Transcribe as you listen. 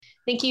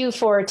Thank you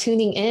for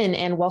tuning in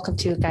and welcome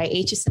to Guy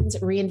Aitchison's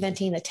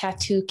Reinventing the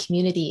Tattoo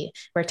Community,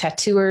 where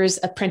tattooers,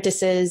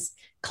 apprentices,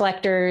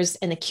 collectors,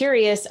 and the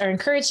curious are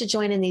encouraged to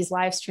join in these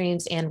live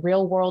streams and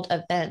real world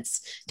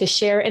events to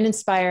share and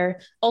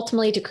inspire,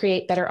 ultimately to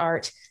create better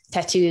art,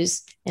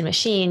 tattoos, and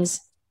machines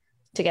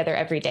together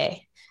every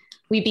day.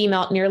 We beam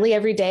out nearly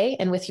every day,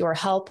 and with your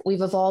help,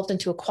 we've evolved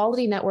into a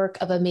quality network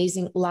of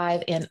amazing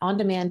live and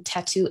on-demand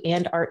tattoo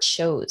and art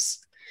shows.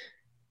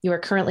 You are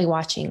currently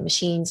watching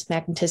Machines,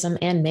 Magnetism,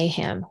 and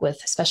Mayhem with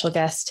special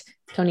guest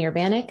Tony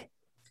Urbanic,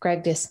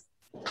 Greg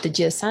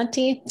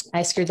DiGiasanti.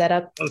 I screwed that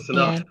up. Close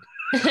enough.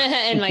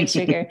 And Mike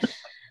Trigger.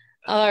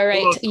 All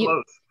right.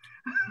 Close.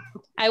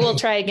 I will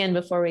try again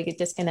before we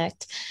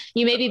disconnect.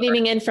 You may be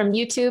beaming in from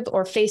YouTube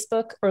or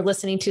Facebook or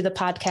listening to the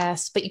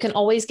podcast, but you can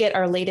always get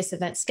our latest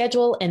event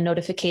schedule and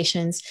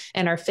notifications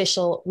and our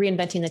official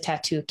Reinventing the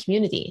Tattoo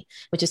community,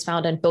 which is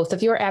found on both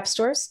of your app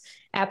stores,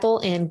 Apple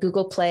and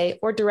Google Play,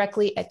 or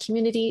directly at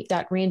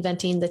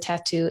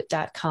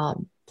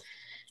community.reinventingthetattoo.com.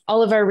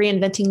 All of our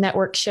Reinventing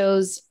Network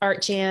shows,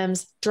 art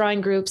jams, drawing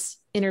groups,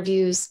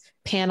 interviews,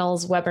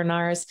 panels,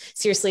 webinars.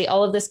 Seriously,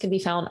 all of this can be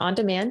found on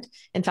demand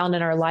and found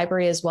in our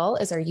library as well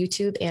as our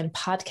YouTube and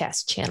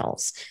podcast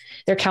channels.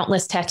 There are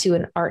countless tattoo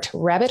and art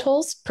rabbit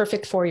holes,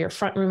 perfect for your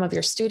front room of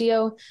your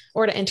studio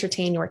or to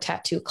entertain your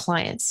tattoo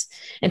clients.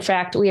 In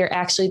fact, we are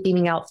actually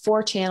beaming out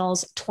 4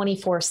 channels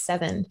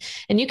 24/7,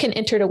 and you can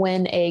enter to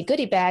win a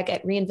goodie bag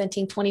at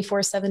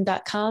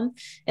reinventing247.com,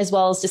 as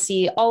well as to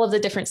see all of the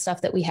different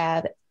stuff that we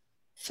have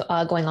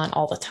going on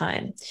all the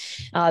time.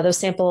 Those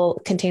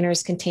sample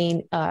containers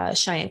contain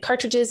Cheyenne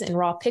cartridges and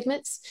raw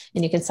pigments,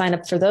 and you can sign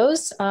up for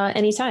those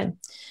anytime.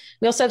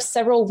 We also have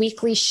several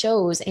weekly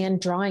shows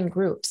and drawing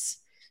groups.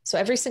 So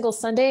every single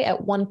Sunday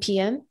at 1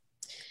 p.m.,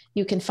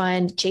 you can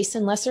find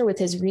Jason Lesser with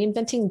his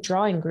Reinventing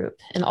Drawing Group,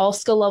 and all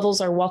skill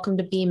levels are welcome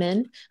to beam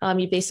in.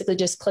 You basically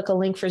just click a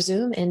link for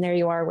Zoom, and there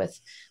you are with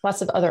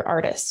lots of other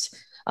artists.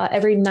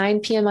 Every 9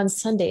 p.m. on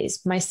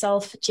Sundays,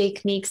 myself,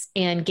 Jake Meeks,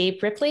 and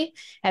Gabe Ripley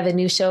have a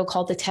new show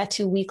called The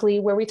Tattoo Weekly,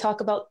 where we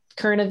talk about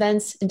current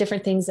events and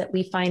different things that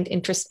we find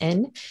interest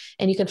in.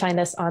 And you can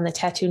find us on the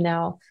Tattoo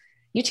Now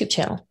YouTube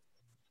channel.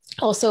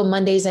 Also,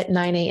 Mondays at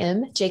 9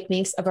 a.m., Jake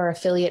Meeks of our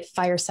affiliate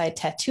Fireside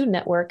Tattoo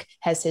Network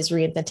has his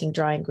Reinventing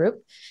Drawing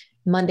Group.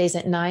 Mondays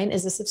at 9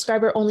 is a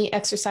subscriber-only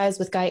exercise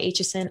with Guy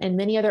Aitchison and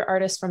many other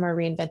artists from our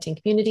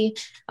Reinventing community,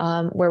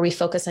 where we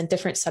focus on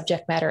different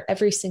subject matter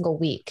every single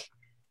week.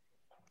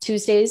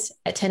 Tuesdays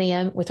at 10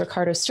 a.m. with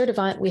Ricardo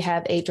Sturdivant, we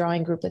have a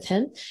drawing group with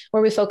him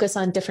where we focus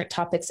on different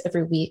topics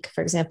every week.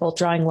 For example,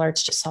 drawing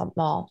large to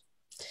small.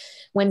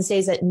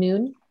 Wednesdays at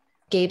noon,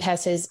 Gabe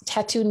has his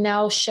Tattoo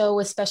Now show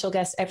with special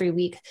guests every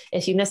week.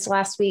 If you missed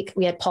last week,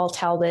 we had Paul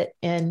Talbot,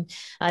 and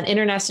an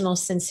international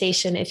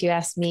sensation, if you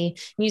ask me,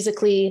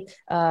 musically,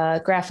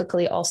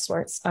 graphically, all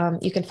sorts.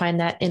 You can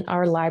find that in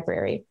our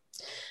library.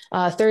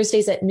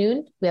 Thursdays at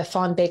noon, we have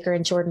Fawn Baker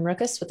and Jordan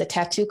Ruckus with the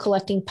Tattoo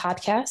Collecting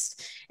Podcast.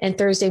 And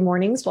Thursday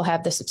mornings, we'll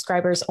have the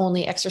subscribers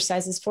only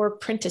exercises for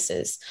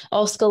apprentices.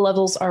 All skill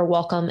levels are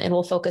welcome, and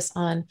we'll focus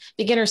on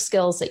beginner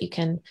skills that you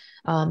can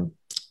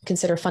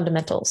consider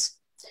fundamentals.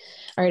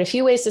 All right, a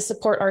few ways to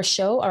support our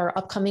show, our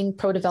upcoming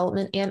pro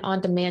development and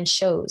on-demand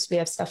shows. We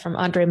have stuff from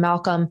Andre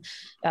Malcolm,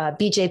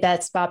 BJ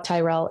Betts, Bob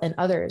Tyrell, and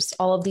others.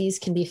 All of these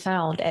can be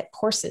found at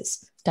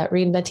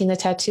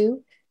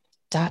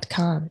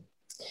courses.reinventingthetattoo.com.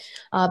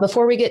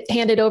 Before we get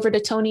handed over to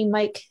Tony,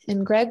 Mike,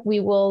 and Greg, we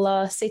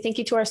will say thank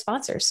you to our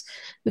sponsors.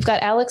 We've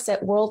got Alex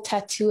at World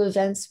Tattoo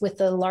Events with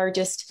the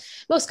largest,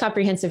 most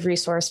comprehensive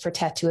resource for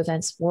tattoo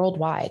events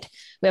worldwide.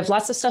 We have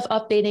lots of stuff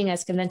updating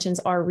as conventions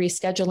are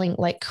rescheduling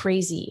like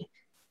crazy.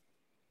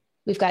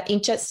 We've got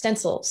inkjet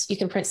stencils. You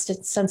can print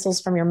stencils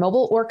from your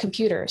mobile or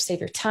computer, save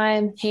your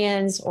time,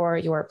 hands, or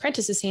your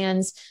apprentice's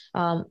hands.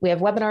 We have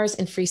webinars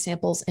and free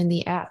samples in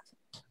the app.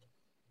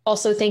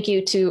 Also, thank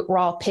you to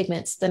Raw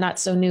Pigments, the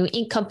not-so-new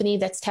ink company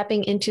that's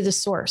tapping into the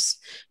source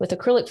with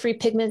acrylic-free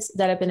pigments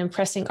that have been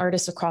impressing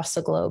artists across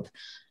the globe.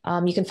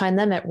 You can find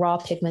them at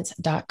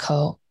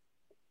rawpigments.co.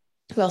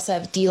 We also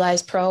have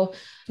DLize Pro,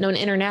 known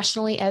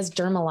internationally as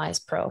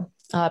Dermalize Pro.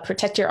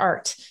 Protect your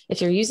art.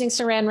 If you're using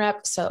Saran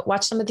Wrap, so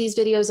watch some of these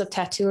videos of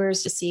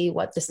tattooers to see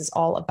what this is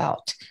all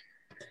about.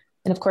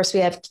 And of course, we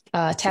have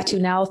Tattoo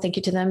Now. Thank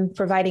you to them,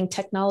 providing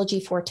technology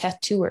for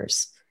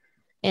tattooers.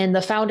 And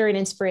the founder and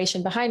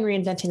inspiration behind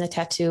Reinventing the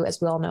Tattoo,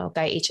 as we all know,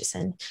 Guy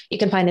Aitchison. You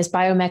can find his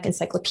Biomech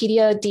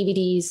Encyclopedia,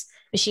 DVDs,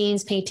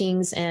 machines,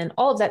 paintings, and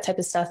all of that type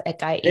of stuff at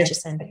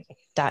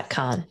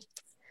guyaitchison.com.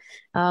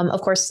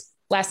 Of course,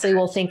 lastly,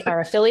 we'll thank our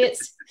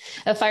affiliates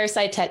of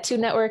Fireside Tattoo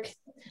Network,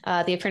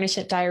 the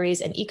Apprenticeship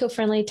Diaries, and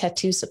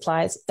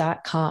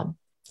ecofriendlytattoosupplies.com.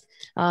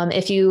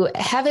 If you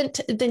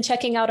haven't been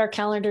checking out our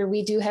calendar,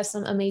 we do have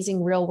some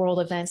amazing real world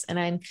events, and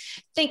I'm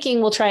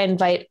thinking we'll try and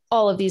invite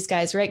all of these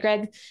guys, right,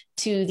 Greg,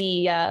 to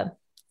the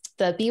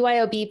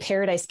BYOB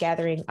Paradise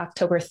Gathering,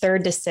 October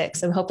 3rd to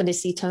 6th. I'm hoping to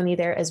see Tony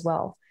there as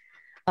well.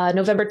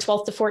 November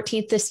 12th to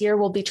 14th this year,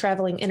 we'll be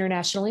traveling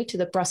internationally to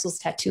the Brussels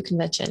Tattoo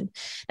Convention.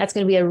 That's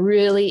going to be a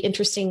really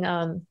interesting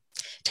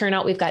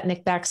turnout. We've got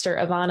Nick Baxter,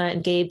 Ivana,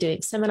 and Gabe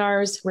doing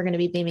seminars. We're going to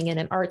be beaming in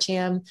an art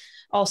jam,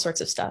 all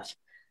sorts of stuff.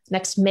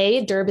 Next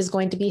May, Derb is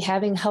going to be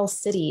having Hell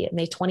City,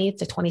 May 20th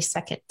to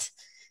 22nd.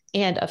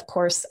 And of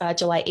course,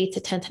 July 8th to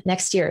 10th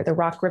next year, the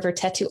Rock River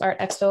Tattoo Art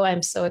Expo.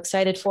 I'm so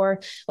excited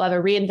for. We'll have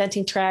a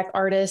reinventing track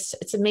artist.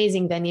 It's an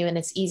amazing venue and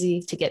it's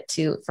easy to get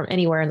to from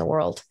anywhere in the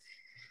world.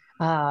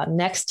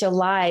 Next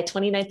July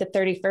 29th to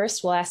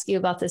 31st, we'll ask you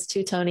about this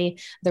too, Tony,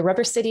 the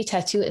Rubber City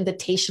Tattoo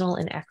Invitational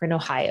in Akron,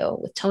 Ohio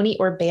with Tony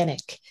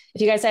Urbanic.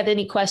 If you guys have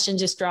any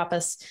questions, just drop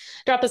us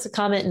a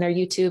comment in our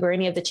YouTube or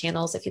any of the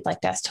channels if you'd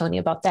like to ask Tony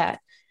about that.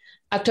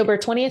 October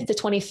 20th to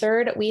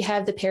 23rd, we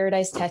have the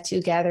Paradise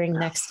Tattoo Gathering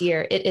next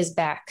year. It is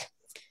back.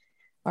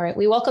 All right.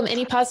 We welcome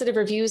any positive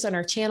reviews on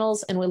our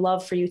channels and we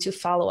love for you to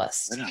follow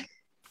us.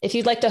 If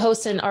you'd like to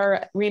host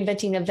our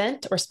reinventing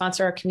event or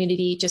sponsor our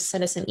community, just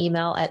send us an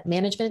email at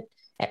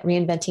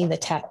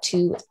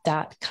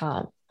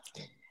management@reinventingthetattoo.com.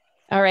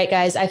 All right,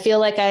 guys, I feel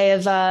like I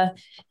have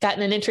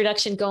gotten an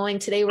introduction going.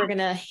 Today, we're going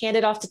to hand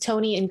it off to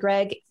Tony and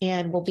Greg,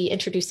 and we'll be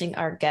introducing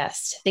our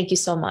guest. Thank you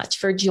so much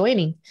for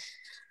joining.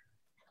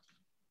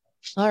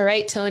 All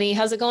right, Tony,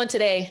 how's it going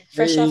today?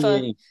 Fresh off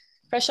a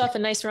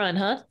nice run,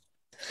 huh?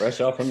 Fresh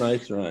off a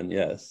nice run,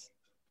 yes.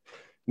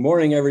 Good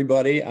morning,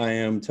 everybody. I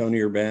am Tony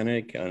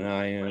Urbanic, and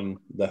I am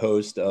the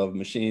host of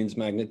Machines,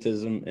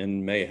 Magnetism,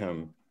 and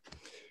Mayhem,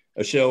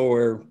 a show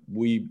where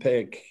we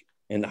pick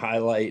and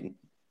highlight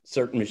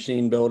certain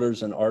machine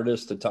builders and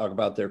artists to talk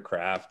about their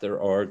craft,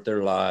 their art,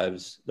 their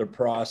lives, their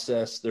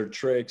process, their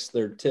tricks,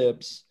 their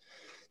tips,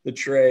 the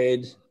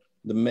trade,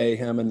 the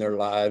mayhem in their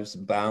lives,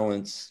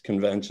 balance,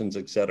 conventions,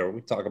 etc.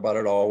 We talk about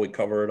it all. We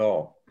cover it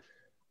all.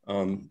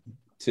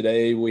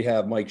 Today we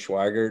have Mike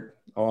Schweigert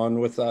on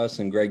with us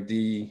and Greg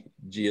D.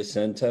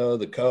 Giacinto,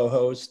 the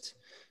co-host.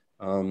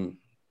 I'm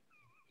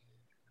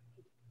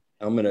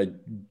going to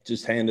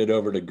just hand it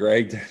over to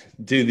Greg to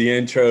do the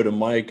intro to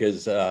Mike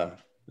as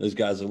those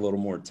guys are a little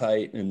more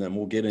tight, and then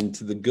we'll get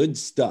into the good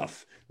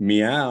stuff.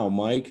 Meow,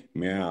 Mike,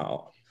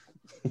 meow.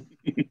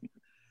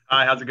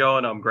 Hi, how's it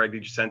going? I'm Greg D.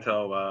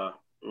 Giacinto.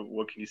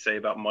 What can you say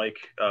about Mike?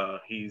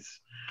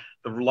 He's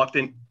the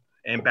reluctant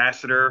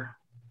ambassador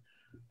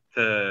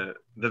to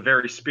the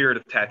very spirit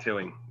of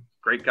tattooing.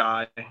 Great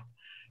guy.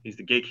 He's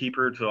the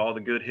gatekeeper to all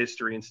the good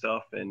history and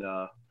stuff. And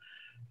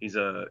he's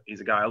a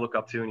guy I look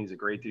up to, and he's a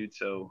great dude.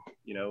 So,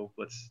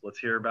 let's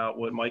hear about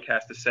what Mike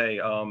has to say.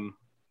 We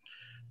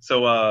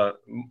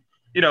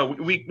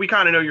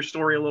kind of know your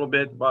story a little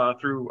bit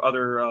through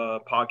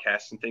other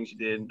podcasts and things you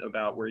did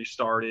about where you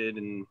started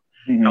and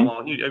how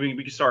long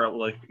we could start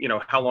like,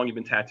 how long you've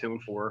been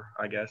tattooing for,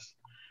 I guess.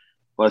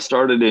 Well, I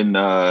started in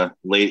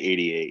late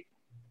 88.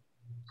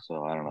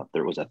 So I don't know,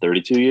 was that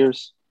 32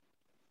 years?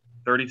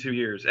 32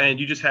 years. And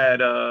you just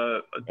had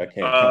I can't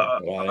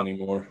count that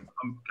anymore.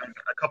 A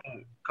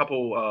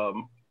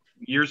couple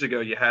years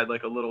ago, you had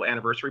like a little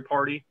anniversary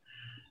party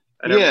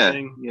and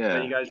everything. Yeah.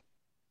 And you guys,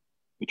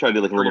 we tried to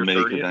do like a little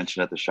mini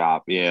convention at the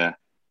shop. Yeah.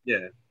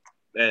 Yeah.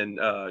 And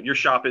your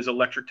shop is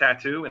Electric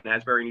Tattoo in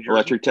Asbury, New Jersey.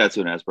 Electric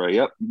Tattoo in Asbury.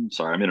 Yep.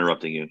 Sorry, I'm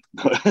interrupting you.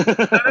 No,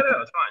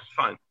 it's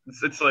fine.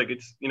 It's like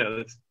it's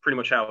pretty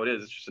much how it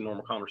is. It's just a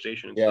normal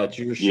conversation. Yeah, it's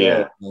your show.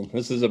 Yeah.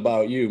 This is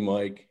about you,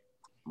 Mike.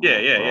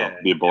 Yeah.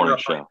 Be a boring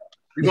show.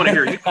 We want to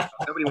hear you.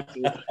 Nobody wants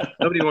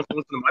to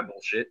listen to my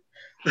bullshit.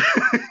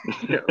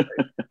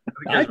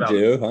 I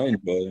do. I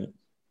enjoy it.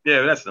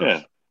 Yeah, that's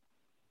nice.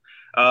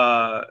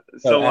 Yeah.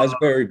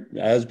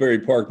 Asbury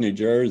Park, New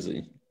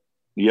Jersey.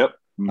 Yep.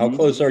 How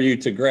close are you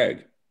to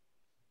Greg?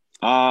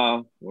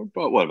 We're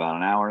about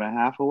an hour and a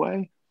half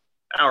away?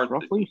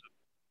 Roughly?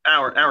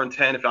 Hour and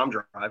 10 if I'm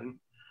driving.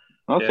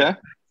 Okay. Yeah.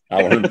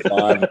 Hour and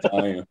 5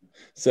 Italian.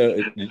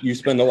 So you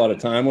spend a lot of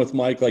time with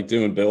Mike, like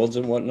doing builds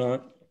and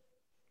whatnot,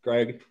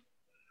 Greg?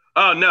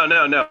 Oh, no.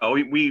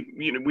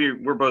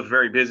 We're both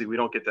very busy. We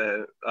don't get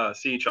to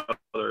see each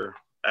other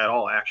at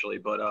all, actually.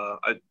 But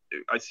I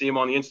see him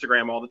on the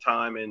Instagram all the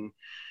time, and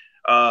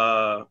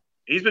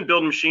he's been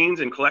building machines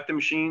and collecting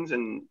machines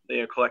and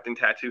collecting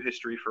tattoo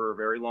history for a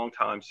very long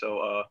time.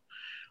 So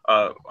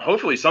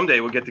hopefully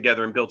someday we'll get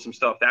together and build some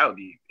stuff. That would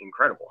be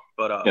incredible.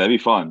 But yeah, that'd be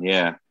fun.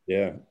 Yeah.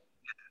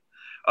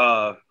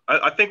 I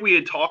think we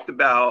had talked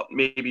about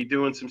maybe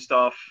doing some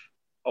stuff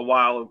a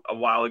while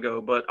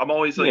ago, but I'm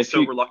always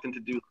reluctant to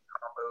do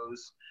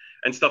combos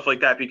and stuff like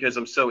that because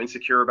I'm so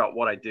insecure about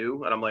what I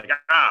do, and I'm like,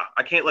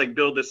 I can't like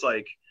build this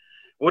like,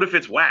 what if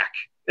it's whack?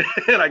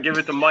 And I give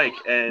it to Mike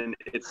and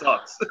it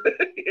sucks.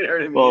 You know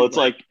what I mean? Well, it's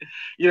like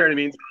you know what I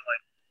mean? So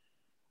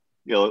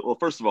well,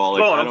 first of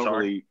all,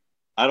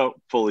 I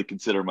don't fully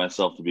consider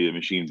myself to be a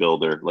machine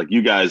builder. Like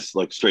you guys,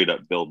 like straight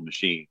up build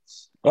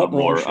machines. I'm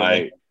more of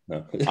an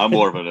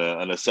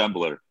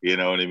assembler. You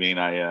know what I mean?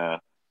 I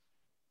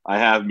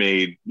have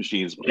made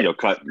machines,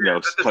 cut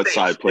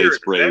side plates,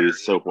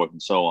 braze, so forth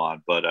and so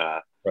on. But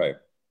right,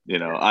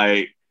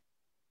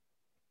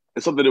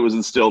 it's something that was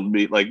instilled in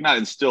me, like not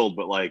instilled,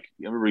 but like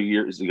I remember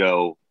years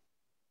ago,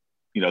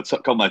 a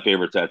couple of my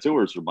favorite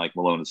tattooers were Mike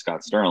Malone and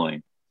Scott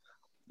Sterling.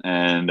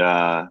 And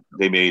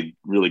they made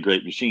really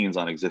great machines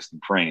on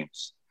existing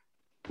frames.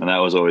 And that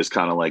was always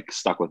kind of like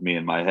stuck with me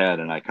in my head.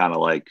 And I kind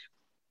of like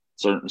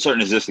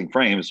certain existing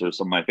frames are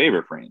some of my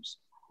favorite frames.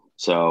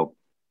 So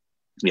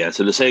yeah,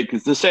 so to say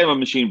I'm a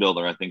machine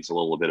builder, I think is a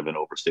little bit of an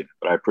overstatement,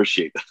 but I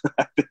appreciate the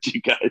fact that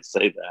you guys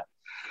say that.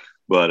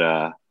 But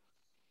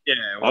yeah,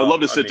 well, I would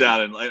love to sit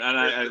down and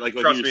I like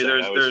what trust you're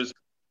me. saying. There's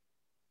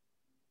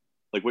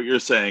like what you're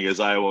saying is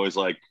I always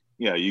like,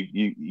 yeah,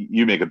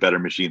 you make a better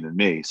machine than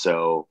me.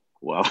 So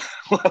well,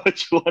 why would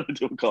you want to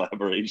do a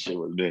collaboration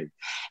with me?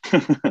 I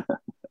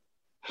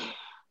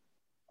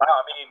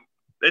mean,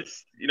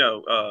 it's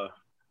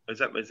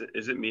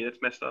is it me that's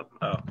messed up?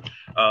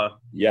 Oh,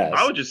 yes.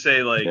 I would just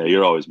say like, yeah,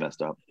 you're always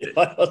messed up.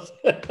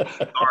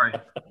 Sorry,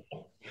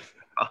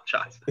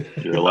 apologize.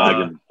 You're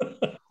lagging.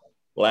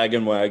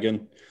 Lagging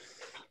wagon.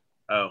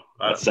 Oh,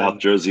 South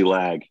Jersey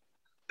lag.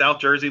 South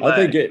Jersey lag.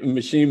 I think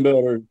machine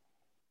builder.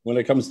 When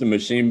it comes to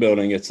machine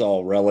building, it's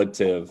all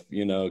relative,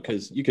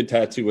 because you could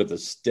tattoo with a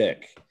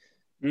stick.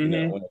 When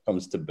it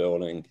comes to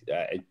building,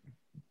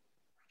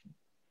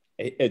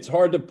 it's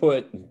hard to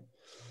put.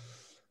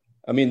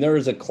 I mean, there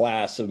is a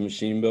class of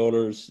machine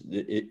builders.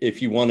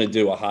 If you want to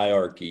do a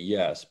hierarchy,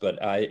 yes,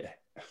 but I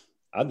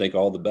think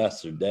all the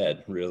best are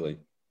dead, really.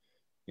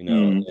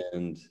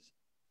 And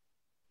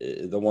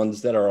the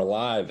ones that are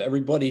alive,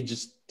 everybody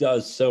just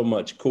does so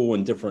much cool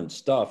and different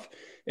stuff.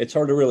 It's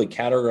hard to really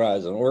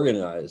categorize and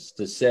organize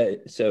to say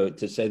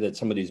that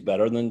somebody's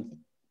better than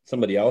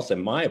somebody else. In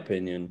my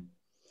opinion,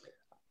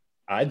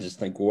 I just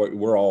think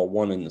we're all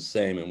one and the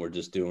same, and we're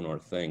just doing our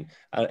thing.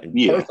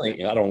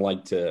 Personally, I don't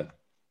like to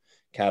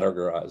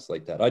categorize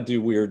like that. I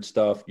do weird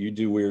stuff. You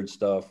do weird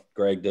stuff.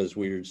 Greg does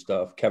weird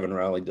stuff. Kevin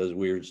Rowley does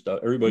weird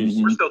stuff.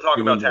 Everybody's. We're still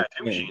talking about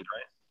tattoo machines,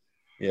 right?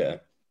 Yeah.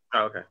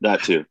 Oh, okay.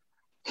 That too.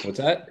 What's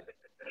that?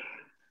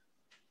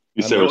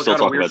 You said we're still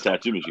talking about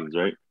tattoo machines,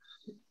 right?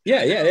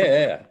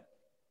 Yeah.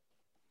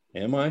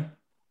 Am I?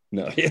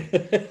 No.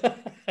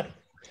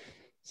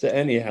 So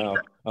anyhow,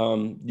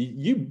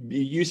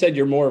 you said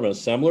you're more of an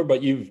assembler,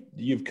 but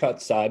you've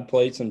cut side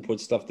plates and put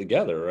stuff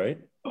together, right?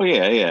 Oh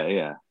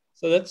yeah.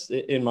 So that's,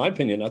 in my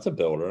opinion, that's a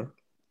builder.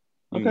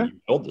 Okay.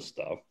 You build the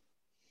stuff.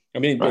 I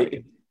mean,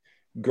 right.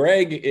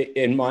 Greg,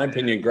 in my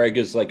opinion, Greg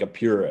is like a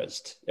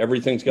purist.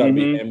 Everything's got to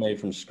be handmade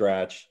from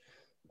scratch.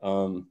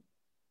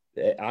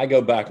 I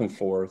go back and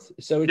forth.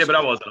 So but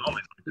I wasn't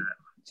always like that.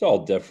 It's all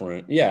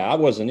different. Yeah, I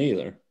wasn't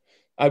either.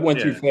 I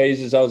went through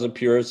phases. I was a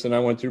purist, and I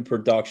went through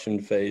production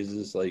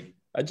phases. Like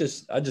I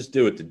just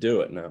do it to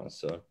do it now.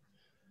 So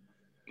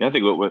I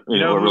think what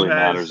really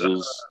matters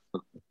is.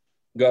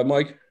 Go ahead,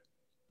 Mike.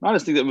 I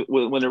just think that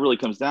when it really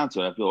comes down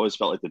to it, I always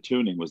felt like the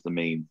tuning was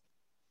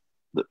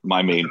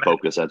my main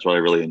focus. That's what I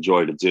really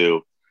enjoy to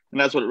do.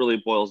 And that's what it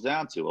really boils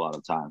down to a lot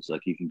of times.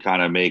 Like you can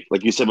kind of make,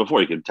 like you said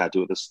before, you can tattoo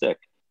with a stick.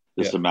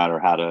 Just a matter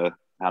how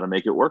to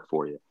make it work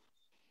for you.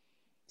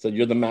 So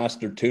you're the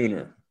master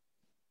tuner.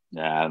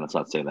 Yeah, let's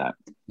not say that.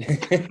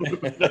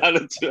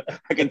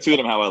 I can tune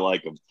them how I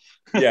like them.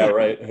 Yeah,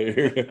 right.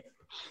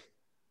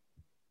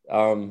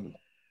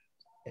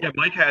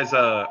 Mike has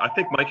I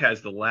think Mike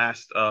has the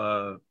last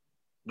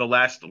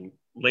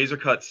laser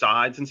cut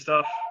sides and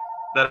stuff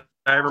that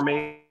I ever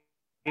made.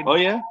 Oh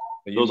yeah,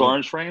 those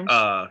orange frames.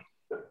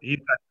 He's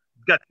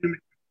got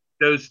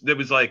those. There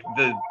was like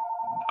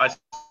I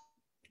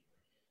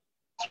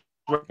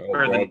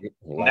swear the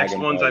next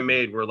ones I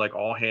made were like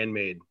all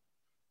handmade.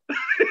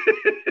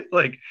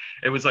 Like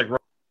it was like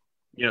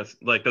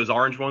like those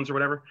orange ones or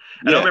whatever.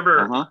 And I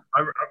remember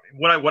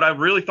what I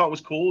really thought was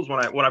cool is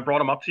when I brought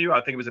them up to you.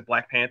 I think it was at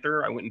Black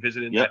Panther. I went and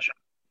visited that shop,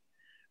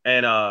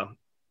 and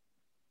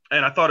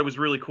I thought it was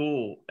really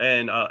cool.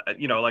 And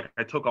like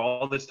I took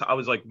all this. I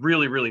was like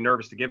really, really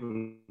nervous to give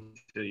them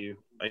to you.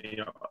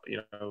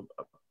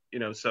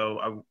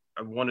 So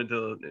I wanted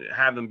to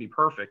have them be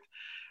perfect,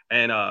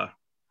 and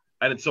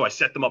so I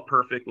set them up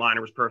perfect. Liner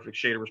was perfect.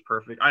 Shader was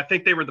perfect. I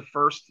think they were the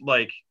first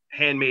like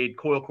handmade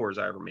coil cores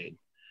I ever made,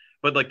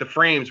 but like the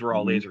frames were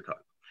all laser cut.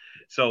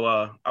 So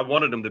I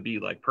wanted them to be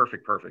like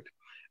perfect.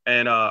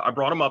 And I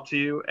brought them up to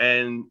you,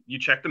 and you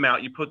checked them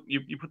out. You put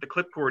the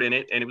clip cord in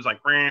it, and it was like,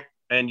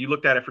 and you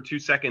looked at it for 2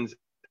 seconds,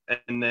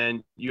 and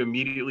then you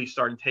immediately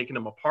started taking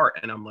them apart.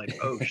 And I'm like,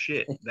 oh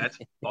shit, that's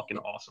fucking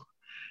awesome.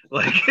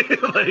 Like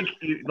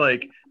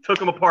took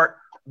them apart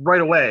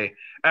right away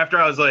after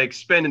I was like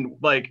spending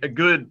like a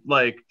good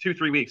like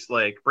 2-3 weeks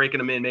like breaking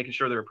them in, making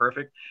sure they were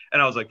perfect.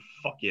 And I was like,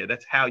 fuck yeah,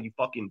 that's how you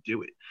fucking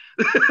do it.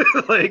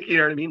 Like, you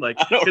know what I mean? Like,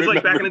 because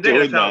like back in the day,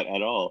 that's how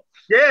at all.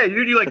 Yeah,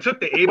 you like took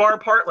the A-bar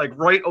apart like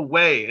right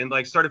away and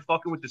like started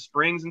fucking with the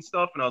springs and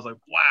stuff. And I was like,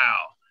 wow,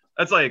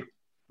 that's like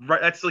right.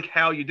 That's like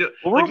how you do it.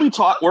 Well, weren't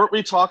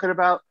we talking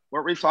about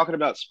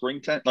spring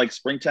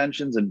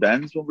tensions and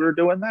bends when we were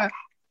doing that?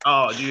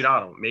 Oh, dude, I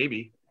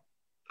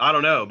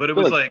don't know, but it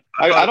was like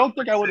I don't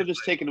think I would have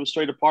just taken them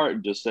straight apart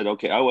and just said,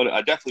 okay,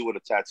 I definitely would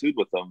have tattooed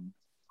with them.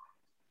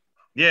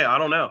 Yeah, I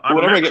don't know. I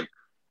remember you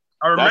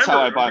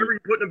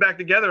putting them back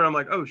together, and I'm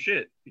like, oh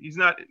shit, he's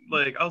not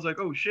like. I was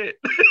like, oh shit.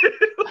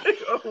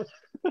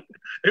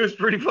 It was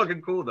pretty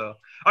fucking cool though.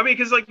 I mean,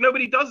 because like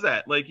nobody does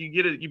that. Like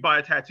you buy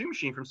a tattoo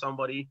machine from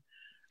somebody,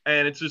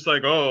 And it's just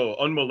like, oh,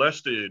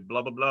 unmolested,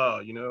 blah, blah, blah.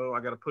 You know,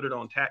 I got to put it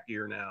on tack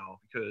gear now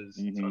because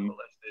it's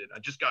unmolested. I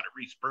just got it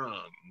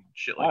resprung.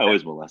 Shit like that. I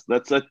always molest.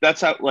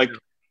 That's how, like,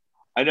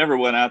 I never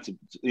went out to,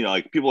 you know,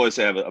 like people always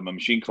say I'm a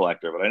machine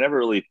collector, but I never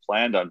really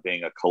planned on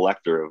being a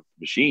collector of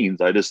machines.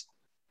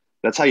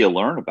 That's how you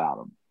learn about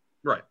them.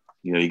 Right.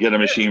 You know, you get a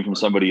machine from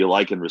somebody you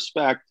like and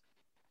respect,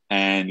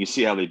 and you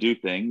see how they do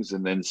things,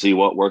 and then see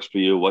what works for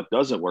you, what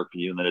doesn't work for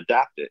you, and then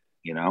adapt it,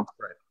 you know?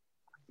 Right.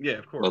 Yeah,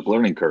 of course. Like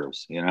learning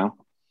curves, you know?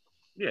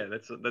 Yeah,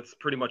 that's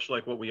pretty much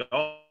like what we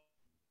all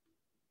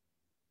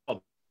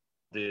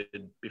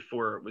did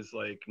before it was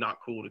like not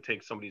cool to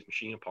take somebody's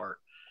machine apart.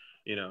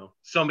 You know,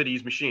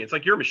 somebody's machine. It's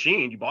like your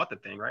machine. You bought the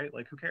thing, right?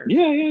 Like, who cares?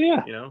 Yeah.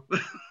 You know,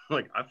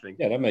 like I think.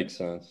 Yeah, that makes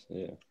sense.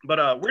 Yeah.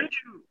 But where did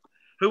you?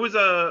 Who was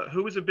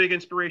a big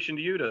inspiration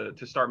to you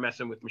to start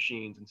messing with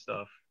machines and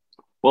stuff?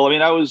 Well, I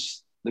mean, I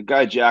was the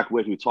guy Jack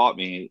Witt who taught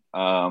me.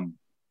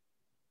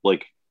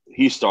 Like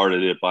he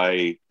started it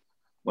by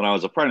when I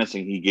was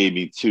apprenticing. He gave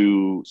me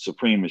 2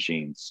 Supreme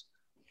machines,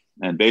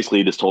 and basically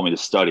he just told me to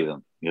study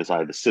them. Because I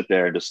had to sit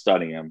there and just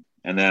study them.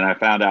 And then I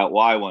found out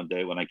why one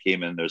day when I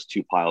came in. There's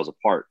 2 piles of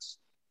parts,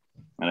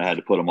 and I had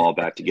to put them all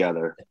back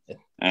together.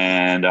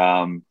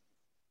 And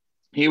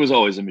he was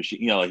always a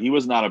machine. You know, he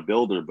was not a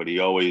builder, but he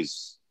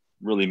always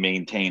really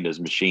maintained his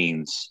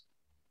machines.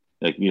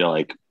 Like, you know,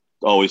 like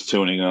always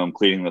tuning them,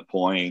 cleaning the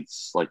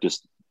points, like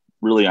just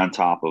really on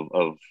top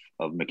of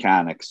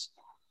mechanics.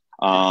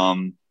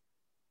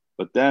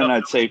 But then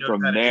I'd say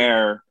from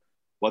there,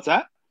 what's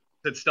that?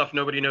 That stuff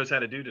nobody knows how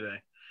to do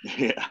today.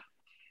 Yeah.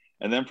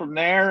 And then from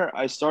there,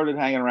 I started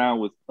hanging around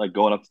with, like,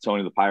 going up to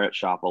Tony the Pirate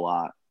shop a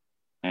lot.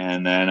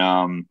 And then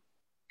kind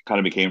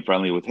of became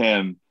friendly with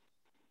him.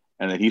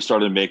 And then he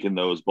started making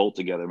those bolt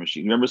together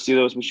machines. You remember see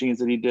those machines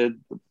that he did?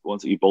 The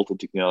ones that he bolted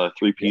to, you know,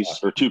 3-piece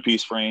or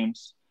 2-piece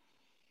frames.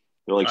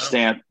 They're like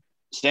stamped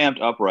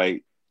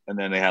upright. And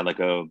then they had like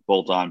a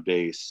bolt-on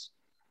base.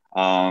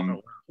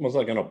 Almost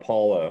like an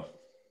Apollo.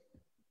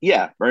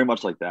 Yeah, very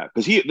much like that.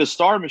 Because the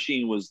Star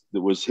machine was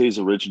his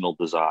original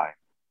design.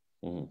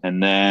 Mm-hmm.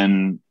 And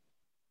then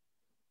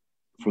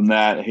from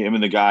that, him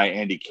and the guy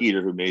Andy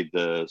Keeter, who made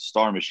the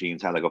Star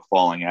machines, had like a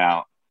falling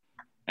out,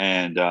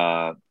 and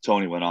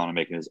Tony went on and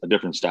making a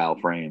different style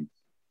frame.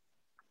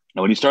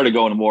 Now, when he started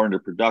going more into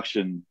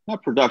production,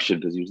 not production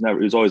because he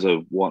was always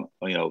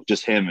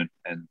just him,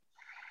 and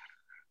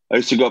I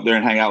used to go up there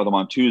and hang out with him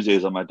on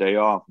Tuesdays on my day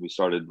off. He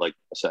started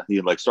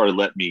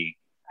letting me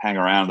hang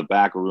around the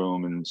back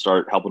room and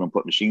start helping him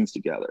put machines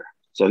together.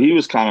 So he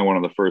was kind of one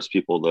of the first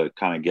people to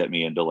kind of get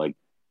me into like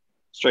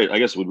straight, I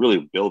guess, with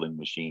really building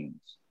machines.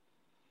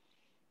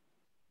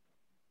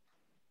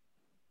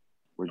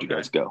 Where'd you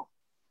guys go?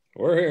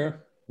 We're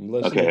here.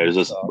 Okay, I was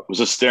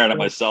just staring at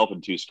myself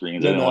in 2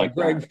 screens. I didn't like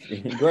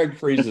Greg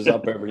freezes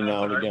up every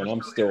now and again.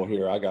 I'm still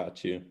here. I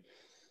got you.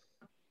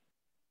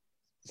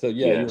 So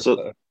yeah.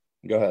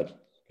 Go ahead.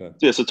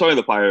 Yeah, so Tony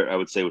the Pirate, I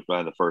would say, was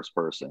probably the first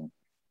person.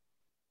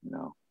 You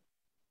know.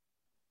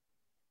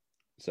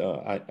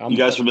 So you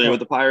guys familiar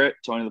with the Pirate,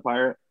 Tony the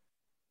Pirate?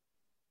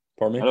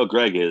 Pardon me? I know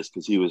Greg is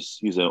because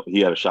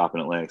he had a shop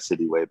in Atlantic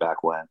City way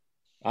back when.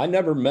 I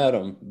never met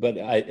him, but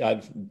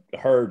I've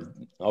heard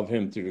of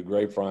him through the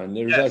grapevine.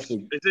 There's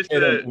actually. Is this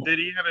did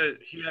he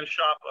had a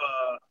shop?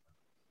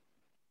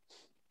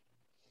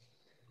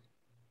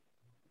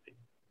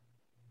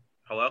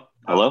 Hello?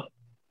 Hello?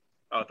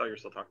 Oh, I thought you were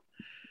still talking.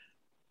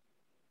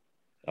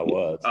 I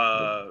was.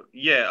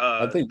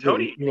 I think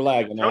Tony. You're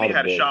lagging Tony out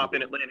had a shop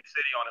in Atlantic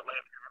City on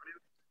Atlantic Avenue.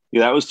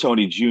 Yeah, that was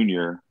Tony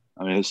Jr.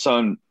 I mean, his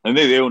son. I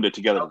mean, they owned it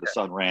together, but the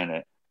son ran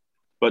it.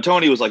 But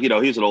Tony was like, you know,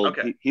 he's an old.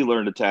 Okay. He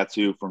learned to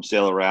tattoo from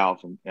Sailor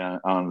Ralph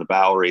on the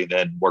Bowery, and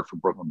then worked for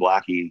Brooklyn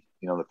Blackie,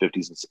 you know, in the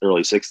 50s and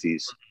early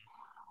 60s.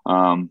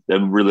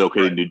 Then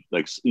relocated to,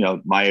 like, you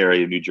know, my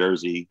area, New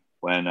Jersey,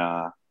 when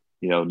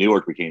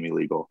Newark became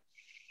illegal.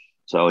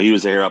 So he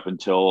was there up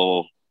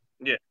until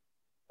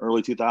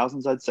early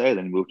 2000s, I'd say.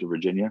 Then he moved to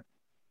Virginia.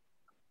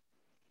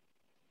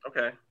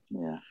 Okay.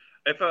 Yeah.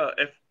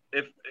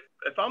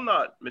 If I'm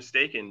not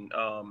mistaken,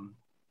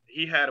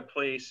 he had a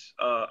place.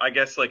 I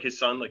guess like his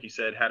son, like you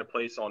said, had a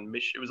place on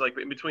It was like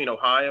in between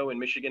Ohio and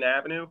Michigan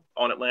Avenue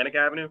on Atlantic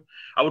Avenue.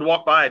 I would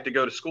walk by it to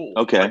go to school.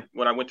 Okay. Like,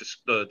 when I went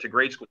to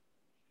grade school,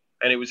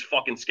 and it was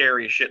fucking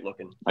scary as shit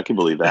looking. I can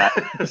believe that.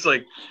 It's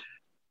like,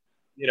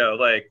 you know,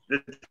 like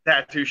the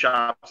tattoo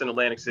shops in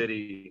Atlantic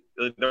City,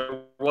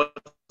 there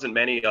wasn't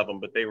many of them,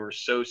 but they were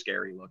so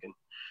scary looking.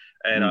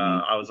 And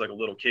I was like a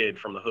little kid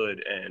from the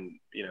hood and,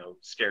 you know,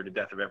 scared to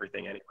death of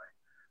everything anyway.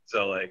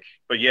 So like,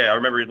 but yeah, I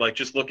remember like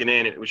just looking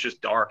in, it was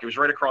just dark. It was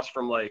right across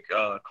from like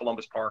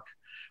Columbus Park,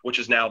 which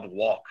is now the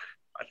Walk.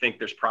 I think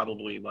there's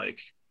probably like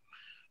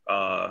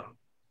a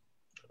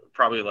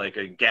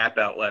Gap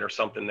outlet or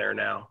something there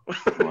now.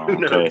 Wow,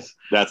 okay.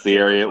 That's the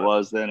area it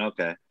was then.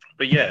 Okay.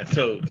 But yeah,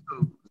 so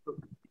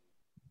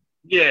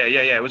yeah.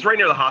 It was right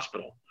near the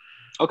hospital.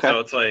 Okay. So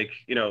it's like,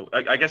 you know,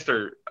 I guess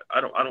I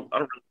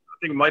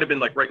think it might have been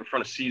like right in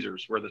front of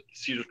Caesars, where the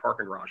Caesars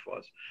parking garage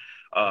was.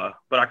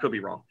 But I could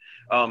be wrong.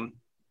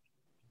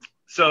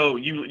 So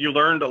you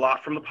learned a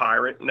lot from the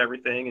pirate and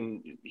everything,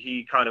 and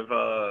he kind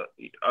of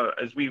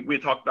as we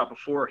had talked about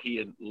before, he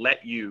had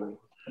let you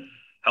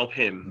help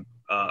him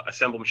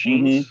assemble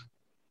machines. Mm-hmm.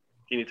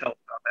 Can you tell us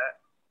about that?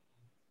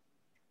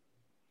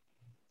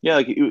 Yeah,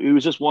 like it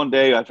was just one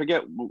day. I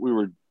forget what we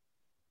were,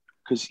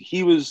 because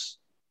it was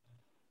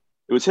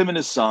him and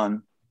his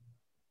son,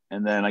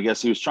 and then I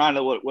guess he was trying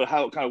to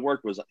how it kind of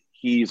worked was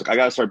he's like, I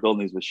got to start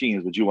building these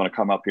machines. Would you want to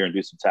come up here and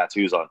do some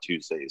tattoos on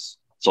Tuesdays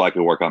so I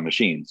could work on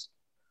machines?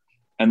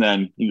 And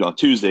then,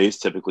 Tuesdays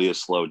typically a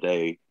slow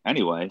day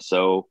anyway.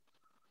 So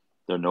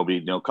there are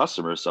no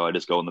customers. So I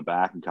just go in the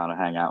back and kind of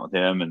hang out with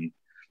him. And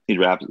he'd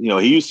wrap,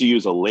 he used to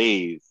use a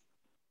lathe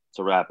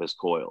to wrap his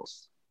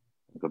coils,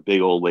 like a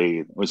big old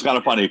lathe. It was kind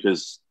of funny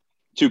because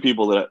two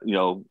people that,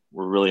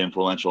 were really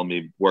influential in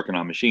me working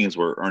on machines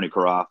were Ernie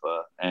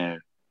Carafa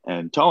and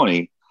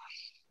Tony.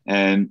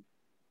 And,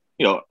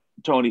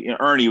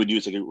 Ernie would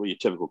use like a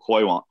typical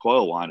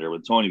coil winder.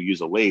 When Tony would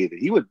use a lathe,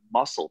 he would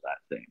muscle that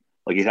thing.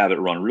 Like he'd have it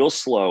run real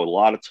slow, a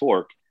lot of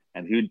torque,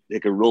 and Ernie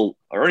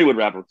would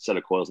wrap a set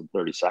of coils in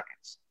 30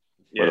 seconds.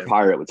 Yeah. But a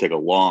pirate would take a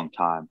long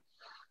time.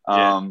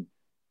 Yeah.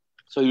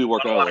 So he would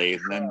work on a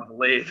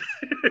lathe.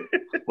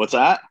 What's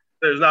that?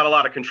 There's not a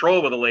lot of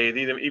control with a lathe,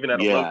 even at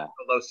a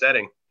low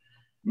setting.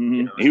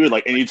 Mm-hmm. He would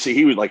and you'd see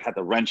he would have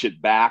to wrench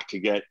it back to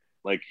get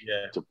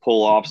to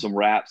pull off some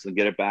wraps and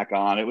get it back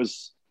on. It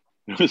was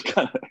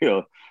kind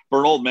of for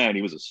an old man,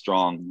 he was a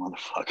strong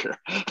motherfucker.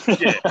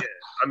 Yeah.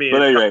 I mean,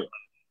 but anyway.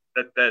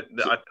 I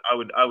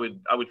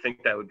would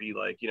think that would be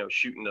like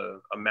shooting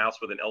a mouse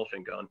with an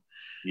elephant gun.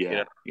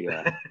 Yeah.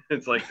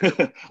 It's like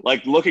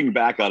like looking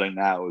back on it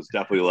now, it was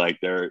definitely like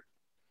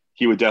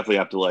he would definitely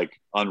have to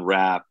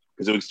unwrap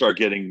because it would start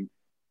getting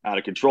out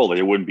of control. Like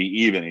it wouldn't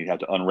be even. He'd have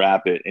to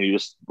unwrap it, and he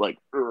just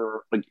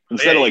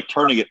instead of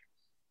turning it.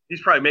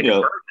 He's probably making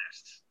bird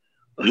nests.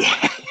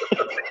 Yeah.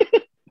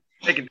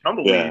 Making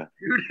tumbleweed,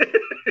 dude.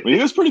 I mean,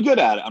 he was pretty good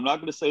at it. I'm not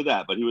going to say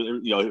that, but he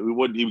was,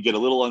 he would get a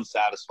little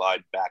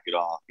unsatisfied, back it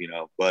off,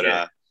 But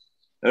I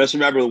just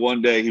remember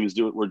one day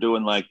we're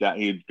doing like that.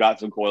 He had got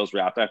some coils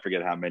wrapped. I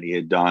forget how many he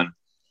had done,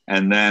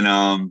 and then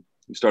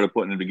we started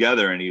putting them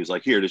together. And he was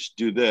like, "Here, just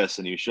do this."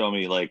 And he was showing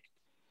me because,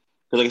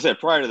 like I said,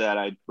 prior to that,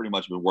 I'd pretty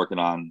much been working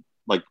on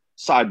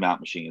side mount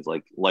machines,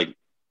 like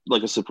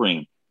a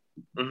Supreme,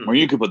 mm-hmm. where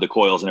you could put the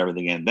coils and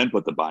everything in, then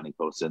put the binding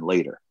posts in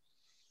later.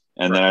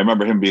 And then I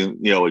remember him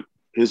being,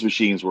 his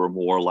machines were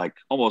more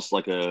almost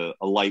like a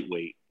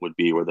lightweight would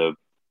be, where the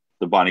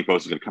binding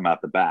post is going to come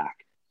out the back.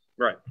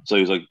 Right. So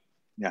he was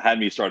had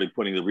me started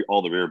putting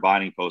all the rear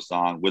binding posts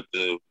on with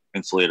the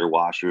insulator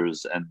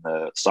washers and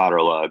the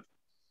solder lug.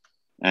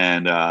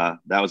 And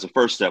that was the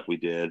first step we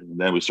did. And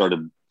then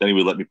then he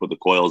would let me put the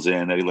coils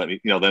in. Then he let me,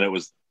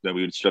 then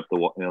we would strip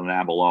the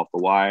enamel off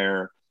the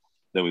wire.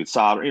 Then we'd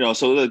solder,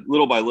 so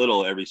little by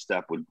little, every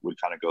step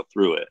would kind of go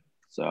through it.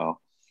 So,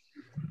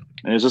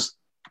 and it's just,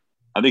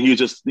 I think he was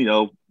just,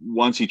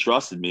 once he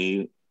trusted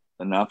me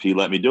enough, he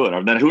let me do it.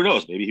 And then who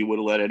knows, maybe he would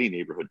have let any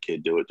neighborhood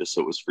kid do it just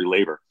so it was free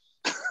labor.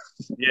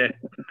 Yeah.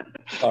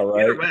 All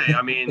right. Either way,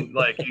 I mean,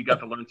 you got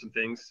to learn some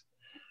things.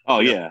 Oh,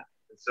 yeah.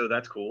 So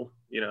that's cool,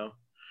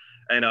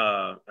 And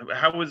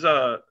how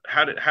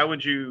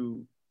would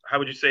you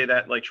say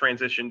that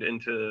transitioned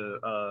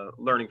into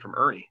learning from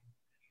Ernie?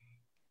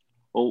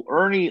 Well,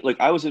 Ernie,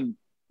 I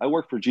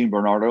worked for Gene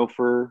Bernardo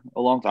for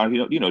a long time.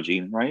 You know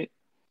Gene, right?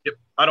 Yep.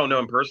 I don't know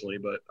him personally,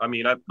 but I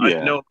mean, I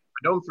know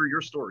him through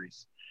your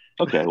stories.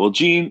 Okay. Well,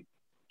 Gene,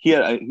 he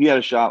had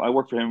a shop. I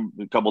worked for him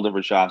a couple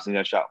different shops, and he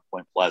had a shop in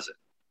Point Pleasant.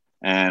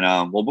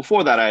 And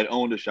before that, I had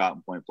owned a shop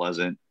in Point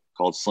Pleasant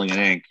called Sling and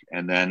Ink.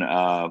 And then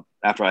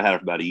after I had it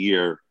for about a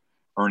year,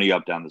 Ernie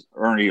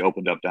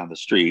opened up down the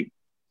street,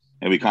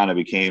 and we kind of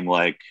became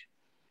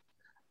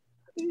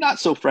not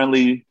so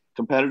friendly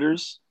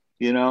competitors.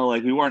 We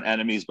weren't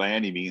enemies by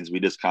any means. We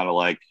just kind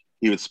of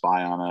he would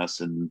spy on us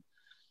and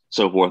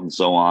so forth and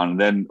so on.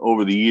 And then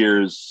over the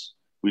years,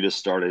 we just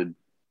started,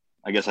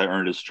 I guess I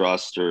earned his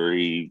trust, or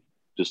he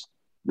just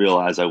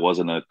realized I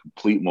wasn't a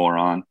complete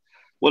moron,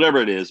 whatever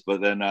it is. But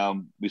then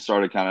we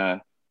started kind of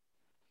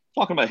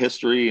talking about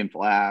history and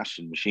Flash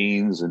and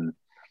machines. And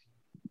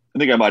I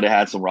think I might have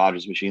had some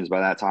Rogers machines by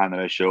that time that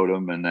I showed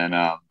him. And then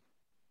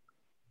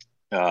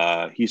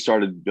he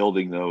started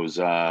building those,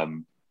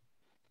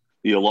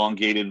 the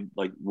elongated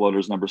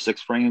Wohlers number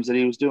 6 frames that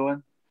he was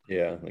doing.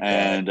 Yeah.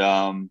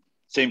 And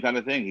same kind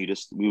of thing.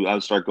 I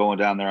would start going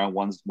down there on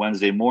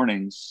Wednesday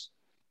mornings,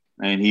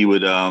 and he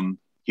would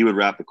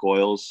wrap the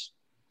coils,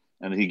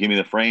 and he'd give me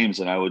the frames,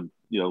 and I would,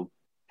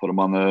 put them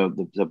on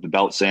the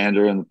belt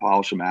sander and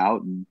polish them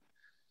out. And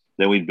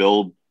then we'd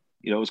build,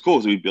 it was cool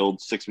because we'd build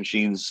 6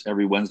 machines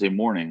every Wednesday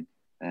morning.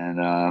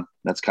 And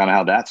that's kind of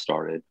how that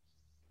started.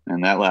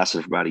 And that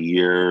lasted for about a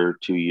year,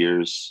 2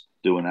 years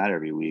doing that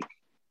every week.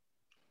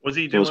 Was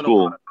he doing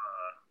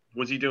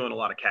a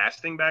lot of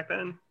casting back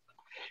then?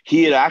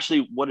 He had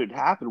actually, what had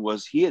happened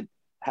was he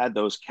had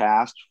those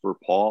cast for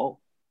Paul,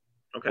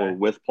 or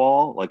with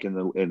Paul,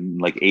 in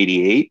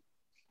 88,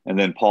 and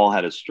then Paul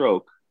had a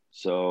stroke,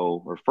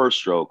 or first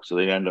stroke, so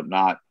they ended up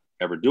not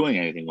ever doing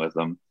anything with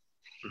them.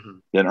 Mm-hmm.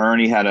 Then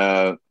Ernie had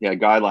a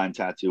guideline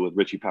tattoo with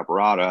Richie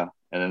Paparata,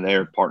 and then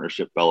their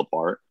partnership fell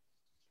apart.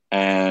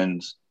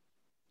 And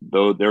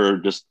though there were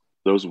just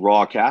those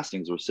raw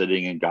castings were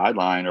sitting in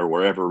guideline or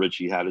wherever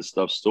Richie had his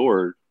stuff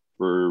stored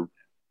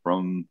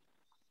from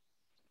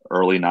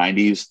early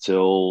 90s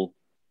till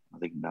I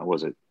think that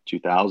was it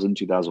 2000,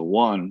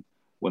 2001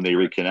 when they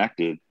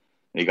reconnected.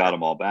 They got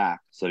them all back.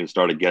 So he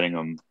started getting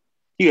them.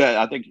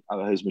 I think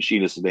his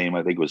machinist's name,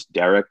 I think, was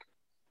Derek.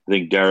 I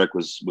think Derek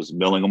was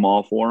milling them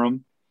all for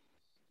him.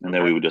 And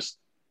then we would just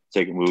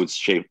take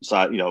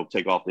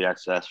take off the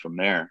excess from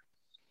there.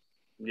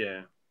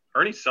 Yeah.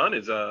 Ernie's son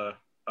is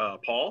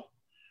Paul.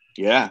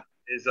 Yeah.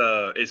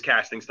 Is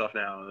casting stuff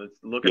now.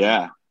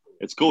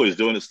 It's cool. He's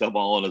doing his stuff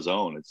all on his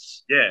own.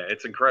 It's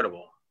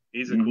incredible.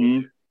 He's a cool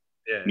dude.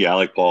 Yeah. Yeah, I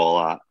like Paul a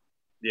lot.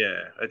 Yeah.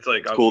 It's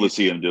like cool to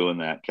see him doing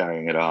that,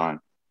 carrying it on.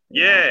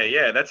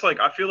 Yeah. That's like,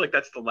 I feel like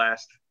that's the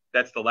last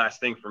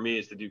thing for me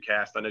is to do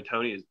cast. I know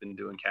Tony has been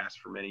doing cast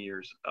for many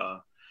years.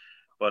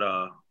 But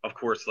of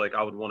course, like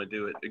I would want to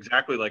do it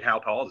exactly like how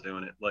Paul's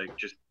doing it. Like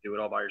just do it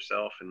all by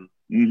yourself and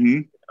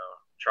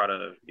try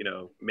to,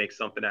 make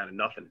something out of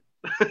nothing.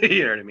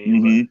 You know what I mean?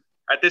 Mm-hmm.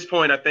 But at this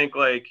point, I think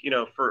like,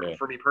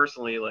 for me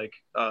personally, like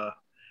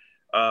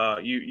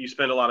you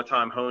spend a lot of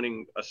time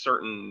honing a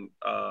certain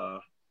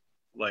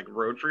like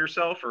road for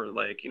yourself or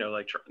like,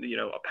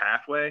 a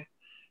pathway,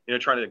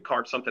 trying to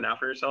carve something out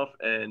for yourself.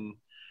 And,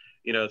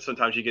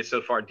 sometimes you get so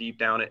far deep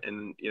down it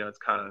and,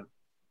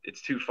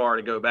 it's too far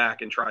to go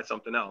back and try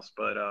something else,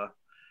 but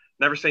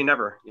never say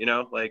never,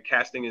 like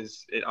casting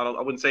I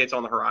wouldn't say it's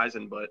on the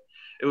horizon, but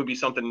it would be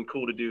something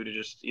cool to do to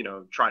just,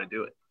 try to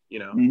do it,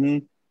 Mm-hmm.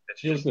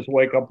 You just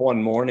wake up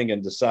one morning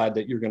and decide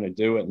that you're going to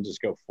do it and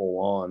just go full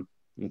on.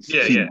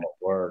 Yeah.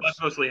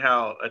 That's mostly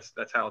how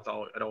that's how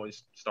it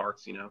always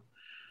starts,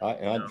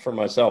 For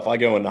myself, I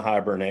go into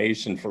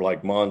hibernation for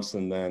like months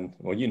and then,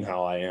 well, you know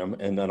how I am.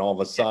 And then all of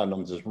a sudden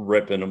I'm just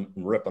ripping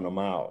them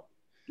out.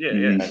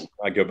 Yeah.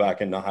 I go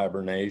back into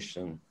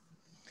hibernation.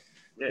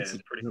 Yeah, it's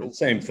pretty cool. The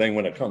same thing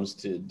when it comes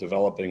to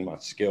developing my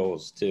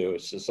skills too.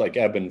 It's just like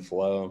ebb and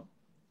flow.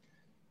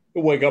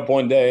 You'll wake up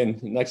one day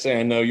and next thing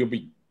I know,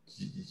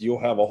 you'll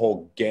have a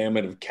whole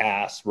gamut of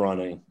casts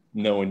running,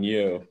 knowing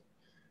you.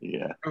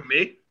 Yeah. Oh,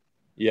 me?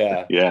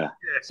 Yeah.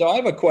 So I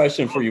have a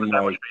question for you,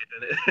 Mike.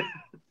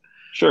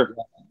 Sure.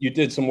 You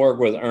did some work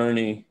with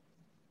Ernie,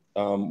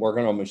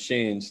 working on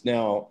machines.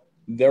 Now,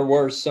 there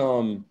were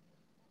some,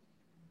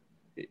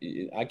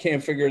 I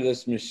can't figure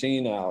this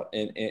machine out,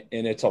 and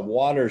it's a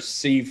water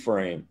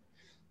C-frame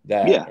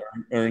that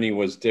Ernie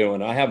was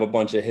doing. I have a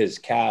bunch of his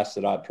casts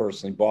that I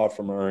personally bought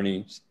from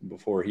Ernie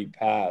before he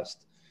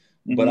passed.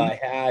 Mm-hmm. But I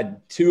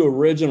had two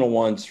original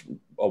ones,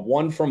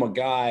 one from a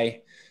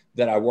guy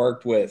that I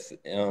worked with.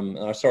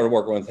 I started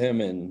working with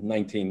him in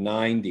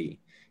 1990.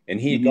 And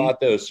he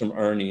got those from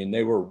Ernie, and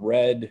they were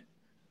red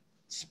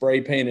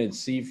spray painted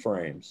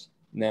C-frames.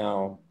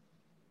 Now,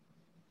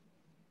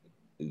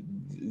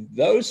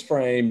 those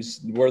frames,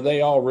 were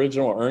they all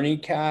original Ernie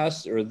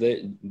casts, or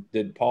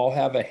did Paul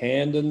have a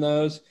hand in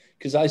those?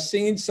 Because I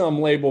seen some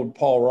labeled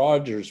Paul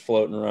Rogers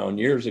floating around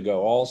years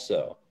ago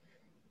also.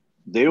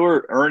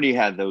 Ernie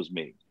had those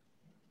made.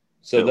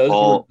 So those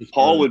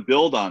Paul would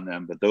build on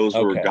them, but those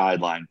were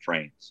guideline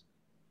frames.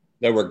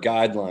 They were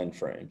guideline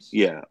frames.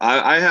 Yeah.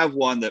 I have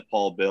one that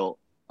Paul built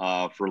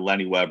for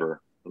Lenny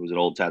Weber. It was an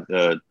old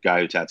guy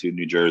who tattooed in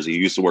New Jersey. He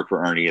used to work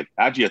for Ernie.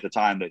 Actually, at the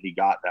time that he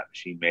got that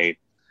machine made,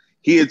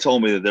 he had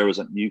told me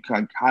that you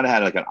kind of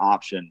had like an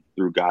option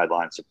through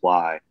Guideline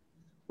Supply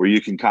where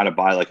you can kind of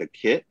buy like a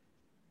kit,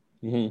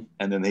 and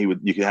then they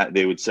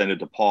would send it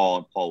to Paul,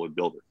 and Paul would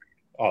build it.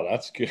 Oh,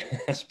 that's good.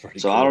 That's pretty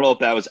So cool. I don't know if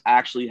that was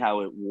actually how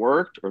it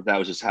worked or if that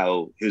was just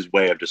how his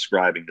way of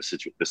describing the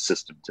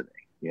system to me,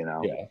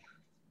 Yeah.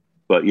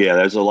 But yeah,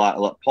 there's a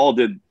lot. Paul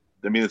did.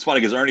 I mean, it's funny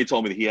because Ernie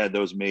told me that he had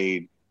those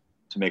made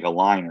to make a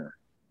liner.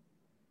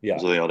 Yeah.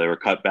 So, they were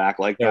cut back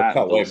like that.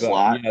 Cut way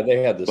back. Yeah,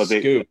 they had the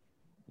scoop.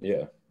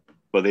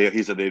 But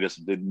he said they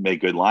just didn't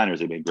make good liners.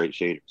 They made great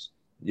shaders.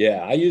 Yeah,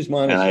 I use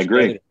mine. And I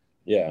agree. Shader.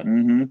 Yeah.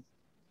 Mm-hmm.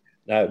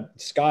 Now,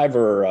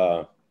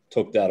 Skyver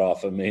took that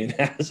off of me.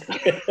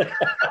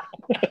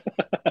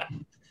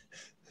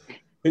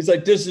 He's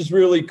like, "This is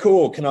really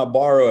cool. Can I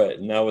borrow it?"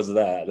 And that was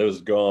that. It was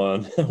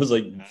gone. It was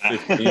like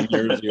 15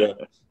 years ago.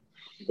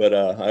 But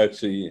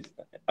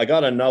I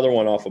got another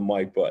one off of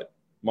Mike. But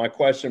my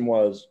question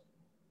was,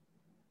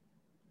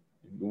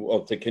 well,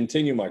 to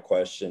continue my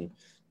question,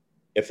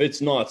 if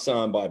it's not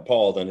signed by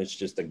Paul, then it's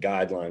just a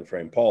guideline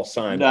frame. Paul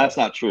signed. No, that's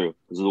not true.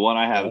 Because the one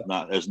I have is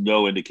not. There's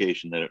no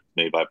indication that it's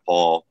made by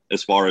Paul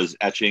as far as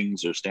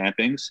etchings or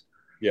stampings.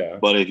 Yeah.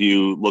 But if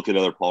you look at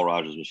other Paul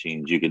Rogers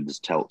machines, you can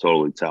just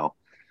totally tell.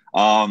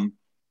 I'm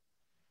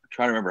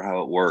trying to remember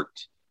how it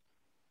worked.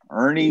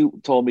 Ernie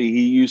told me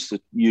he used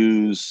to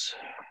use.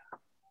 I'm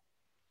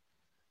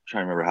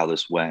trying to remember how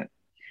this went.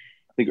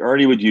 I think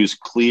Ernie would use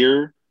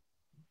clear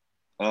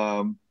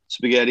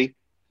spaghetti,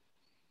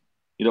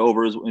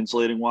 over his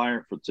insulating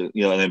wire and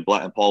then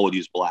black. And Paul would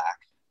use black.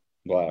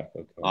 Black.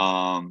 Okay.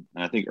 And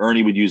I think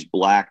Ernie would use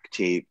black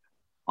tape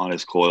on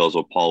his coils,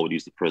 while Paul would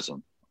use the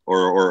prism.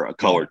 or a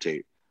color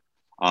tape.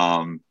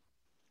 But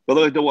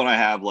like the one I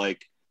have,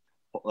 like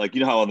you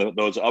know how on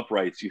those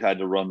uprights you had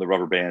to run the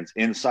rubber bands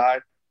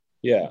inside.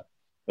 Yeah.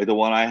 Like the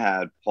one I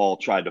had, Paul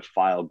tried to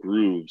file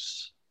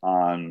grooves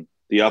on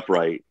the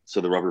upright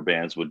so the rubber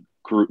bands would,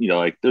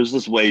 like there's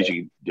this ways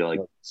you can like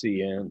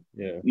CN,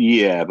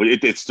 but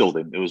it still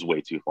didn't. It was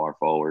way too far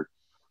forward.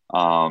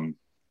 And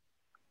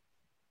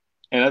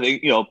I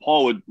think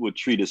Paul would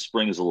treat his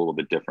springs a little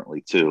bit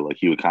differently too. Like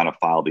he would kind of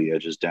file the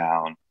edges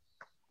down.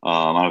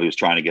 I don't know if he was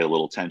trying to get a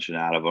little tension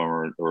out of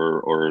them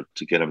or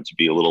to get them to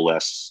be a little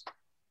less,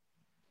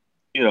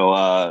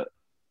 a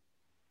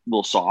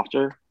little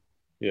softer.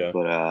 Yeah.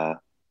 But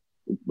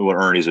what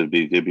Ernie's they'd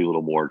be a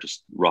little more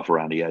just rough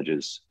around the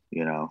edges,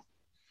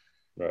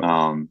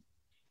 Right.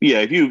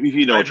 If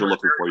you know what you're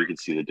looking for, you can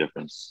see the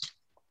difference.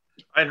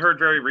 I'd heard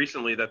very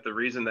recently that the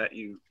reason that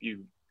you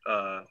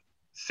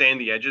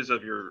sand the edges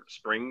of your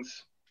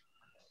springs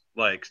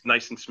like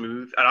nice and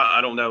smooth.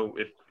 I don't know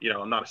if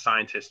I'm not a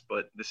scientist,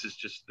 but this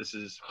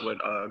is what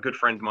a good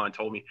friend of mine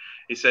told me.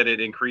 He said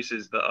it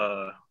increases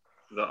the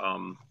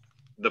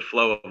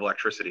flow of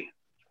electricity.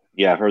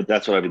 Yeah, I've heard.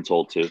 That's what I've been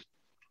told too.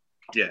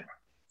 Yeah.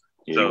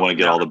 So, you want to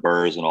get all the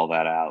burrs and all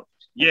that out.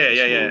 Yeah.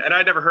 And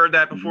I never heard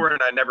that before,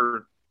 and I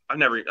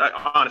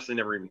honestly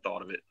never even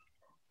thought of it.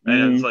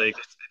 And it's like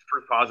it's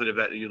proof positive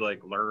that you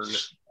like learn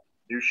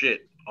new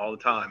shit all the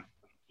time.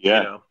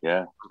 Yeah.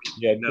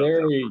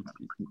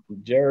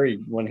 Jerry,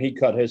 when he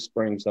cut his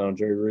springs on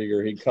Jerry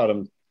Rieger, he cut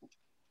them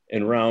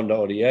and round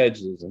all the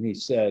edges, and he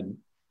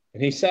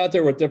sat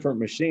there with different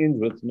machines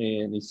with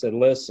me, and he said,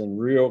 "Listen,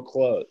 real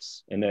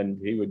close," and then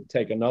he would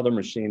take another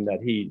machine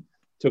that he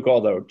took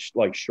all the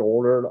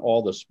shouldered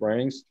all the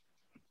springs,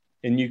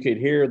 and you could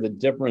hear the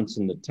difference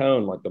in the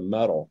tone, like the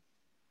metal.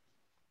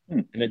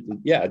 And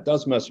it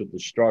does mess with the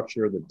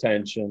structure, the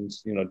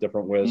tensions,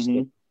 different widths,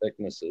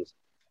 thicknesses.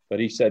 But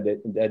he said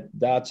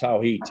that's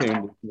how he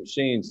tuned the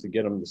machines to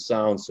get them to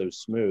sound so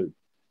smooth,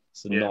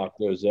 to knock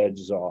those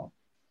edges off.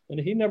 And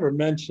he never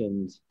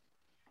mentioned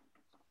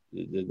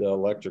the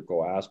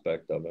electrical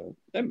aspect of it.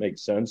 That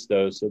makes sense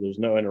though. So there's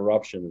no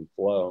interruption in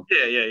flow.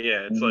 Yeah.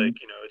 It's like,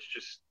 it's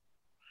just,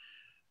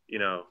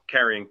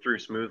 carrying through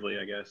smoothly,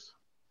 I guess.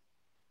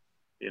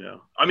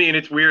 I mean,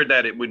 it's weird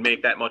that it would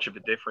make that much of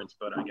a difference,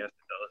 but I guess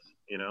it does,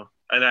 and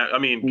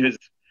because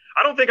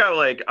I don't think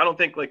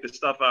the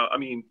stuff out. I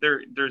mean,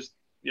 there's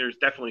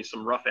definitely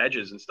some rough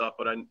edges and stuff,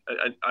 but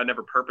I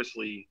never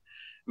purposely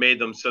made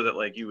them so that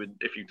like you would,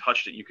 if you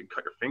touched it, you could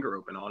cut your finger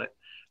open on it.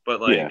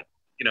 But like,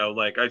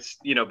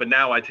 but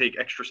now I take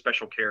extra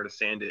special care to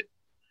sand it.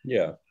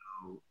 Yeah.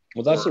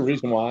 Well, that's the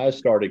reason why I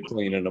started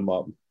cleaning them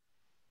up.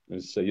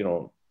 Is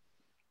so,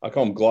 I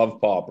call them glove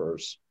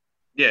poppers.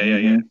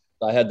 Yeah.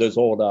 I had those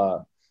old,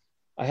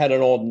 I had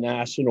an old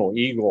National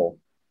Eagle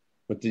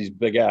with these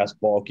big ass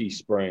bulky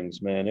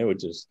springs, man. It would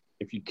just,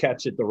 if you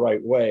catch it the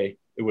right way,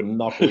 it would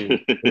knuckle you,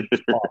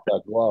 pop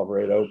that glove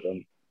right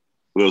open.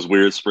 Those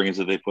weird springs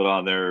that they put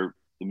on there,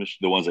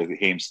 the ones that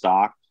came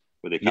stock,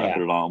 where they kind of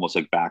put it on almost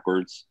like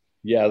backwards.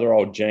 Yeah, they're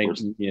all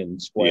janky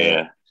and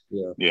square.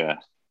 Yeah.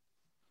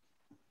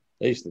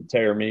 They used to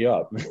tear me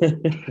up.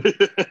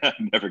 I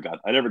never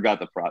got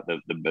the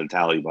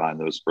mentality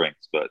behind those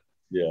springs, but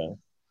yeah.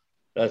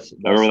 I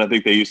remember, I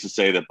think they used to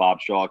say that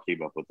Bob Shaw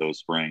came up with those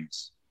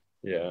springs.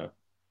 Yeah.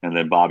 And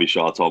then Bobby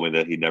Shaw told me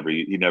that he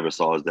never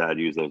saw his dad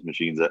use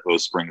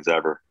those springs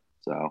ever.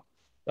 So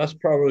that's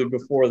probably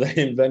before they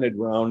invented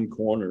round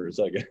corners,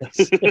 I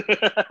guess.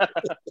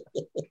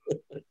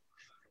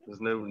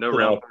 There's no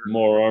round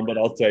moron, but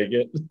I'll take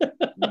it.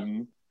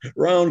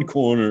 Round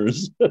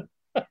corners. Oh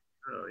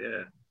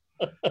yeah.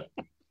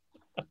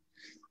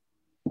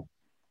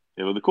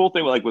 Yeah, but the cool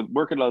thing, like with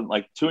working on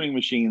like tuning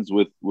machines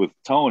with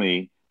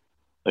Tony,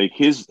 like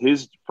his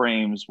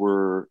frames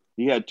were,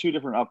 he had two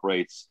different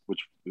uprights,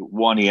 which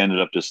one he ended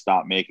up just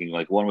stopped making.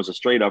 Like one was a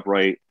straight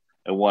upright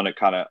and one that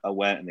kind of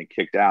went and then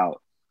kicked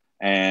out.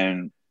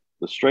 And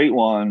the straight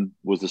one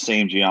was the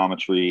same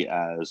geometry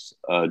as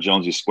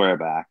Jonesy square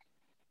back.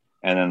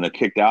 And then the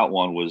kicked out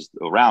one was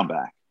a round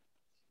back.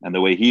 And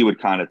the way he would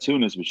kind of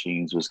tune his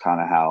machines was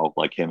kind of how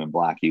like him and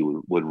Blackie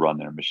would run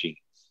their machines.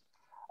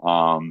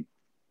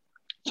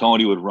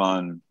 Tony would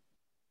run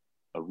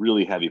a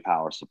really heavy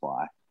power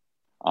supply.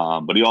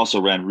 But he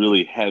also ran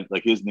really heavy,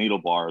 like his needle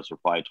bars were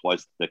probably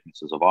twice the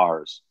thicknesses of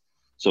ours.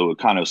 So it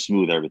kind of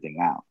smoothed everything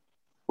out.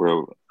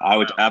 Where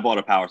I bought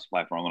a power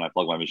supply from him when I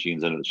plugged my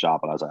machines into the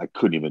shop, and I was like, I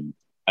couldn't even,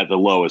 at the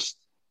lowest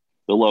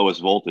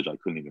voltage, I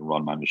couldn't even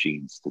run my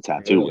machines to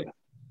tattoo with.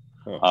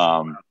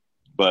 Huh.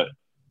 But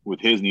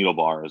with his needle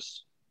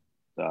bars,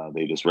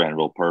 they just ran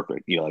real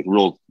perfect.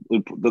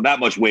 That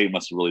much weight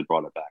must have really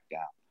brought it back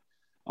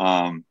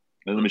down.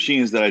 And the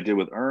machines that I did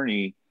with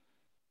Ernie,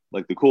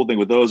 like the cool thing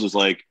with those was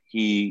like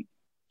he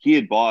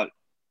had bought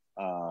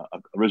an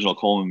original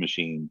Coleman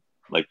machine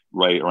like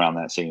right around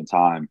that same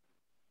time.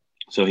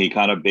 So he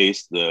kind of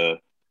based the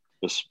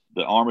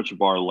armature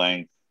bar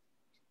length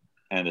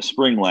and the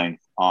spring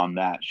length on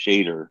that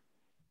shader.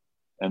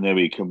 And then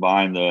we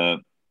combined the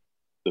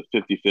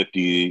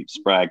 50-50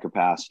 Sprag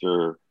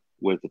capacitor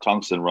with the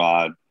tungsten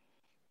rod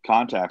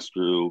contact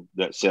screw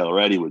that Sailor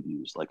Eddie would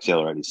use, like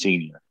Sailor Eddie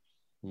Senior.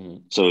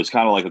 So it's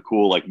kind of like a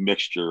cool like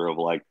mixture of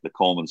like the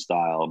Coleman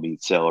style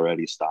meets Sailor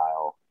Eddie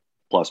style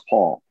plus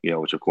Paul,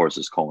 which of course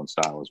is Coleman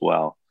style as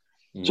well.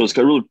 So it's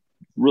really,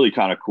 really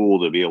kind of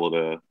cool to be able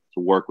to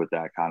work with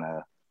that kind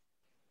of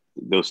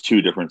those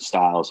two different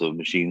styles of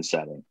machine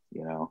setting.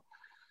 Now,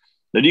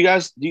 do you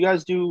guys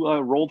do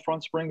rolled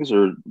front springs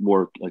or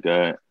more like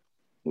a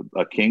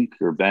kink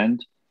or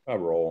bend? I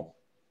roll.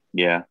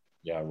 Yeah,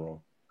 I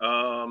roll.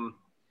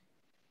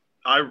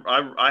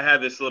 I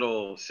have this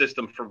little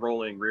system for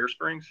rolling rear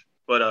springs,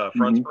 but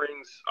front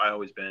springs I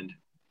always bend.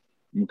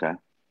 Okay.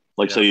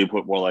 So you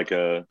put more like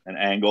an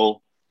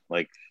angle,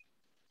 like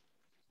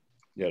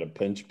you got a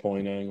pinch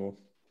point angle,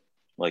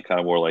 like kind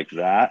of more like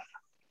that.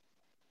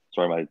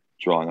 Sorry, am I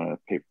drawing on a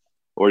paper?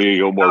 Or do you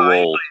go more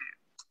rolled?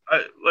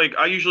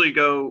 I usually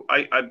go.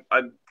 I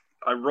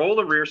roll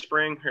the rear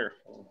spring here.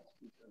 You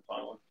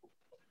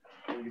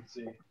can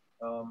see.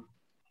 No,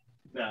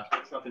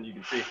 it's nothing you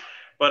can see.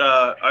 But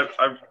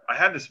I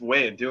have this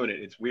way of doing it.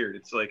 It's weird.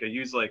 It's like I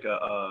use like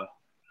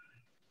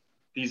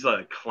these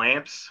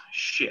clamps.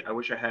 Shit, I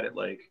wish I had it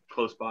like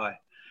close by.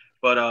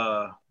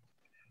 But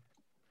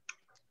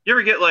you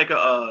ever get like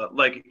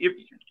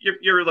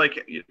you're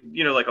like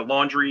like a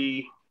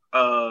laundry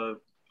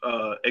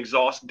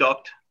exhaust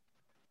duct,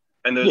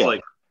 and those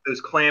like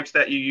those clamps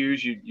that you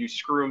use, you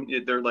screw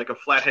them. They're like a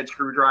flathead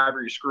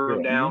screwdriver. You screw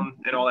them down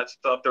and all that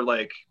stuff. They're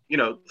like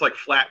it's like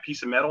flat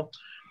piece of metal.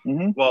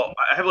 Well,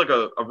 I have like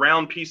a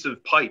round piece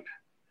of pipe,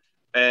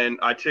 and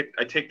I take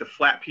the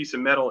flat piece of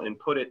metal and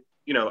put it,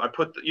 I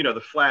put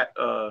the flat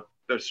the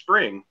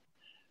spring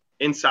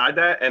inside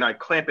that, and I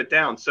clamp it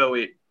down so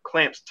it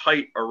clamps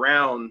tight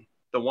around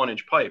the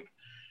 1-inch pipe,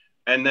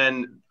 and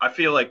then I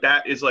feel like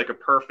that is like a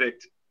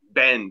perfect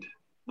bend.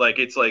 Like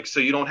it's like so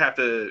you don't have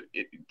to.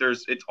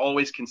 It's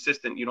always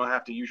consistent. You don't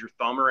have to use your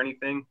thumb or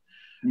anything,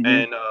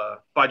 and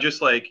by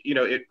just like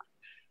it.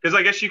 Because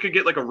I guess you could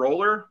get like a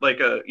roller, like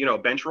a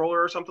bench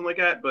roller or something like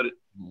that, but I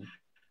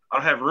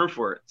don't have room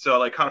for it. So I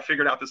like kind of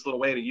figured out this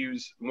little way to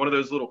use one of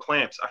those little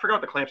clamps. I forgot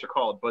what the clamps are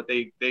called, but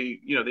they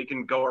they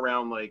can go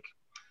around like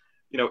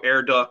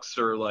air ducts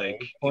or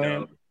like what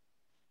are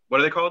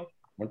they called?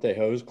 Aren't they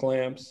hose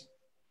clamps?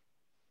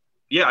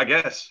 Yeah, I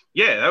guess.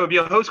 Yeah, that would be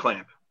a hose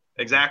clamp.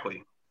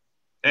 Exactly.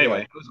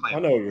 Anyway, hose clamp. I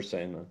know what you're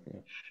saying though. Yeah.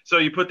 So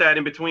you put that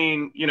in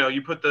between.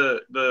 You put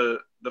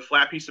the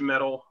flat piece of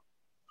metal.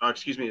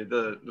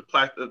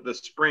 The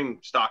spring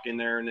stock in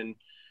there, and then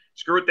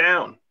screw it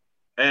down,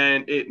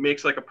 and it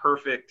makes like a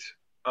perfect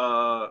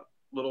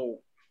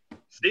little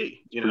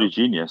C. Pretty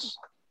genius.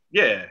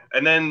 Yeah,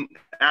 and then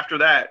after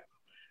that,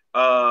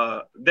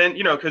 then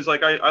because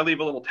like I leave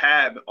a little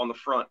tab on the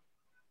front,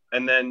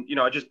 and then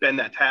I just bend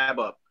that tab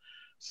up,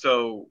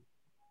 so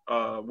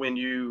when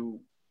you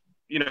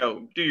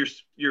do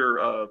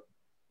your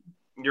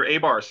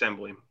A-bar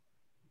assembly,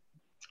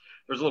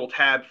 there's a little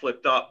tab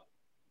flipped up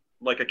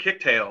like a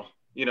kicktail,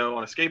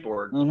 on a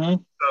skateboard.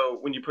 So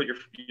when you put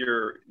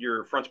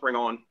your front spring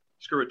on,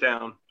 screw it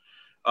down,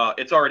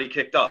 it's already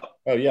kicked up.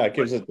 Oh yeah, it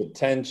gives it the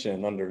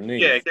tension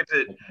underneath. Yeah, it gives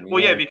it.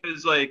 Well, yeah,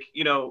 because like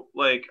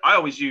like I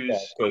always use.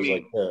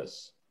 Like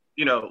this.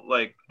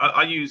 Like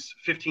I use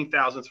 15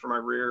 thousandths for my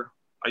rear.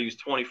 I use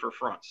 20 for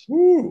fronts.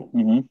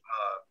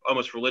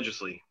 Almost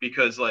religiously,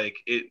 because like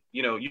it,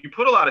 you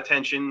put a lot of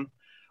tension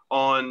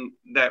on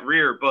that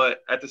rear,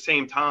 but at the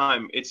same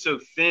time it's so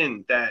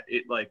thin that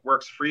it like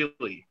works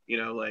freely.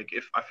 Like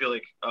if I feel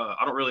like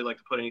I don't really like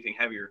to put anything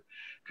heavier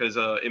because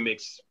it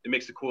makes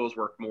the coils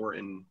work more,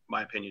 in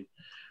my opinion.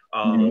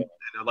 And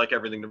I like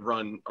everything to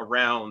run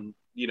around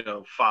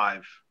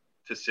 5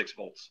 to 6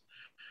 volts,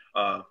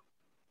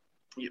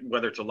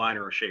 whether it's a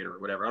liner or shader or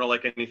whatever. I don't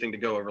like anything to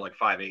go over like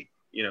 5.8.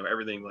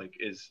 Everything like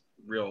is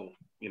real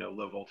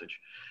low voltage.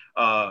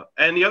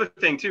 And the other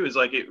thing too is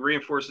like it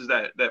reinforces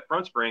that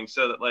front spring,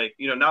 so that like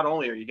not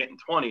only are you getting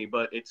 20,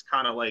 but it's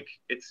kind of like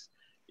it's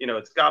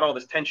it's got all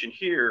this tension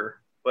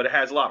here, but it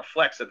has a lot of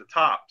flex at the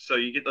top, so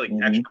you get like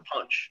extra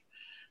punch.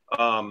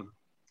 I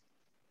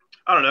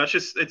don't know, it's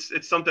just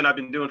it's something I've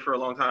been doing for a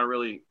long time.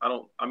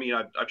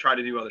 I try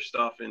to do other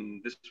stuff,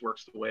 and this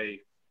works the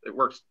way it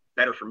works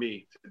better for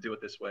me to do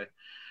it this way.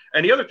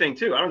 And the other thing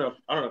too, I don't know if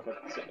I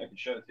can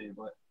show it to you,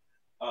 but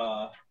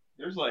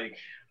there's like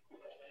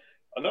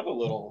another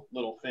little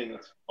thing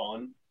that's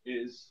fun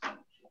is,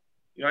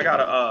 I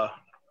got a,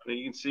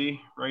 you can see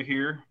right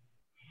here,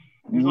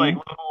 these like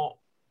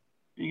little,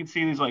 you can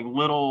see these like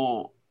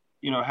little,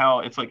 how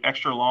it's like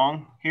extra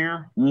long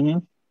here.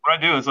 What I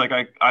do is like,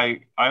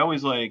 I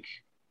always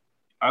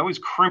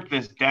crimp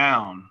this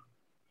down.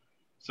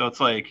 So it's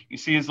like, you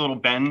see these little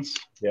bends?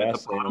 Yeah.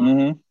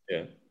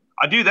 Yeah.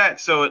 I do that.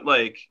 So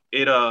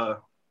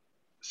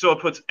so it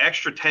puts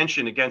extra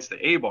tension against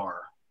the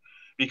A-bar.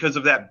 Because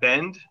of that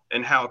bend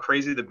and how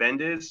crazy the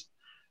bend is,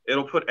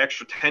 it'll put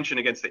extra tension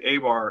against the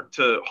A-bar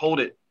to hold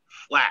it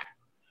flat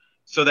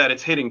so that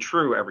it's hitting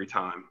true every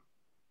time.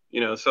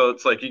 So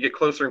it's like you get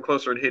closer and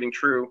closer to hitting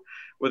true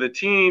with a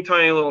teeny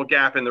tiny little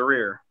gap in the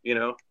rear,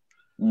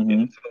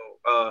 And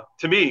so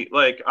to me,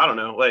 like, I don't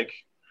know, like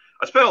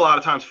I spent a lot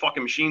of times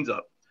fucking machines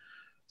up.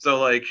 So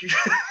like,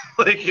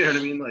 like, you know what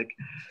I mean? Like,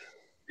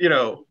 you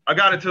know, I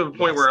got it to the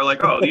point where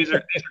like, oh, these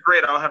are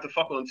great. I don't have to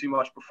fuck with them too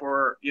much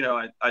before, you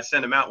know, I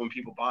send them out when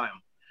people buy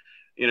them,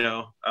 you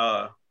know.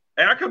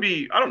 And I could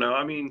be, I don't know.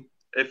 I mean,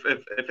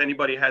 if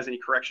anybody has any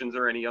corrections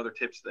or any other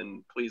tips,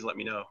 then please let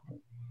me know.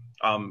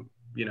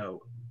 You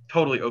know,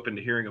 totally open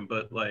to hearing them,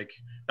 but like,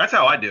 that's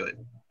how I do it.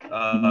 I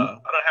don't know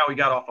how we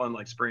got off on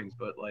like springs,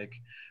 but like,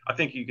 I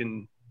think you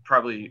can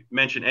probably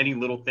mention any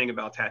little thing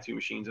about tattoo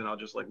machines and I'll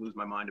just like lose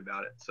my mind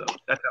about it. So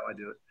that's how I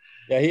do it.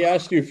 Yeah, he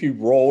asked you if you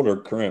rolled or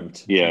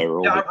crimped. Yeah,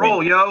 I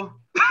roll, yo.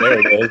 There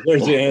it is.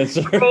 There's the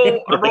answer.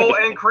 I roll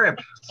and crimp,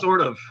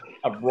 sort of.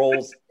 A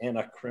rolls and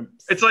a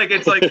crimps. It's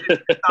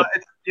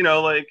you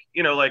know,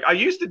 like I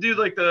used to do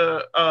like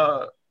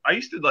I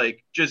used to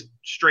like just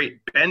straight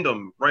bend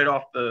them right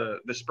off the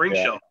spring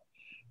shelf,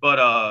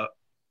 but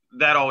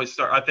that always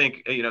I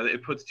think, you know,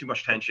 it puts too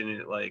much tension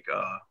in it, like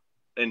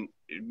and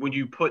when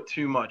you put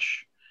too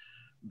much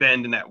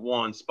bend in that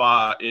one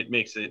spot, it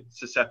makes it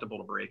susceptible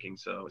to breaking.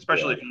 So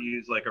especially if you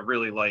use like a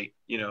really light,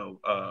 you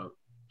know,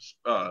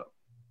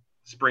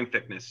 spring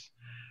thickness,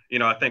 you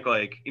know, I think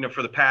like, you know,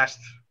 for the past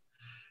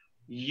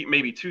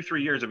maybe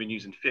 2-3 years I've been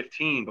using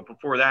 15, but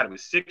before that it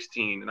was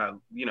 16, and I,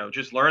 you know,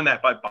 just learned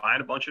that by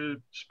buying a bunch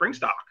of spring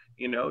stock.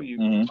 You know, you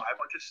buy a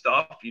bunch of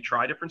stuff, you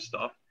try different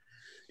stuff.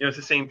 You know, it's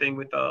the same thing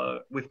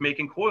with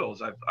making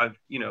coils. I've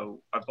you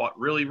know, I've bought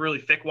really, really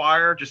thick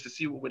wire just to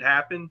see what would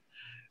happen,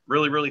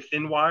 really, really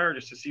thin wire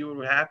just to see what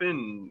would happen.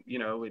 And, you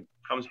know, it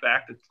comes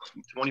back to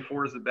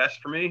 24 is the best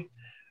for me.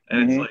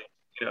 And it's like,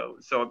 you know,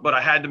 so, but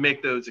I had to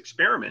make those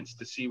experiments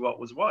to see what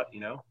was what,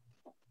 you know.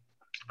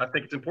 I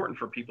think it's important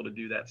for people to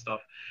do that stuff.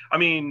 I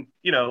mean,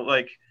 you know,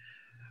 like,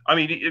 I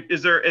mean,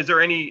 is there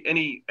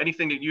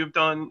anything that you've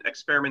done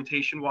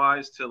experimentation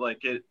wise to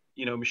like get,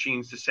 you know,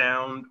 machines to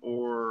sound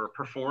or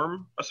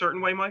perform a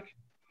certain way, Mike?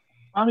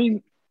 I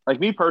mean, like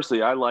me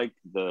personally, I like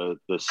the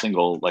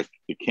single, like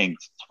the King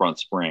front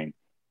spring.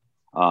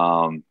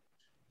 I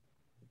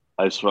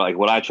just like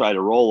when I try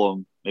to roll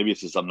them, maybe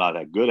it's just I'm not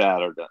that good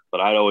at it,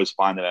 but I'd always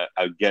find that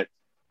I would get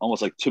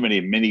almost like too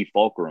many mini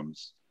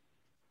fulcrums,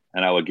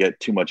 and I would get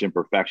too much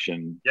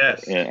imperfection.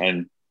 Yes.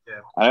 And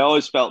I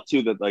always felt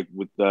too that like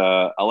with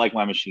I like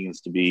my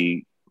machines to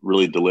be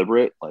really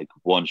deliberate, like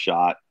one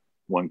shot,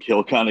 one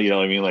kill kind of, you know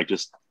what I mean? Like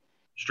just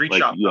street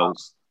like, shot, you know,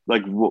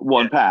 like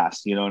one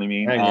pass, you know what I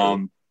mean?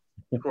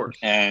 Of course.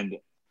 And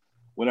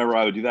whenever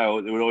I would do that,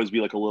 it would always be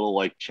like a little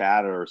like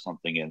chatter or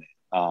something in it.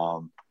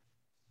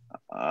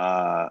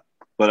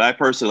 But I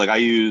personally, like I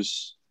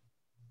use,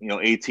 you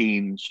know,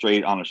 18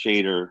 straight on a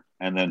shader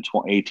and then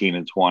 18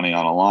 and 20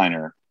 on a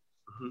liner.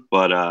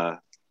 But a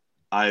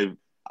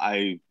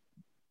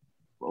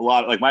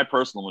lot, like my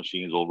personal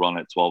machines will run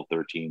at 12,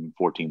 13,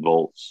 14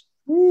 volts.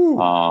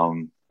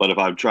 But if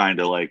I'm trying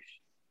to like,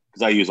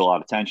 because I use a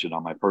lot of tension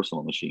on my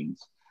personal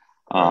machines.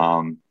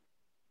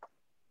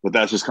 But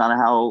that's just kind of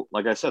how,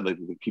 like I said, like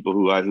the people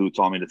who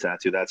taught me to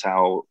tattoo, that's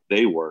how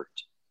they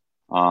worked.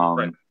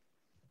 And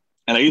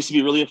I used to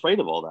be really afraid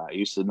of all that. I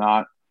used to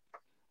not.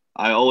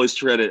 I always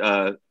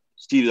credit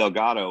Steve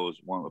Delgado was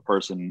one of the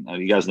person.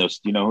 You guys know? Do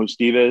you know who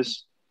Steve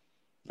is?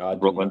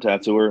 Brooklyn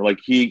tattooer. Like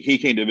he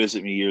came to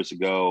visit me years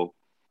ago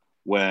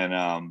when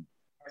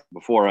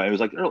before it was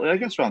like early, I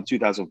guess around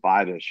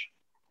 2005-ish,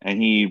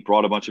 and he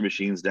brought a bunch of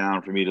machines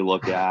down for me to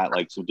look at,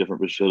 like some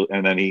different machines,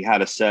 and then he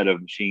had a set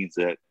of machines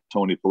that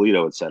Tony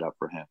Polito had set up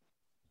for him,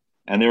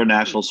 and they were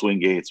national swing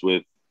gates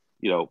with,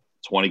 you know,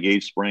 20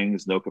 gauge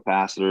springs, no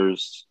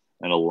capacitors,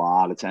 and a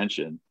lot of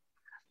tension.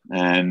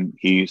 And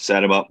he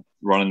set him up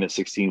running at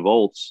 16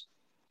 volts,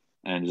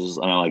 and just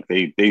like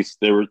they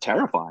were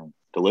terrifying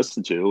to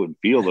listen to and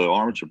feel the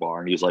armature bar.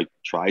 And he's like,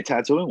 try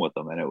tattooing with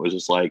them, and it was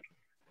just like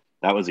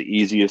that was the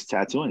easiest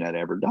tattooing I'd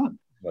ever done,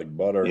 like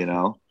butter, you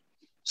know.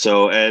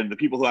 So, and the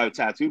people who I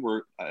tattooed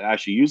were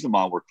actually used them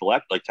on were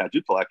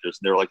tattoo collectors,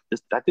 and they were like,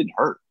 that didn't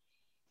hurt.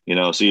 You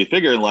know, so you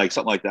figure like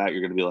something like that,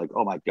 you're going to be like,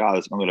 oh my God,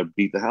 I'm going to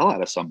beat the hell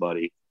out of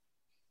somebody.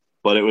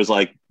 But it was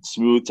like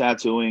smooth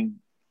tattooing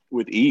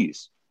with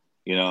ease,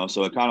 you know?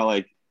 So it kind of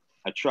like,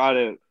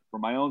 for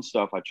my own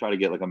stuff, I try to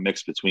get like a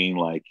mix between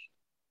like,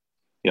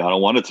 you know, I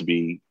don't want it to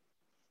be,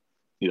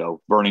 you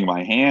know, burning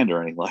my hand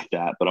or anything like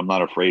that, but I'm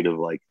not afraid of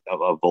like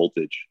a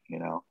voltage, you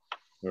know?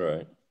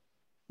 Right.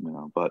 You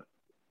know, but,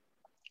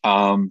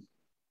 you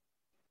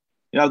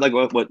know, like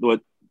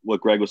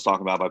what Greg was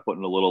talking about by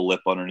putting a little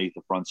lip underneath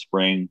the front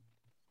spring,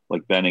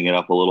 like bending it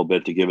up a little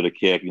bit to give it a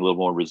kick, a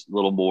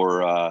little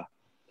more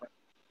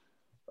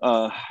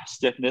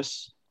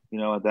stiffness, you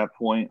know, at that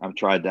point. I've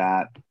tried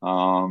that.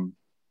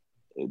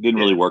 It didn't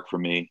really work for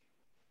me.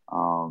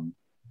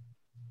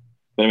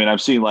 But I mean,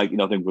 I've seen like, you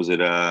know, I think is it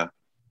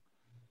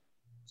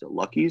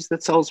Lucky's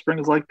that sells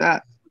springs like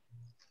that?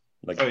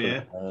 Like,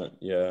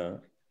 yeah.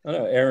 I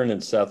know Aaron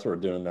and Seth were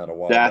doing that a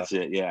while. That's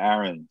it. Yeah.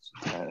 Aaron,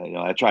 you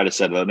know, I tried to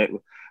set it up.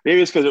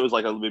 Maybe it's because it was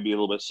like maybe a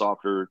little bit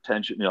softer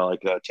tension, you know,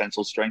 like a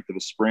tensile strength of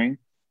a spring.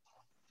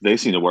 They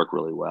seem to work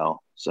really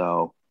well.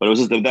 So, but it was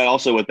just that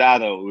also with that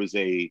though, it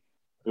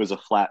was a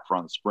flat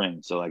front spring.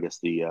 So I guess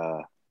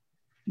the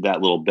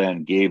that little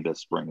bend gave the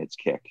spring its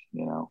kick,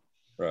 you know?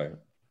 Right.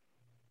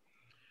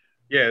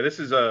 Yeah, this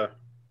is I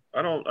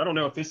don't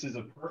know if this is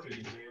a perfect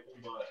example,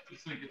 but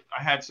it's like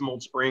I had some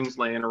old springs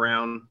laying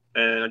around,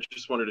 and I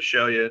just wanted to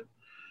show you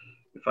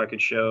if I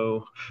could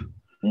show.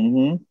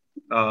 Mm-hmm.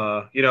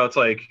 You know, it's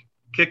like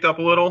kicked up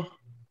a little,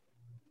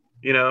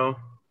 you know,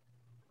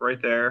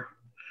 right there,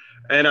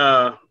 and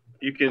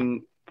you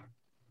can. I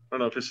don't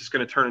know if this is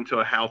going to turn into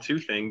a how-to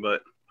thing,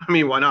 but I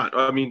mean, why not?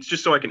 I mean, it's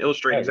just so I can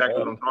illustrate exactly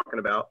what I'm talking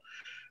about.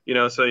 You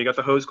know, so you got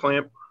the hose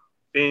clamp,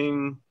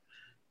 bing,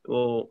 a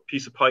little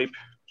piece of pipe.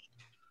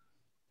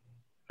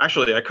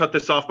 Actually, I cut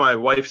this off my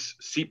wife's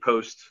seat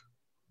post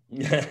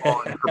on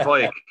her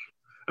bike.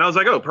 And I was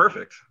like, oh,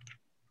 perfect.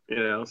 You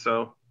know,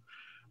 so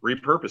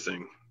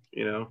repurposing,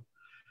 you know.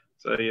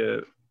 So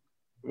you,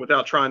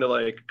 without trying to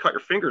like cut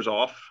your fingers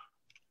off,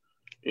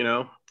 you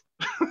know,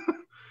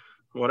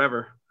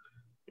 whatever,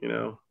 you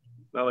know,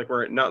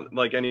 not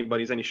like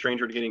anybody's any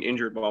stranger to getting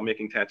injured while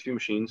making tattoo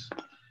machines.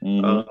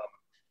 Mm-hmm.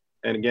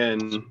 And again,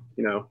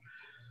 you know,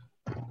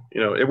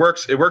 it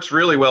works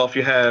really well if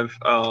you have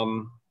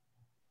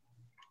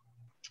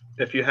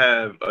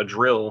a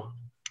drill,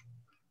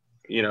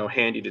 you know,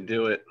 handy to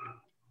do it.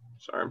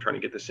 Sorry, I'm trying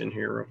to get this in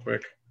here real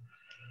quick.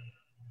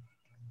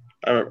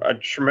 I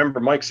just remember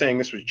Mike saying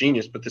this was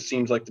genius, but this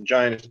seems like the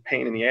giantest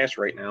pain in the ass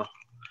right now.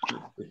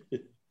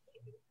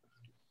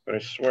 But I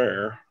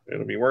swear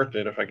it'll be worth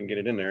it if I can get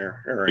it in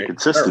there. All right. The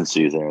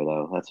consistency there,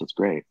 though. That's what's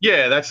great.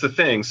 Yeah, that's the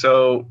thing.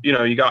 So, you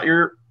know, you got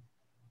your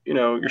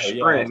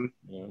spring,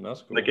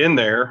 that's cool. like in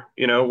there,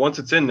 you know, once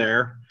it's in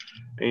there,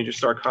 and you just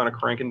start kind of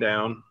cranking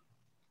down.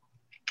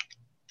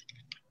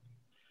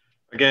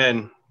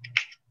 Again,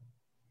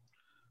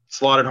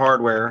 slotted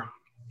hardware,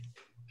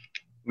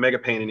 mega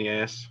pain in the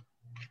ass.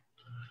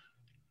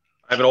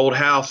 I have an old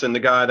house, and the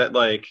guy that,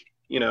 like,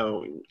 you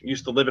know,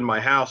 used to live in my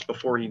house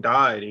before he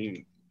died,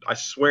 I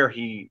swear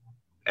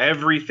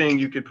everything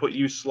you could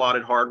use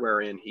slotted hardware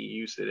in, he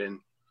used it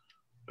in.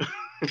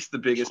 It's the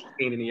biggest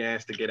pain in the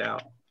ass to get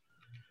out.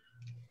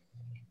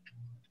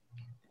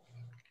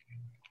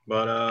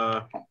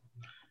 But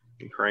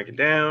you crank it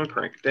down,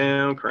 crank it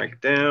down, crank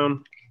it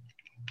down.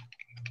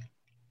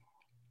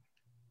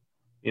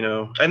 You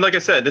know, and like I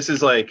said, this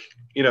is like,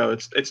 you know,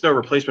 it's no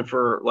replacement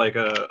for like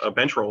a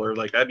bench roller.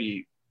 Like that'd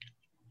be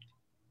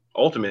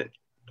awesome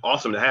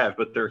to have,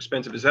 but they're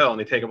expensive as hell and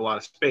they take up a lot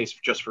of space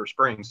just for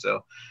springs.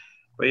 So,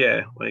 but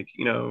yeah, like,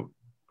 you know,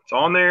 it's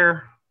on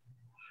there.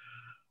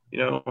 You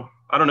know,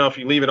 I don't know if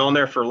you leave it on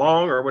there for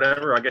long or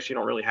whatever. I guess you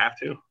don't really have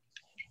to.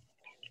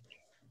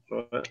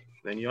 But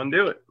then you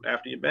undo it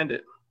after you bend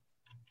it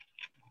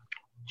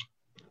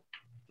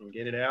and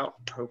get it out.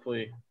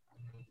 Hopefully,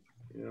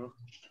 you know,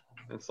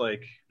 it's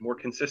like more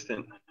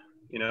consistent,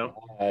 you know.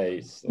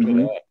 Nice. Look at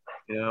that.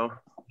 You know,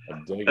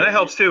 and that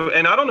helps too.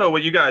 And I don't know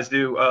what you guys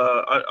do.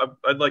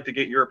 I'd like to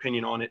get your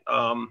opinion on it.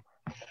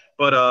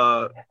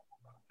 But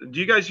do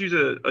you guys use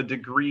a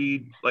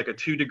degree, like a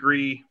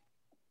 2-degree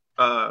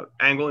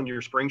angle in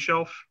your spring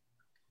shelf?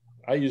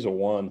 I use a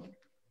 1.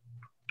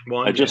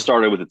 I just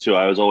started with a 2.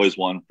 I was always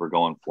 1 for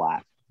going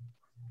flat.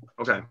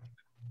 Okay.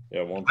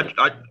 Yeah, 1.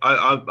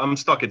 I'm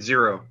stuck at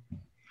 0.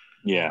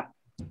 Yeah.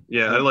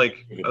 Yeah,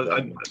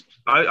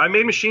 I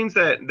made machines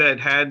that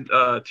had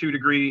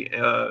 2-degree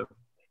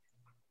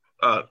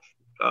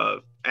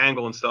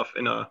angle and stuff,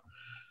 and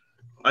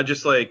I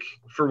just, like,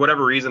 for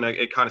whatever reason,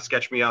 it kind of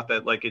sketched me out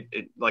that like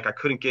it like I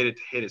couldn't get it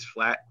to hit as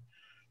flat,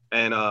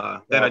 and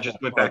then I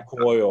just went back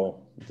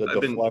coil, the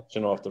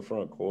deflection off the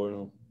front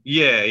coil.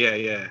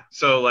 Yeah.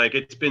 So like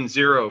it's been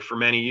 0 for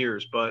many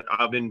years, but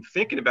I've been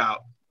thinking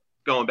about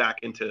going back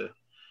into,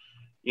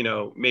 you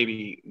know,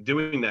 maybe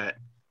doing that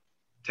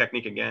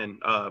technique again.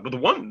 But the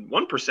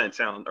 1%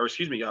 sound, or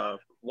excuse me,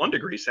 1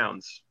 degree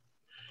sounds,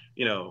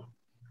 you know,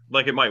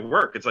 like it might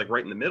work. It's like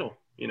right in the middle,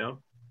 you know.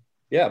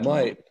 Yeah, it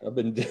might. I've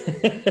been.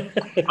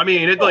 I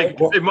mean,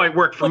 it might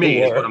work for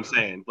me. Is what I'm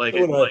saying. Like,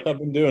 I've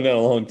been doing that a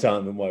long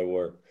time. It might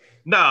work.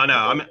 No.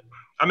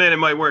 I mean, it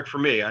might work for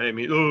me. I didn't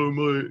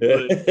mean,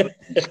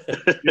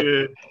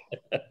 yeah.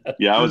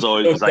 Yeah, I was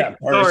always like,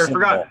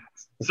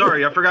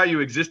 sorry, I forgot you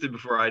existed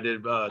before I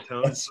did,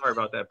 Tone. Sorry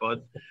about that,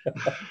 bud.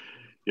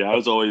 Yeah, I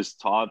was always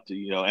taught to,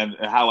 you know, and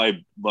how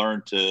I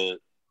learned to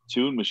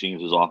tune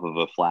machines was off of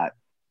a flat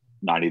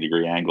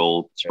 90-degree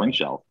angle spring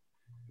shelf.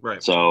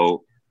 Right.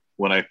 So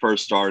when I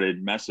first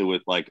started messing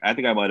with, like, I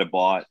think I might have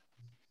bought,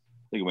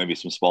 maybe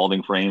some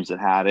Spalding frames that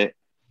had it.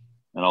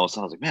 And all of a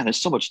sudden I was like, man, there's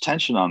so much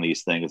tension on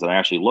these things. And I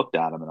actually looked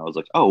at them and I was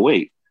like, oh,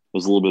 wait,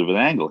 there's a little bit of an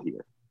angle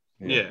here.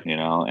 Yeah. You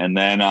know, and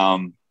then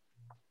I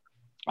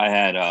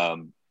had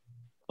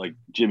like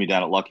Jimmy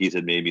down at Lucky's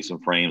had made me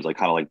some frames, like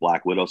kind of like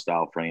Black Widow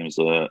style frames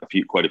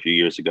quite a few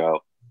years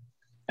ago.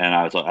 And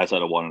I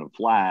said I wanted them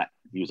flat.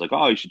 He was like,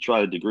 oh, you should try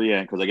the degree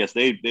angle. Because I guess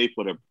they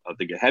put a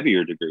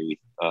heavier degree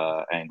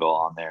angle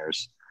on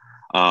theirs.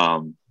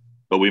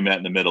 But we met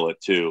in the middle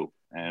at 2.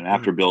 And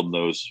after building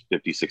those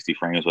 50, 60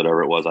 frames,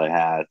 whatever it was, I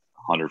had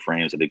 100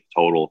 frames, I think,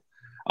 total.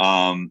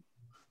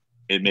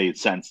 It made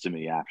sense to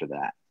me after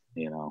that,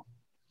 you know.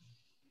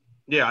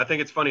 Yeah, I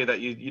think it's funny that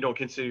you don't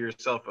consider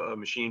yourself a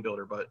machine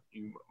builder, but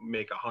you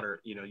make 100.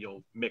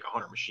 You'll make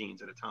 100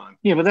 machines at a time.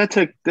 Yeah, but that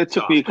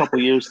took me a couple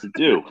years to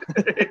do.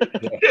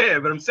 Yeah,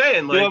 but I'm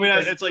saying,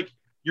 like, it's like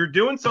you're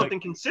doing something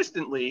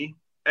consistently,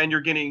 and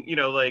you're getting,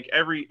 like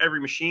every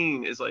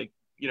machine is like,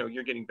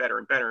 you're getting better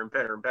and better and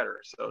better and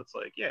better. So it's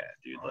like, yeah,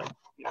 dude, like,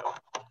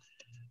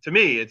 to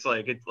me, it's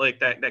like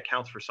that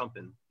counts for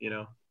something,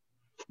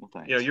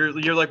 Well,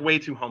 you're like way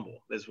too humble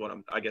is what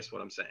I'm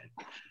saying.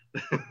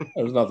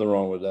 There's nothing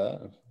wrong with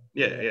that.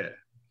 Yeah.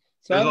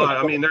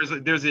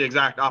 There's the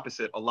exact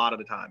opposite a lot of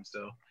the time.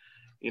 So,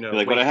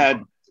 like when I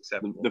had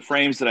the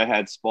frames that I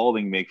had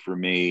Spalding make for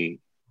me,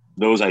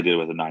 those I did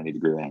with a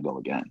 90-degree angle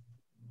again.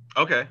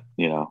 Okay.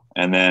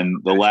 And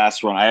then the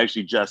last one, I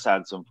actually just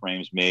had some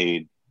frames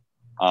made,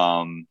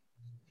 kind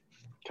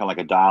of like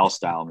a dial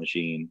style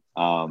machine.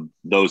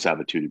 Those have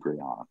a 2-degree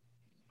on them.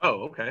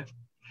 Oh, okay.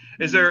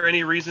 Is there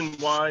any reason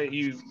why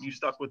you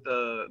stuck with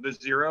the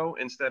 0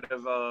 instead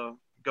of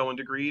going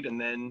degreed,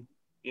 and then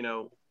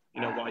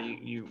why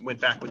you went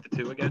back with the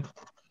 2 again?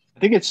 I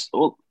think it's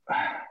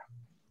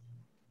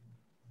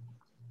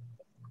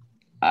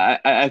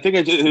I think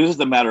it's just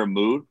a matter of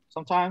mood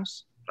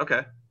sometimes.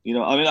 Okay.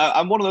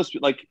 I'm one of those,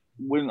 like,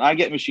 when I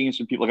get machines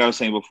from people, like I was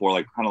saying before,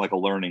 like kind of like a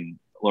learning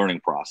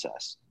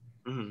process.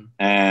 Mm-hmm.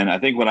 And I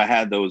think when I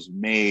had those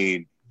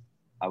made,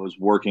 I was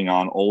working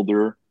on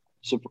older,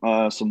 some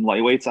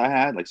lightweights I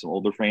had, like some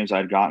older frames I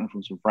had gotten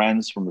from some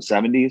friends from the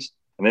 70s,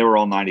 and they were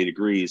all 90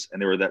 degrees.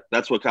 And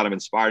that's what kind of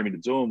inspired me to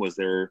do them, was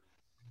the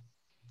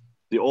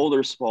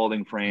older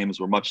Spalding frames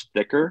were much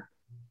thicker.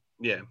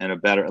 Yeah. And a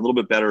little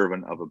bit better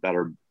of a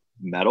better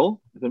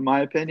metal, in my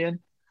opinion.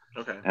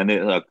 Okay. And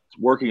they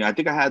working, I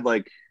think I had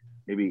like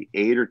maybe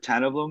 8 or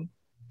 10 of them.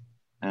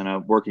 And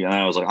I'm working, and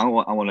I was like, I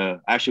want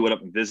to, actually went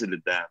up and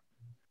visited them.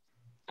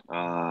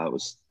 It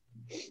was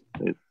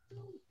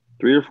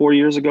 3 or 4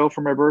 years ago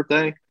for my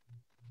birthday.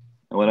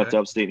 I went up to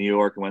upstate New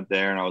York and went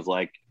there, and I was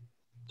like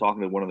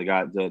talking to one of the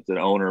guys, the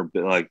owner,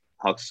 like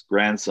Huck's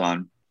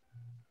grandson,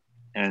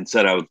 and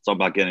said I was talking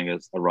about getting a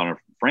run of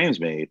frames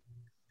made.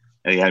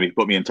 And he had me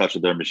put me in touch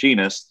with their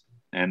machinist,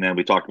 and then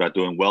we talked about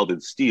doing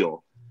welded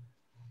steel.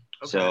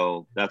 Okay.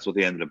 So that's what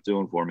they ended up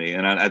doing for me.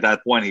 And at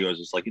that point, he was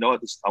just like,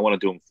 I want to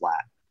do them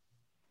flat,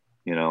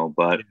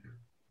 but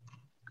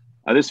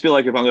I just feel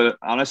like if I'm going to,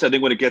 honestly, I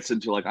think when it gets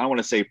into, like, I don't want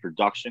to say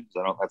production,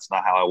 because that's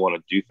not how I want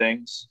to do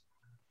things.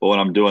 But when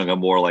I'm doing a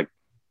more like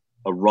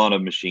a run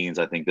of machines,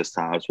 I think this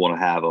time I just want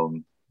to have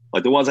them,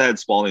 like the ones I had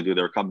Spalding do,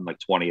 they were coming like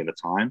 20 at a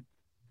time.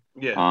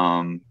 Yeah.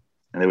 And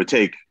they would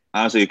take,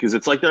 honestly, because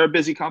it's like they're a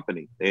busy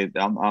company.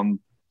 I'm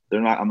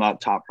not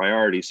top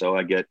priority, so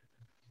I get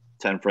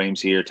 10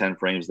 frames here, 10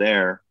 frames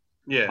there.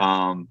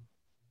 Yeah.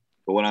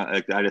 But when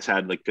I just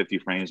had like 50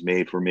 frames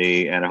made for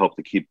me, and I hope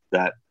to keep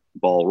that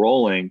ball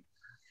rolling.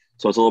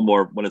 So it's a little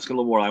more, when it's a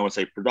little more, I want to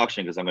say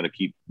production, because I'm going to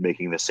keep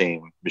making the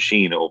same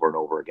machine over and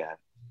over again.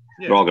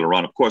 Yeah. They're all going to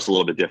run, of course, a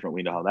little bit different.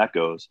 We know how that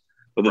goes.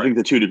 But I think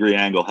the 2-degree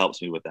angle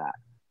helps me with that.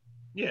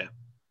 Yeah.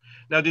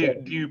 Now,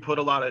 do you put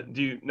a lot of,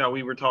 now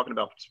we were talking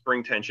about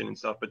spring tension and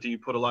stuff, but do you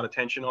put a lot of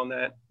tension on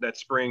that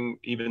spring,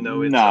 even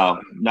though it's...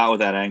 No, not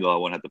with that angle. I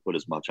wouldn't have to put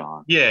as much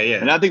on. Yeah.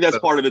 And I think that's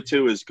part of it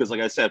too, is because, like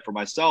I said, for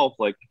myself,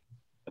 like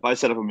if I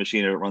set up a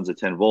machine and it runs at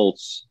 10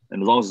 volts,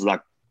 and as long as it's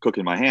not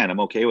cooking my hand, I'm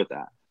okay with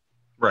that.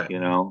 Right.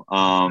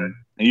 And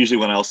usually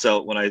when I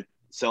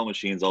sell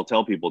machines, I'll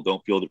tell people,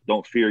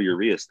 don't fear your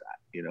rheostat.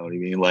 You know what I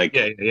mean? Like,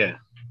 yeah.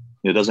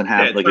 It doesn't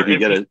have, like, if you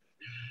get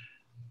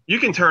you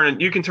can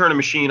turn a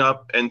machine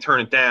up and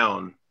turn it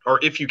down, or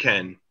if you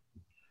can,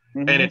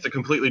 and it's a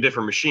completely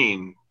different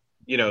machine,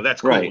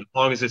 that's cool. Right. As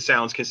long as it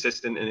sounds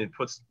consistent and it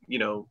puts,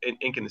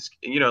 ink in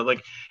the,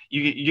 like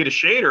you get a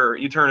shader,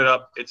 you turn it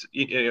up,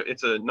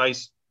 it's a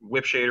nice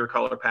whip shader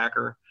color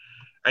packer,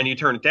 and you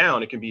turn it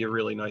down, it can be a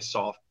really nice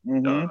soft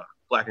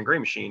black and gray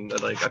machine.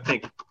 Like, I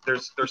think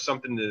there's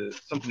something to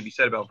be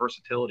said about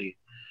versatility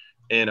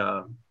in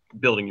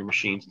building your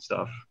machines and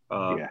stuff.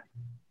 Yeah.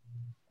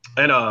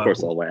 And of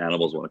course, all my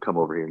animals want to come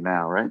over here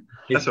now, right?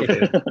 That's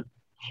okay.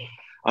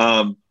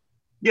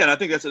 Yeah, and I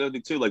think that's another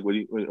thing too. Like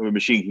when a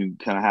machine can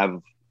kind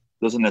of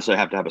doesn't necessarily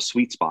have to have a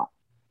sweet spot.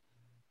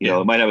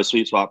 It might have a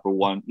sweet spot for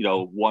one.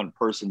 One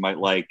person might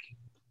like,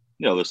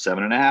 the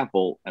 7.5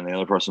 volt, and the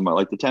other person might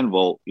like the 10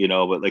 volt.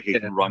 But like it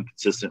can run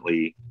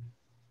consistently.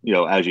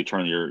 As you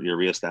turn your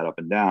rheostat up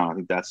and down. I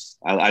think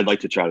I'd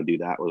like to try to do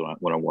that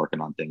when I'm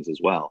working on things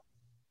as well.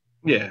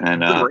 Yeah,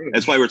 and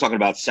that's why we're talking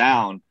about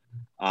sound.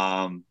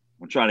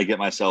 I'm trying to get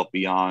myself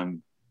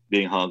beyond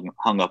being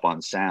hung up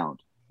on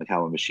sound, like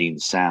how a machine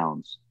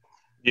sounds.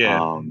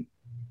 Yeah.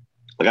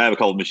 Like I have a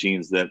couple of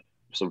machines that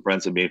some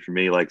friends have made for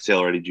me, like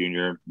Sailor Eddie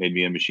Jr. made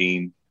me a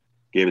machine,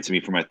 gave it to me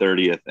for my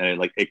 30th,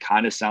 and it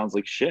kind of sounds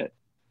like shit.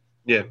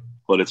 Yeah.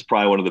 But it's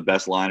probably one of the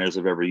best liners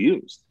I've ever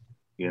used,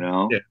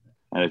 Yeah.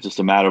 And it's just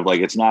a matter of like,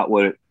 it's not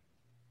what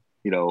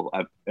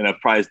I've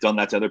probably done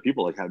that to other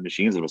people, like had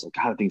machines that was like,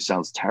 God, that thing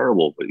sounds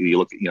terrible, but you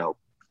look,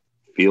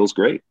 feels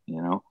great,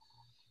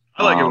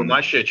 I like it when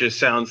my shit just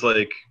sounds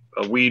like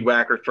a weed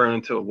whacker thrown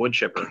into a wood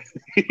chipper.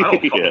 I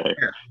don't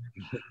care.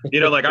 You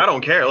know, like I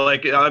don't care.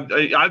 Like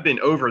I've been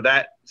over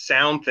that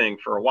sound thing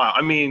for a while.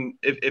 I mean,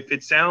 if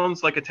it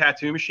sounds like a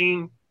tattoo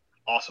machine,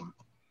 awesome.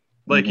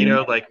 Like you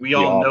know, like we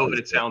all know what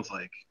it sounds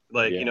like.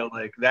 Like you know,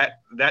 like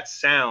that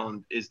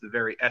sound is the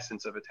very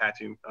essence of a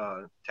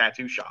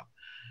tattoo shop,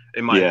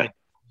 in my opinion.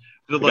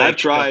 But like, I've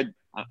tried.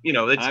 You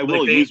know, it's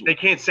like they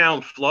can't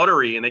sound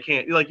fluttery, and they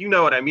can't, like, you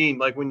know what I mean,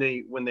 like when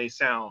they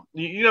sound,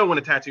 you know, when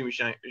a tattoo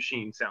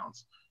machine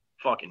sounds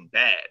fucking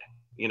bad,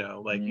 you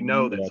know, like you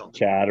know that's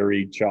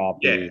chattery,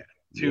 choppy,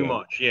 too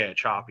much,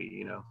 choppy,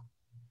 you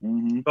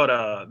know.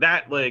 But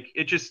that, like,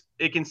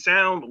 it can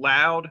sound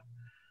loud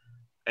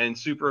and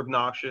super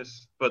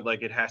obnoxious, but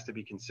like it has to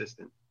be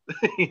consistent.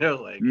 You know,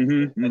 like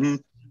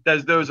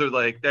those are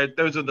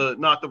the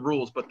not the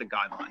rules but the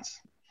guidelines,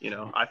 you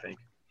know, I think.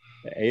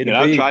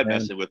 I've tried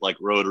messing with like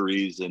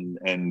rotaries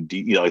and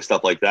you know, like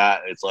stuff like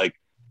that. It's like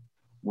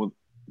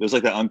there's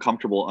like that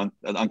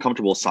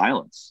uncomfortable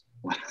silence.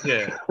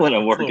 Yeah. When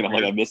I'm working, I'm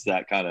like, I miss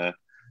that kind of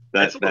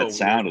that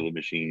sound of the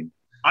machine.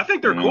 I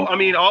think they're cool. I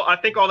mean, I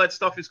think all that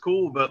stuff is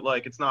cool, but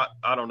like it's not.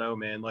 I don't know,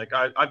 man. Like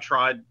I've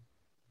tried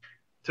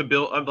to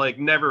build. I've like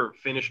never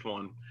finished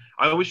one.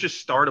 I always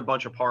just start a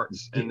bunch of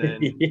parts and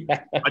then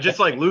I just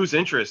like lose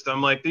interest.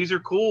 I'm like, these are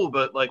cool,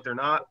 but like they're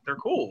not. They're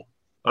cool.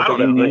 I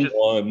don't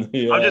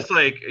know. I'm just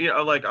like, you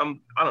know, like I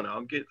don't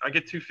know. I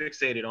get too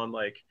fixated on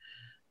like,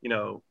 you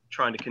know,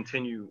 trying to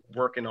continue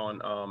working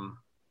on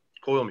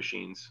coil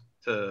machines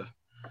to,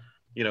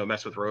 you know,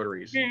 mess with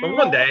rotaries. But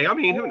one day, I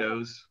mean, who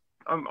knows?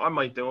 I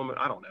might do them.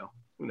 I don't know.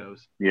 Who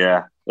knows?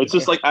 Yeah, it's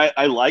just like I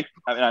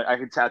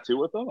can tattoo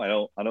with them. I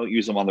don't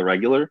use them on the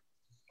regular.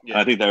 Yeah.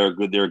 I think they're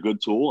a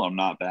good tool. I'm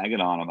not bagging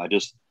on them. I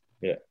just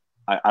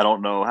I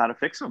don't know how to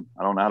fix them.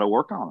 I don't know how to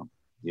work on them.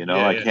 You know,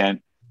 I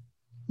can't.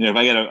 You know, if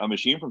I get a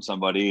machine from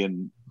somebody and,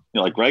 you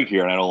know, like Greg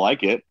here, and I don't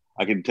like it,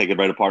 I can take it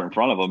right apart in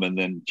front of them and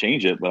then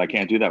change it, but I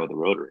can't do that with a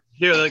rotary.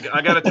 Yeah, like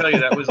I got to tell you,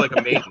 that was like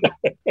amazing.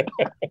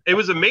 It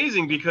was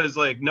amazing because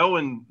like no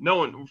one,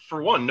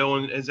 for one, no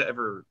one has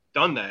ever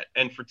done that,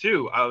 and for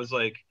two, I was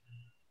like,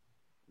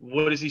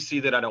 what does he see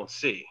that I don't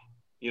see?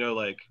 You know,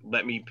 like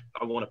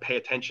I want to pay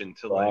attention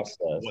to like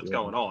what's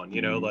going on.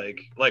 You know, like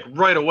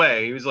right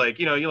away, he was like,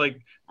 you know, you're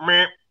like,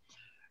 meh.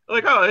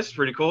 Like, oh, this is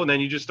pretty cool. And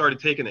then you just started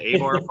taking the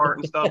A-bar apart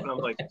and stuff. And I'm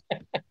like,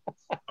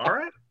 all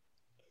right,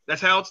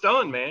 that's how it's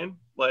done, man.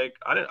 Like,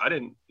 I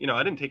didn't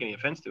take any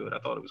offense to it. I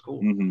thought it was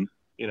cool,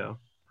 you know?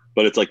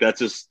 But it's like, that's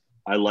just,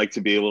 I like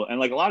to be able to,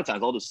 and like a lot of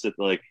times I'll just sit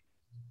like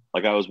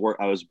I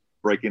was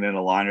breaking in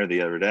a liner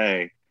the other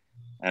day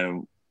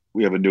and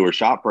we have a newer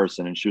shop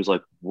person and she was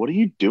like, what are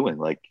you doing?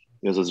 Like,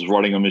 I was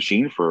running a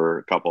machine for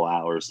a couple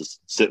hours,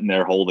 just sitting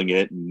there holding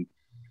it and,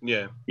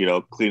 you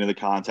know, cleaning the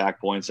contact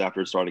points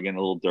after it started getting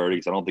a little dirty.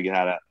 Because I don't think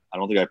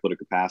I put a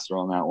capacitor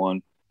on that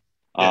one.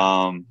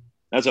 Yeah.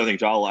 That's the other thing.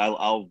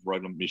 I'll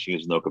run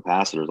machines with no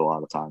capacitors a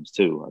lot of times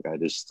too. Like I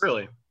just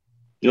really.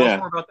 Tell us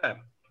more about that.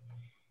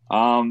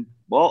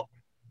 Well,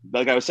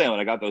 like I was saying, when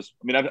I got those,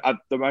 I mean,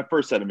 my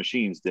first set of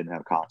machines didn't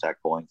have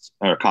contact points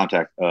or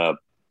contact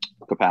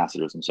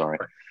capacitors. I'm sorry,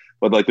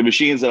 but like the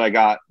machines that I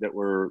got that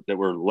were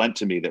lent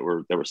to me that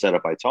were set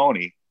up by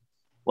Tony,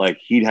 like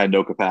he had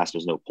no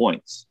capacitors, no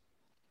points.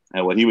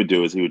 And what he would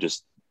do is he would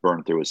just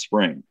burn through his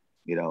spring,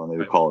 you know, and they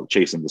would call it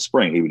chasing the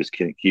spring. He would just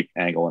keep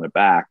angling it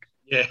back.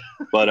 Yeah.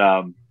 But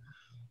I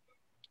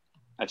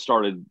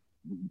started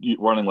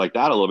running like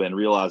that a little bit and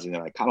realizing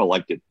that I kind of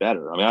liked it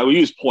better. I mean, I would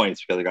use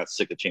points because I got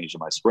sick of changing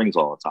my springs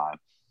all the time.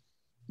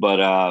 But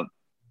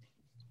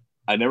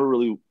I never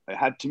really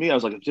had, to me, I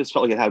was like, it just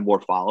felt like it had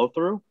more follow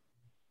through.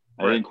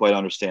 I didn't quite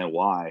understand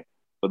why.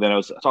 But then I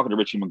was talking to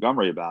Richie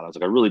Montgomery about it. I was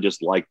like, I really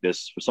just like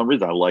this. For some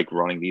reason, I like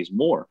running these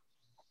more.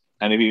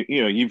 And if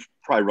you know, you've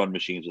probably run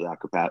machines without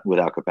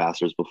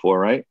capacitors before,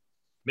 right?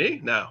 Me?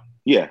 No.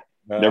 Yeah.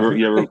 Never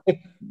even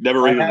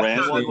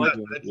ran one. Like,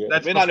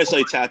 that's not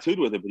necessarily tattooed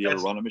with it, but you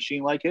ever run a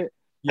machine like it?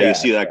 Yeah. You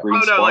see that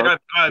green spark? Like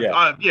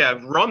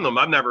I've run them.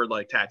 I've never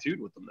like tattooed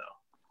with them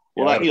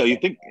though. Well, you know, you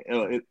think,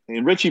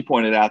 and Richie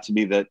pointed out to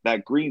me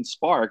that green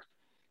spark,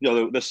 you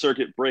know, the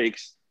circuit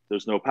breaks.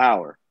 There's no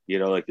power. You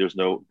know, like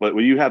but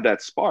when you have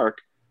that spark,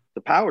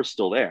 the power's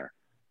still there.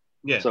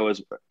 Yeah. So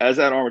as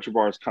that armature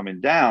bar is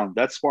coming down,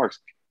 that spark's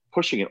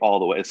pushing it all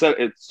the way. So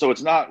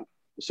it's not,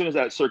 as soon as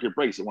that circuit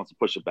breaks, it wants to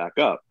push it back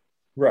up.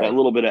 Right. That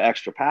little bit of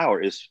extra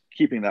power is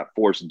keeping that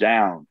force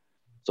down.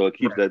 So it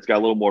keeps it's got a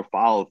little more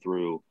follow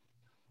through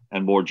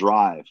and more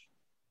drive.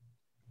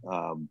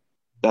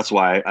 That's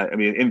why I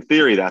mean, in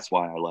theory, that's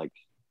why I like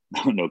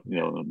no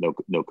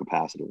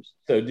capacitors.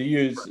 So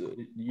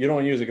you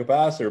don't use a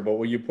capacitor, but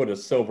will you put a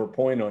silver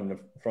point on the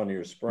front of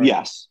your spring?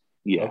 Yes.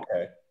 Yeah.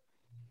 Okay.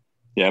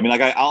 Yeah, I mean,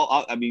 like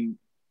I mean,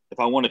 if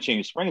I want to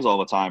change springs all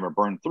the time or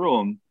burn through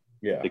them,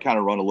 they kind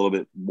of run a little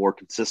bit more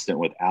consistent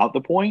without the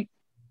point.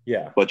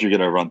 Yeah, but you're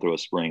going to run through a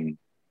spring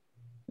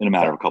in a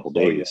matter of a couple of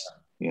days.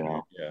 You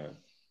know. Yeah.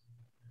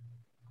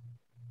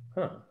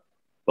 Huh.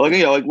 But like,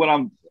 you know, like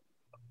when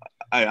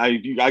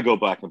I go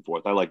back and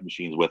forth. I like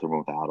machines with or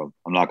without them.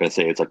 I'm not going to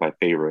say it's like my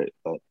favorite,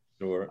 but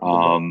Sure.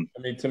 I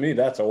mean, to me,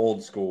 that's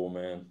old school,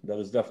 man. That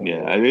is definitely.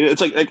 Yeah, I mean,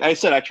 it's like I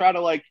said, I try to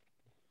like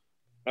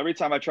every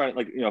time I try to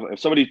if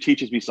somebody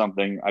teaches me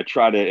something, I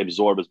try to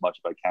absorb as much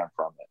as I can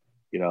from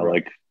it.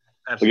 Right.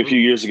 like a few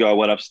years ago, I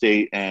went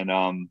upstate and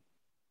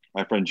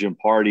my friend Jim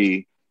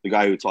Party, the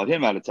guy who taught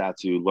him how to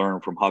tattoo,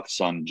 learned from Huck's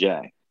son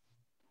Jay,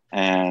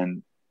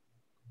 and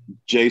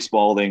Jay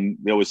Spalding.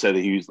 They always said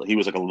that he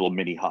was like a little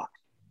mini Huck,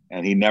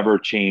 and he never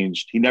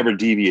changed. He never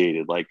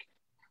deviated.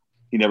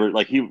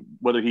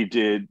 Whether he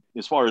did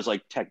as far as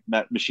like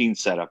machine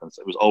setup, and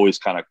it was always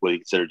kind of what he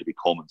considered to be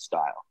Coleman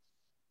style.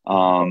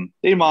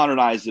 They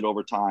modernized it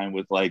over time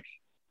with like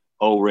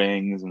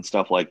O-rings and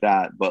stuff like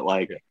that, but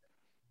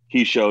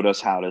he showed us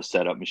how to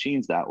set up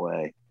machines that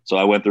way. So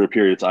I went through a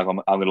period of time.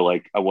 I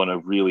want to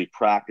really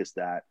practice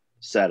that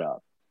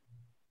setup,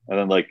 and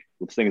then the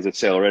things that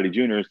Sailor Eddie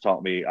Jr. has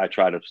taught me, I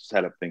try to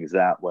set up things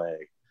that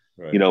way.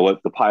 Right.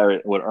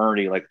 What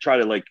Ernie try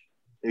to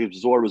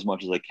absorb as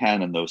much as I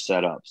can in those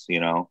setups,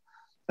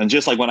 and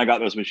just like when I got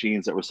those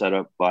machines that were set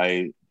up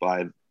by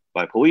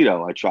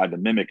Polito, I tried to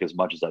mimic as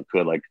much as I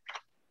could. As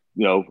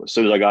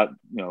soon as I got,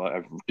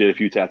 I did a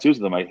few tattoos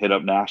of them, I hit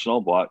up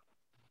National, bought,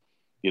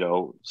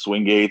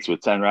 swing gates with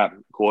 10 wrap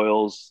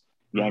coils,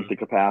 yanked the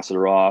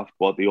capacitor off,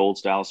 bought the old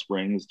style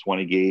springs,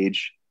 20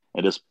 gauge,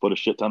 and just put a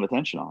shit ton of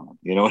tension on them.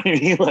 You know what I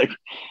mean?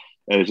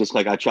 And it's just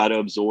I try to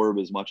absorb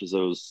as much as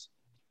those.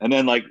 And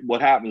then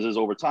what happens is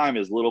over time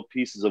is little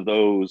pieces of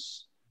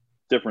those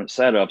different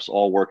setups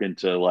all work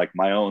into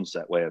my own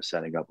set way of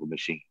setting up a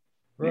machine.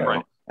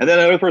 Right. And then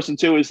another person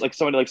too is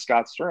somebody like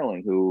Scott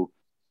Sterling, who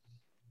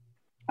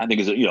I think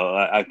is,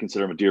 I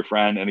consider him a dear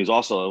friend. And he's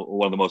also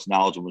one of the most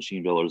knowledgeable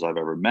machine builders I've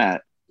ever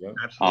met. Yeah,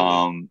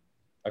 absolutely.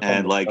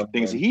 And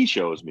things that he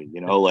shows me,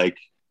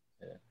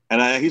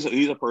 and he's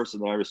a person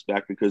that I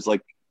respect because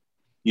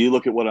you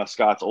look at one of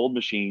Scott's old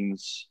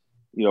machines,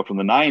 from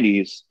the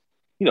 90s,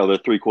 they're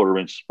 3/4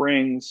 inch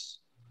springs,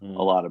 a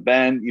lot of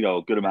bend,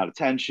 good amount of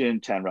tension,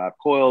 10 wrap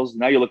coils.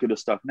 Now you look at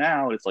his stuff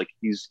now, it's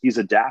he's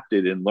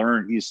adapted and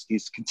learned.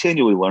 He's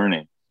continually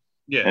learning.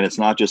 Yeah. And it's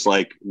not just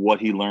what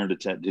he learned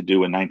to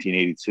do in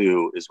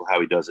 1982 is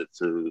how he does it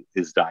to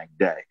his dying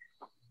day,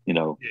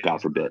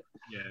 God forbid.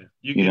 Yeah.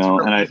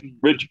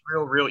 It's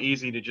real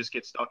easy to just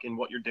get stuck in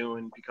what you're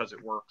doing because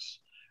it works.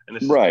 And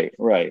this right.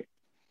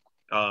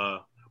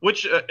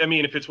 Which, I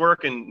mean, if it's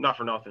working, not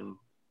for nothing.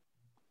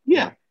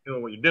 Yeah.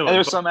 Doing what you're doing. And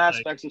there's some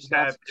aspects of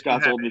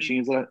Scott's old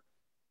machines that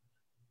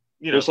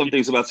there's some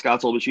things about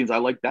Scott's old machines I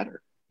like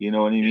better. You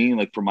know what I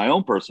mean? For my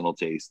own personal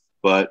taste,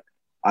 but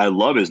I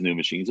love his new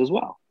machines as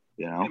well.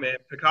 Hey man,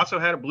 Picasso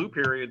had a blue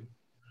period.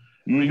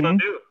 What are you gonna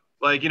do?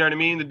 You know what I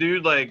mean? The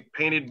dude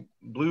painted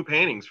blue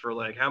paintings for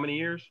how many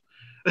years?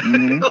 You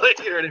know what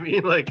I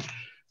mean?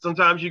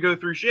 Sometimes you go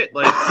through shit.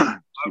 I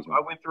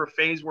went through a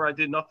phase where I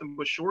did nothing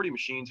but shorty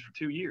machines for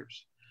 2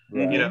 years.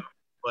 Right.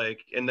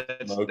 And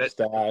that's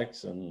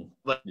stacks and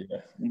I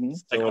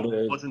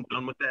wasn't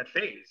done with that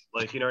phase.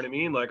 You know what I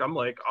mean?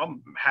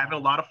 I'm having a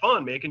lot of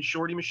fun making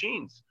shorty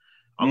machines.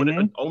 I'm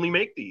gonna only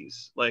make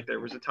these.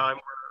 There was a time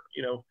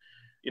where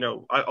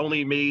I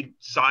only made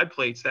side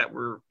plates that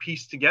were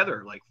pieced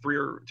together,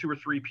 two or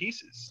three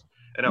pieces,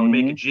 and I would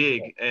make a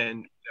jig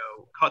and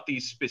cut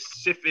these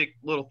specific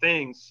little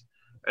things,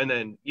 and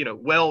then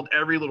weld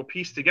every little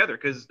piece together.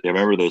 Because I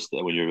remember those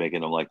when you were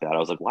making them like that. I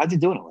was like, why'd you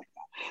doing it like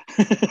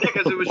that?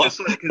 Because it was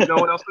just because no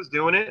one else was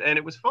doing it, and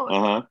it was fun.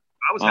 I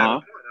was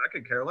having fun. I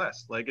could care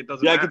less. It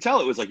doesn't. Yeah, matter. I could tell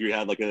it was you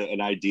had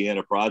an idea and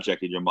a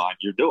project in your mind.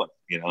 You're doing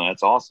it.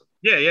 That's awesome.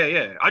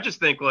 Yeah. I just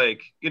think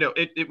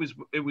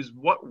it was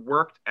what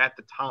worked at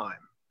the time.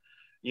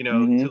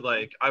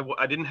 To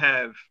I didn't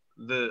have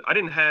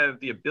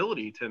the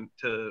ability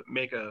to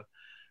make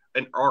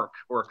an arc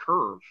or a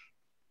curve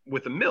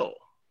with a mill.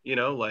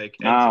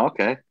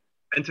 Okay.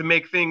 And to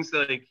make things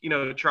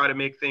try to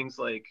make things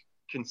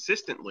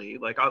consistently,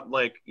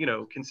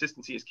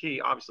 consistency is key,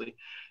 obviously,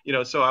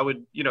 so I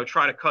would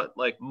try to cut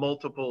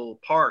multiple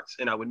parts,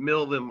 and I would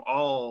mill them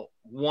all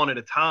one at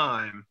a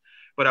time,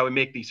 but I would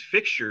make these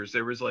fixtures.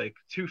 There was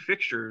 3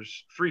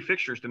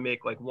 fixtures to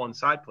make one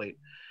side plate,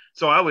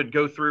 so I would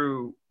go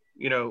through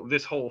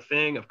this whole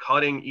thing of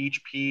cutting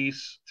each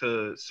piece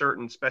to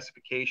certain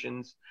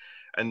specifications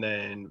and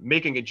then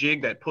making a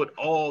jig that put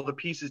all the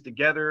pieces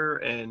together,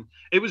 and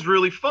it was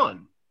really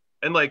fun.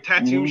 And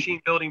tattoo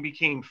machine building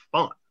became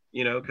fun,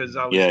 because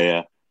I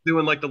was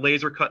doing the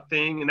laser cut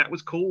thing, and that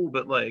was cool.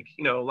 But a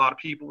lot of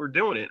people were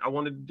doing it. I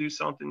wanted to do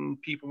something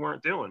people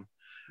weren't doing.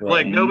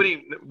 Right.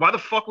 Nobody. Why the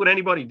fuck would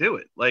anybody do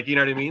it? You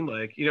know what I mean?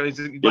 It's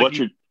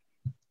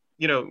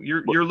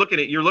you're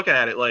looking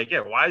at it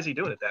why is he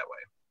doing it that way?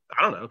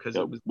 I don't know, because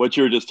what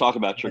you were just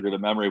talking about triggered a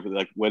memory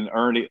with when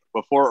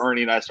before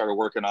Ernie and I started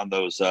working on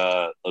those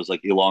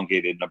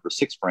elongated number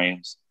 6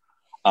 frames.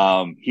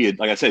 He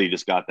had, I said, he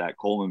just got that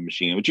Coleman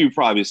machine, which you've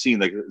probably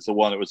seen. It's the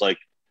one that was a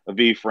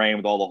V frame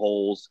with all the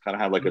holes, kind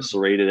of had a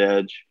serrated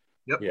edge.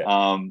 Yep.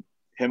 Yeah.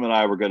 Him and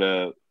I were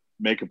gonna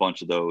make a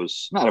bunch of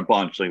those, not a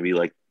bunch, maybe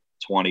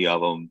 20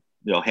 of them.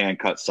 Hand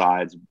cut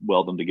sides,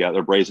 weld them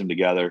together, braze them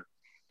together.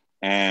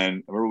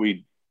 And I remember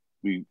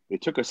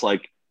it took us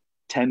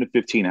 10 to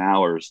 15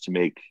 hours to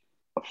make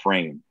a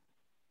frame,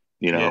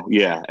 you know?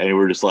 Yeah. And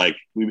we're just like,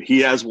 he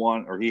has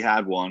one, or he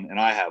had one, and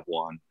I have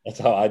one. That's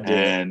how I do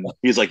and it.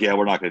 He's like, yeah,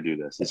 we're not going to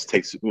do this. This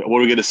takes, what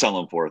are we going to sell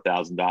them for?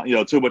 $1,000, you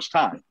know, too much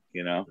time,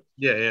 you know?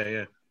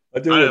 Yeah. I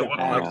do it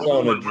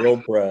on a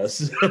drill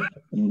press.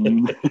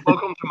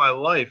 Welcome to my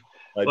life.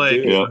 I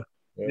do.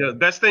 The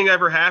best thing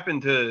ever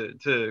happened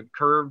to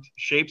curved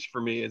shapes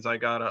for me is I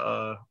got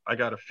a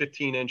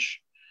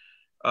 15-inch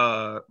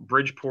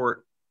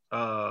Bridgeport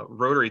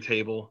rotary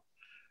table,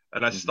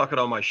 and I stuck it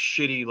on my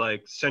shitty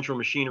like Central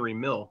Machinery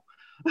mill.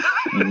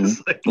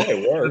 It's like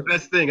the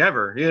best thing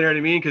ever. You know what I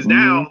mean? Because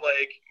now,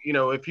 like, you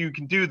know, if you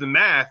can do the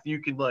math, you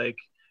can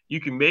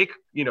make,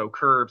 you know,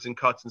 curves and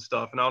cuts and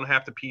stuff, and I don't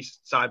have to piece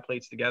side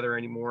plates together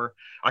anymore.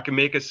 I can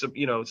make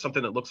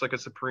something that looks like a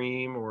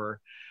Supreme, or,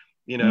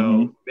 you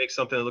know, make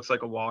something that looks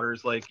like a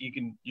Waters. Like you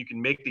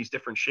can make these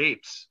different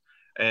shapes,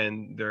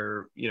 and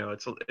they're, you know,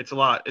 it's a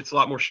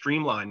lot more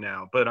streamlined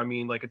now. But I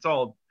mean, like, it's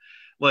all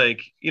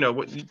like, you know,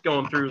 what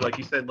going through, like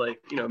you said, like,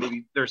 you know,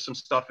 maybe there's some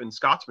stuff in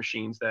Scott's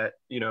machines that,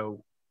 you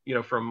know,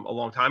 from a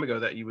long time ago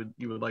that you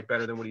would like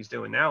better than what he's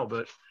doing now.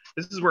 But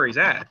this is where he's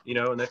at, you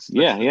know, and that's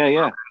yeah.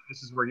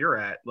 This is where you're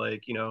at,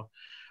 like, you know,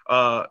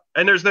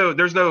 and there's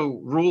no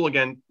rule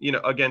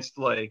against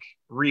like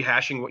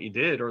rehashing what you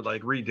did, or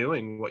like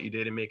redoing what you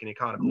did and making it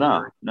kind of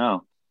cooler.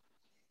 No.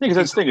 Because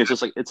that's the thing. It's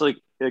just like, it's like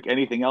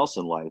anything else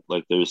in life.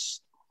 Like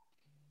there's,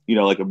 you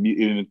know, like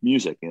in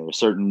music, you know, there's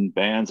certain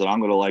bands that I'm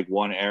going to like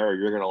one era,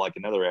 you're going to like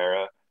another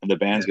era, and the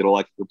band's going to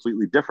like a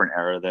completely different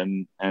era.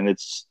 And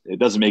it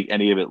doesn't make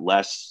any of it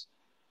less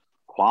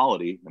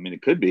quality. I mean,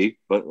 it could be,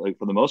 but like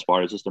for the most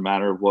part, it's just a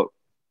matter of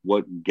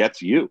what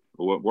gets you,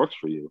 or what works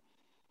for you.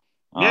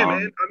 Yeah,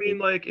 man. I mean,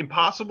 like,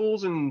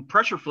 Impossibles and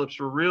pressure flips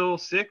were real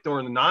sick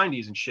during the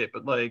 90s and shit,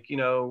 but like, you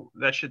know,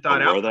 that shit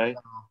died out. Were they?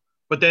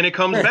 But then it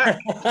comes back.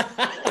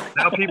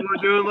 Now people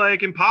are doing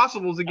like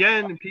Impossibles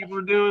again, and people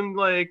are doing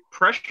like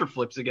pressure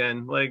flips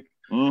again, like,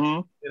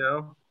 you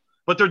know,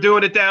 but they're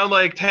doing it down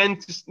like 10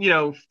 to, you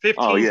know, 15.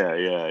 Oh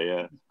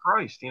yeah.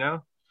 Christ, you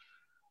know,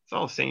 it's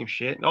all the same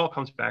shit. It all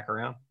comes back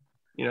around,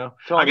 you know.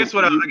 I guess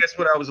what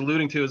I was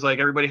alluding to is like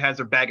everybody has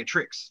their bag of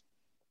tricks.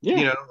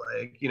 Yeah.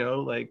 You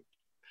know, like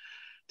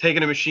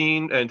taking a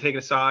machine and taking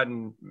a side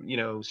and, you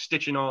know,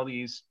 stitching all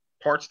these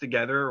parts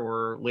together,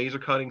 or laser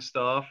cutting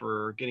stuff,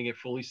 or getting it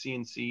fully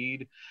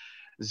CNC'd.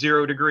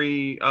 0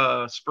 degree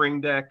spring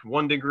deck,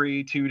 1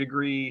 degree, 2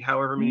 degree,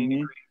 however many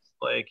degrees.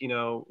 Like, you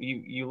know,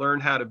 you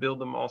learn how to build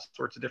them all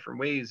sorts of different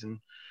ways, and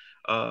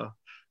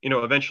you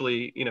know,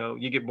 eventually, you know,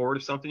 you get bored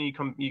of something, you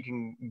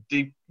can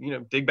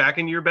dig back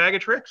into your bag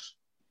of tricks.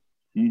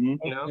 You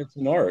know, it's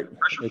an art.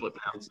 Pressure flip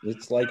now.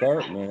 It's like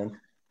art, man.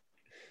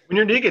 When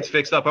your knee gets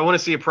fixed up, I want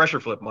to see a pressure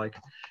flip, Mike.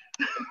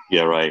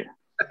 Yeah, right.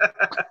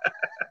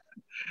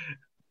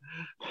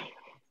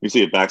 You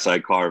see a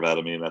backside carve out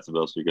of me, and that's the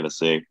most you're going to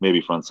see.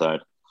 Maybe front side.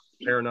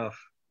 Fair enough.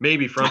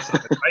 Maybe front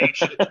side. I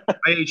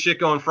ate shit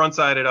going front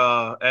side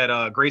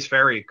at Grace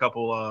Ferry a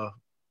couple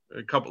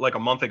like a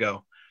month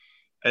ago,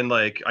 and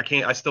like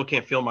I still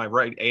can't feel my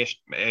right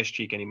ass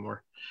cheek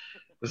anymore.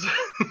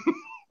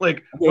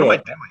 Like, what am I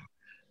doing?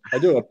 I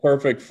do a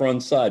perfect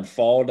front side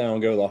fall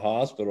down, go to the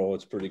hospital.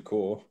 It's pretty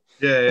cool.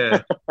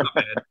 Yeah. Not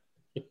bad.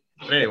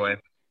 But anyway.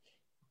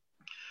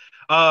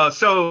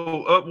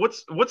 So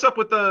what's up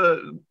with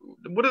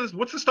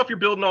what's the stuff you're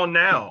building on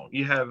now?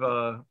 You have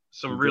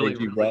some really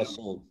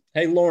Russell.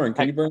 Hey Lauren,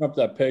 can you bring up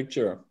that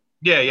picture?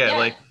 Yeah,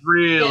 like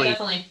really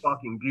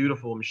fucking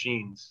beautiful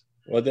machines.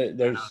 Well,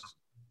 there's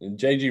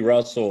JG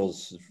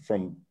Russell's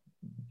from.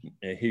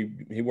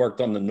 He worked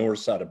on the north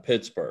side of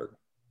Pittsburgh.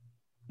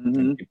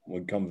 And people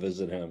would come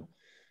visit him,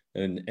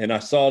 and I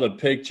saw the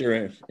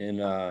picture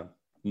in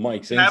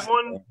Mike's. You have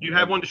one? You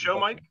have one to show,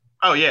 Mike?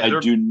 Oh yeah, I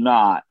do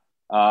not.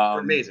 They're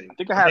amazing.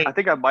 I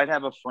think I might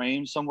have a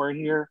frame somewhere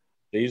here.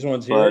 These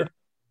ones here.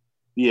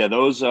 Yeah,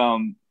 those.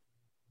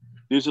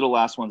 These are the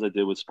last ones I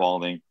did with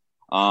Spalding.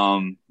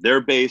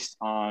 They're based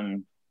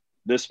on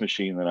this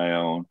machine that I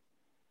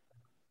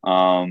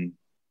own,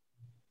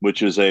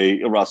 which is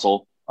a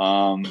Russell,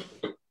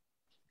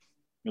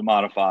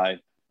 modified.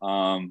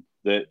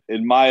 That,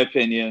 in my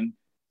opinion,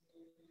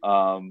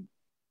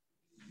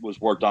 was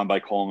worked on by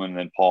Coleman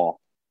and Paul.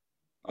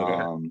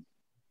 Okay.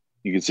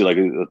 You can see, like,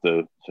 if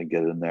I can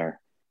get it in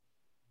there,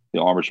 the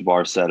armature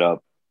bar set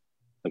up,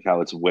 like how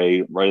it's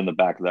way right in the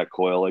back of that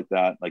coil, like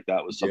that. Like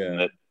that was something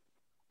that,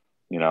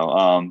 you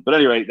know. But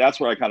anyway, that's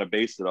where I kind of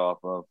based it off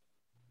of.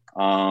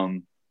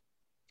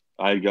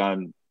 I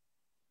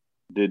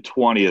did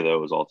 20 of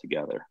those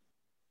altogether.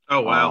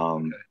 Oh wow!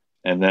 Okay.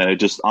 And then it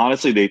just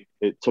honestly,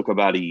 it took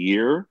about a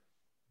year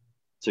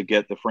to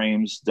get the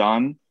frames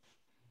done,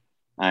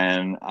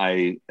 and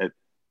I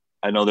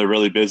know they're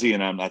really busy,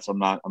 and I'm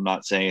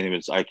not saying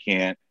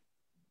anything.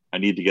 I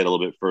need to get a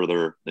little bit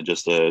further than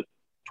just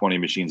 20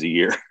 machines a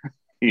year,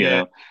 you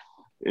know,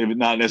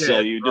 not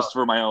necessarily just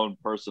for my own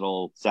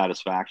personal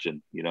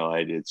satisfaction. You know,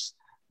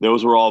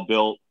 those were all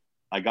built.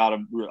 I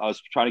was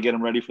trying to get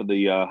them ready for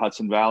the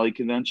Hudson Valley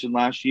convention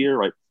right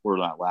before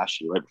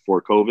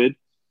COVID.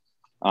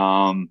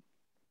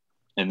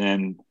 And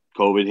then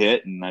COVID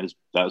hit, and that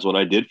was what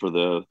I did for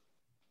the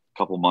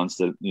couple months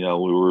that, we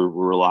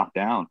were locked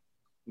down.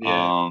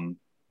 Yeah.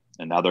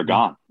 And now they're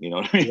gone. You know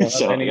what I mean?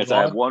 So I guess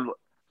I have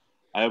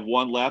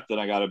one left,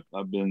 and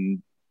I've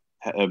been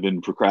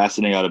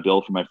procrastinating out a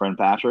build for my friend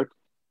Patrick,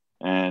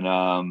 and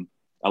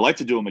I like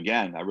to do them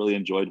again. I really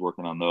enjoyed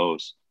working on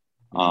those.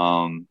 Do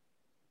a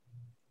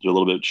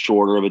little bit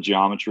shorter of a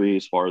geometry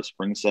as far as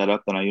spring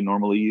setup than I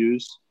normally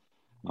use.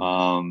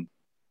 And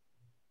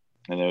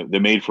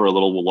they're made for a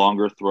little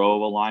longer throw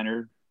of a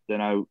liner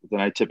than I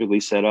typically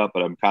set up.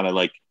 But I'm kind of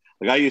like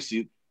I used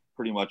to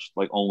pretty much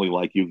like only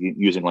like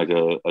using like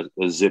a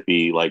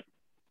zippy, like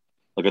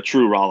a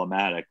true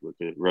Rolomatic with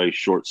a very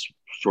short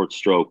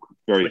stroke,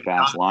 very like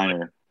fast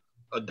liner.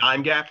 Like a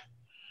dime gap.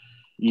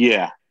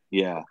 Yeah.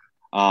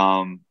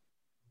 And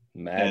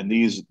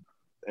these,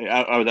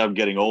 I'm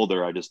getting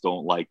older. I just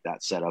don't like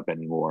that setup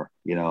anymore,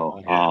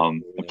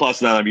 And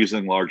plus now I'm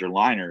using larger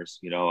liners.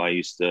 I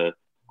used to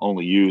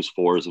only use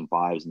 4s and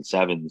 5s and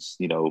 7s,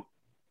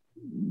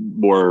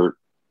 more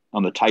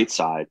on the tight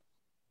side.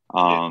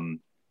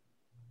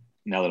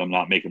 Now that I'm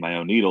not making my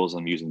own needles,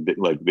 I'm using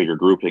bigger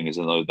groupings,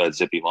 and that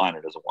zippy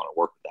liner doesn't want to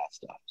work with that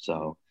stuff.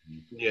 So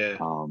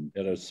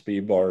those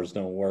speed bars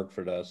don't work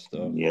for that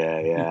stuff.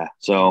 Yeah.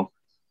 So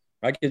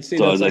I can see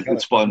that's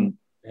it's fun.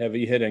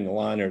 Heavy hitting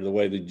liner, the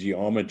way the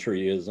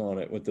geometry is on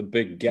it with the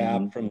big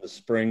gap from the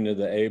spring to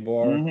the A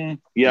bar.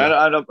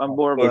 Yeah, I'm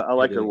more of I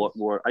like a lot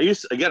more. I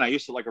used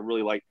to like a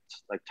really like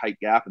tight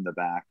gap in the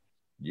back.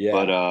 Yeah.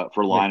 But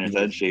for liners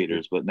and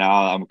shaders, but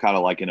now I'm kind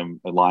of liking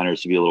them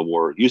liners to be a little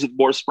more, use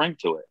more spring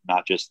to it,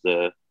 not just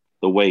the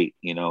weight,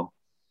 Yeah,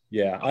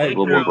 a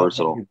little more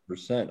versatile.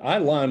 100%. I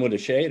line with a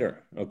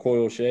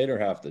coil shader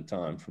half the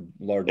time for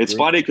large. It's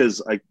funny because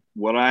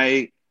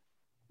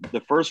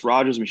the first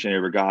Rogers machine I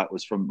ever got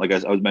was from, like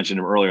I was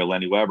mentioning earlier,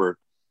 Lenny Weber.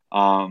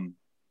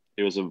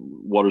 It was a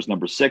Waters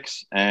number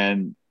 6,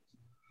 and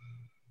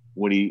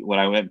when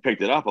I went and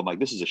picked it up, I'm like,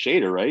 this is a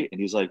shader, right? And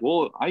he's like,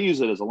 well, I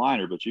use it as a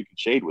liner, but you can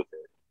shade with it.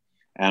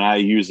 And I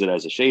use it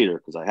as a shader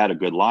because I had a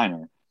good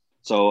liner.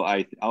 So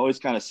I always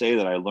kind of say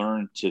that I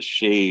learned to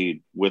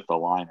shade with a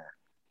liner.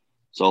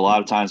 So a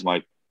lot of times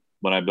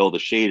when I build a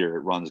shader,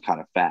 it runs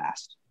kind of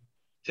fast.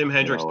 Tim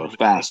Hendricks or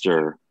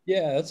faster.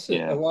 Yeah, that's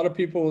a lot of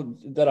people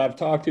that I've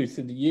talked to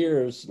through the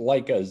years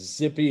like a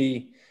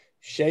zippy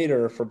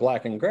shader for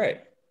black and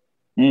gray.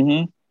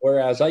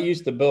 Whereas I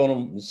used to build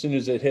them as soon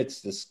as it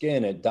hits the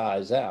skin, it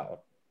dies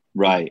out.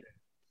 Right.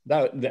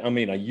 I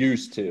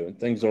used to.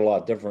 Things are a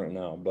lot different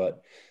now,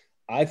 but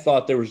I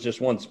thought there was just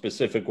one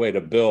specific way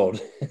to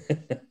build.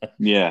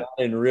 Yeah.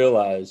 I didn't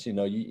realize,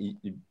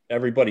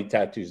 everybody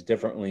tattoos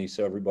differently,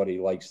 so everybody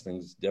likes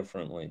things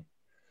differently.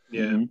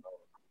 Yeah.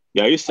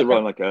 Yeah, I used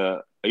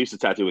to I used to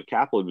tattoo with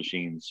Kaplan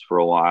machines for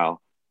a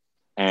while,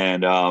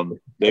 and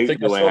they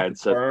had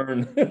such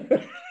burn. And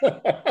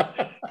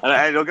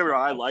don't get me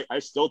wrong, I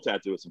still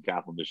tattoo with some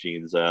Kaplan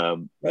machines. Right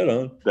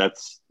on.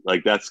 That's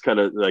kind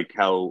of like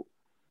how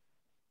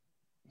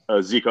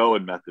a Zeke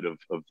Owen method of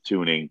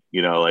tuning,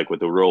 like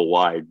with a real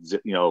wide,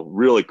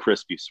 really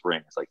crispy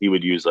springs. Like he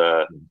would use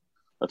a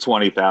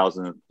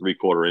 20,000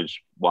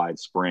 3/4-inch wide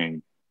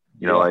spring.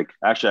 Like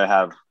actually I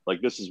have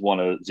this is one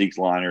of Zeke's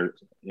liners,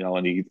 and I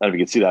don't know if you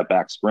can see that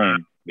back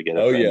spring. On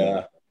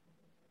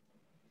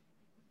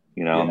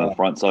the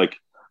front. So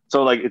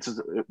it's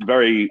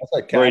very,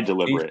 very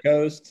deliberate. East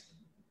Coast.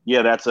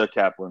 Yeah, that's a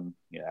Kaplan.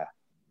 Yeah.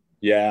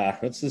 Yeah.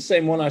 That's the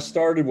same one I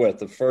started with,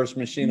 the first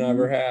machine I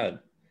ever had.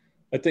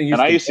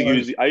 This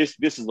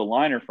is the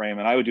liner frame,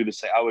 and I would do the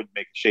same. I would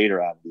make a shader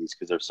out of these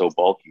because they're so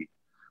bulky.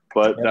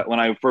 But when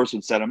I first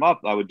would set them up,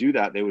 I would do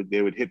that. They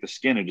would hit the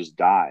skin and just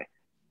die.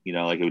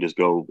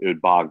 It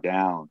would bog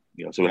down.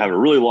 So it would have a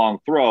really long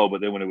throw,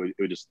 but then when it would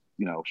just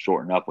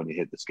shorten up when you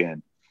hit the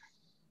skin.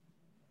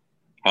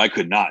 I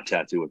could not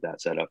tattoo with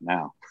that setup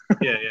now.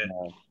 Yeah.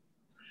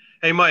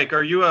 Hey, Mike,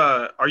 are you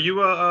an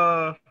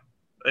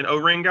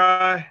O-ring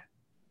guy?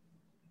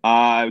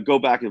 I go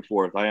back and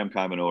forth. I am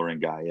kind of an O-ring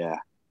guy. Yeah.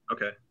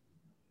 Okay.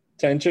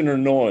 Tension or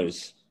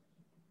noise?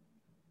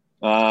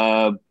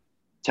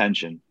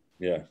 Tension.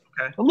 Yeah.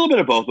 Okay. A little bit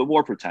of both, but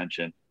more for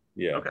tension.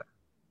 Yeah. Okay.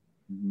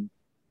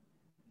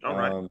 All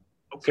right. Okay.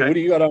 So what do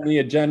you got on the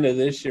agenda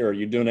this year? Are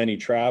you doing any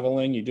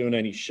traveling? You doing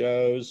any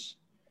shows?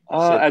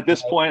 At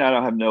this point, I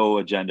don't have no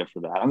agenda for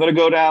that. I'm going to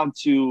go down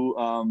to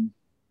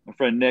my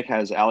friend Nick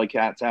has Alley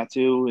Cat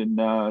Tattoo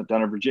down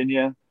in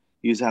Virginia.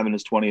 He's having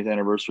his 20th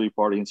anniversary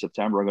party in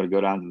September. I'm going to go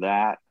down to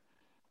that.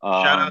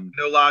 Shout out to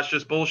No Lies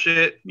Just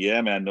Bullshit. Yeah,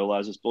 man, No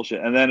Lies Just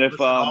Bullshit. And then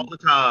if all the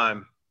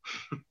time,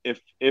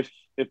 if it's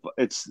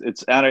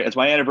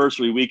my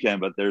anniversary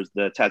weekend, but there's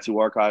the Tattoo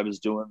Archive is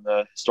doing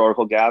the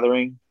historical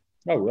gathering.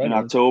 Oh, right. In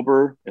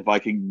October. If I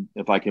can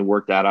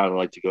work that out, I'd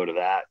like to go to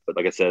that. But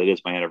like I said, it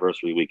is my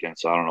anniversary weekend,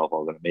 so I don't know if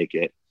I'm going to make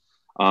it.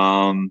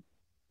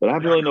 But I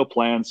have really no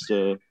plans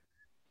to.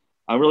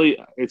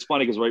 It's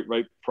funny because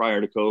right prior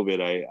to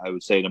COVID, I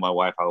would say to my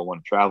wife I would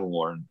want to travel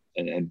more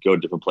and go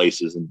to different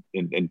places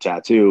and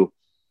tattoo.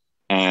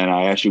 And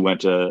I actually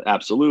went to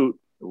Absolute,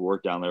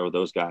 worked down there with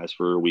those guys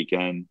for a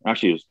weekend.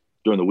 Actually, it was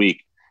during the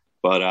week.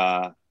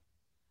 But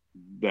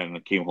then I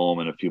came home,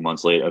 and a few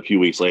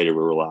weeks later,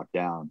 we were locked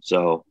down.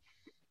 So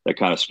that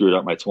kind of screwed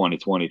up my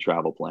 2020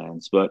 travel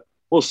plans. But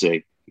we'll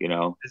see. You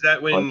know, is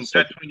that when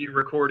you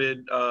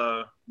recorded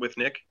with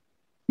Nick?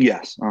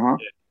 Yes. Yeah,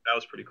 that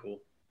was pretty cool.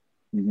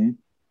 Mm-hmm.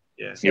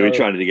 Yeah. So, we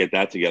tried to get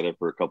that together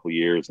for a couple of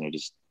years, and it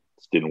just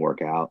didn't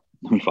work out.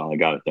 We finally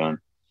got it done.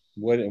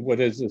 What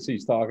is this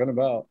he's talking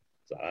about?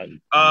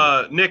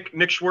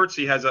 Nick Schwartz,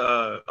 he has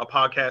a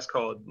podcast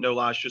called No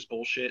Lies, Just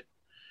Bullshit.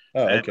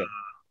 Oh, okay.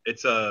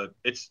 And,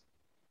 it's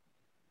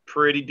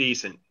pretty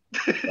decent.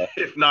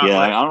 If not, yeah,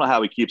 I don't know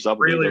how he keeps up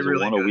with really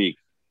one good. A week.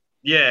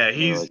 Yeah,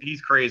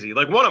 he's crazy.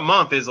 Like one a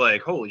month is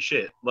like holy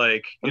shit.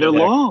 Like they're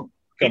long.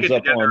 Comes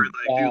get together and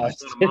like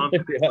do one a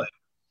month.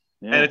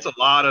 And it's a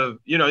lot of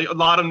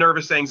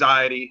nervous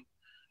anxiety.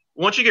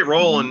 Once you get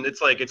rolling,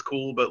 it's like it's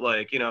cool, but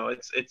like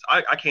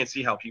I can't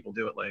see how people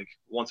do it like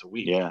once a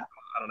week. Yeah,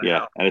 I don't know.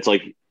 Yeah, and it's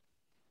like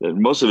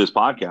most of his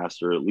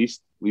podcasts are at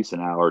least an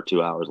hour or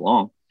 2 hours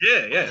long.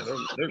 Yeah,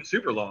 they're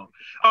super long.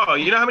 Oh,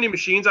 you know how many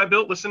machines I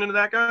built listening to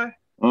that guy?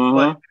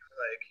 Uh-huh.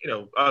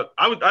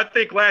 I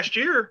think last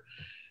year,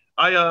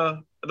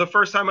 the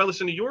first time I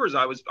listened to yours,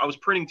 I was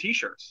printing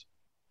T-shirts.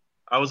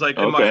 I was like,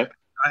 I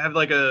have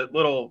like a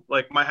little,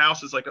 like my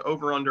house is like an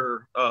over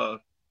under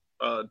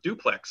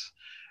duplex,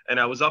 and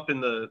I was up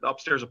in the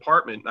upstairs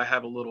apartment. And I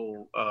have a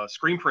little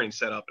screen printing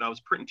set up, and I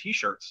was printing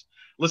T-shirts,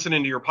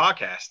 listening to your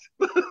podcast.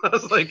 I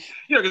was like,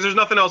 because there's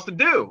nothing else to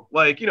do.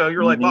 Like,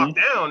 you're like locked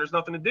down. There's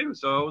nothing to do.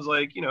 So I was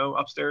like,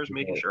 upstairs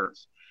making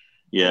shirts.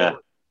 Yeah.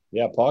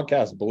 Yeah.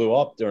 Podcasts blew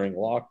up during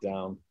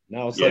lockdown.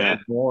 Now it's like a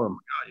norm.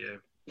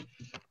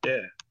 Yeah.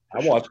 I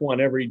watch one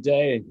every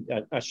day.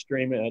 I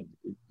stream it.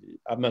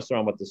 I mess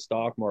around with the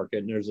stock market,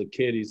 and there's a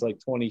kid. He's like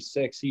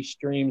 26. He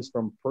streams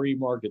from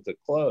pre-market to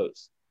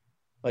close.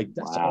 Like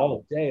that's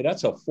all day.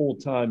 That's a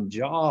full-time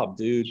job,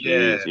 dude.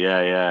 Yeah.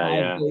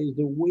 5 days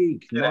a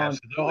week. It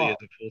absolutely is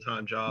a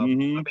full-time job.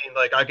 Mm-hmm. I mean,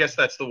 like I guess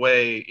that's the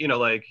way.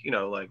 Like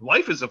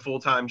life is a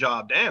full-time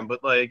job. Damn,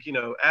 but like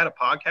add a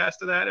podcast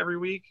to that every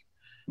week.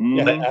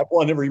 Yeah, add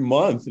one every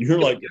month, and you're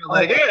like,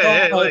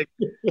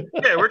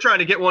 we're trying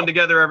to get one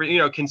together every,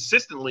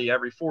 consistently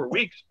every 4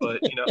 weeks, but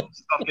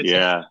stuff gets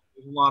a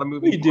lot of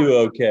moving. We do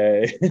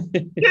okay.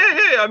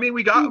 Yeah. I mean,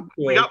 we got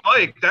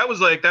Mike. That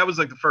was like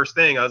the first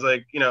thing. I was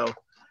like,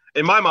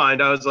 in my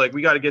mind, I was like,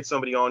 we got to get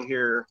somebody on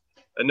here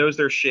that knows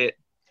their shit,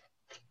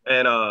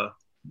 and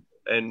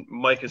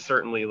Mike has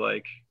certainly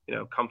like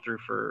come through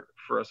for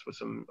us with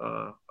some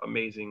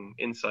amazing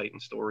insight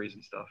and stories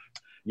and stuff.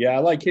 Yeah, I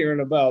like hearing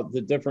about the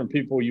different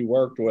people you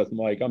worked with,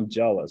 Mike. I'm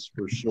jealous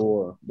for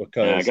sure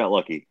because I got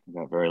lucky. I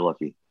got very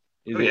lucky.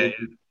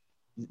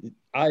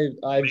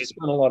 I've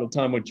spent a lot of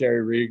time with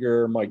Jerry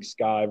Rieger, Mike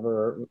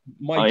Skyver.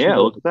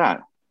 Look at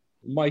that.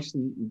 Mike's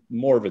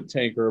more of a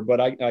tinker, but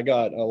I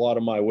got a lot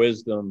of my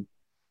wisdom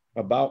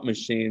about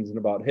machines and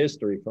about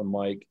history from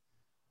Mike.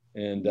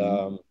 And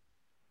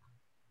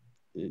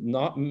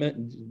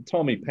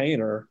Tommy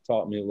Painter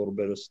taught me a little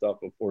bit of stuff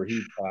before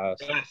he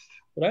passed.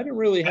 But I didn't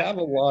really have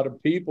a lot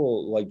of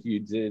people like you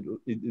did.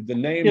 The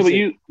names. Yeah, but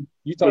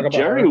you talk about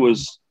Jerry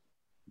was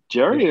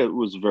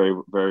a very,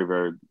 very,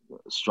 very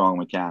strong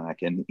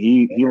mechanic, and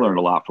he learned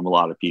a lot from a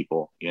lot of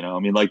people. I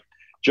mean, like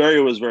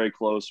Jerry was very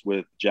close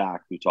with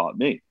Jack, who taught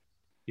me.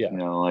 Yeah.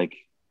 Like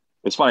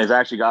it's funny. He's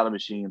actually got a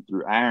machine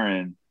through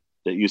Aaron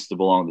that used to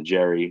belong to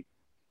Jerry,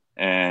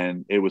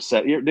 and it was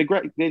set.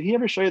 Did he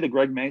ever show you the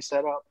Greg May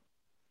setup?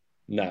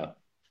 No.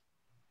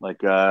 Like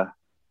the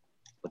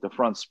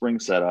front spring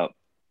setup.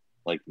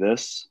 Like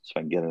this, so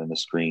I can get it on the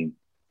screen.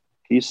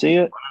 Can you see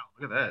it?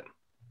 Wow, look at that.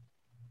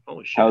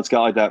 Holy shit. How it's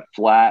got like that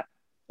flat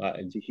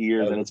to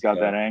here, then it's got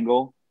that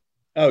angle.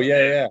 Oh,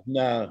 yeah.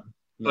 No.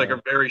 Like a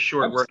very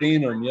short I've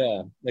seen them,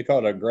 yeah. They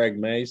call it a Greg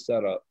May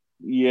setup.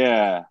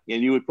 Yeah.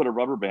 And you would put a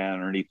rubber band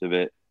underneath of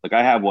it. Like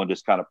I have one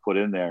just kind of put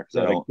in there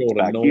because it's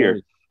back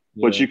here.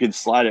 Yeah. But you can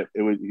slide it.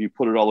 If you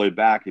put it all the way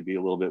back, it'd be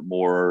a little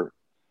more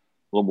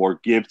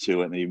give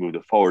to it, and then you move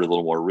it forward a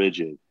little more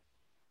rigid.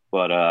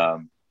 But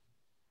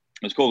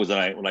it's cool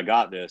because when I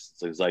got this,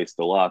 it's a Zeiss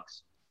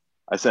Deluxe.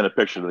 I sent a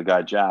picture to the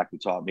guy Jack who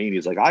taught me, and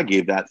he's like, "I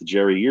gave that to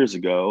Jerry years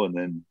ago." And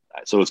then,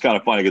 so it's kind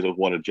of funny because it was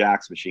one of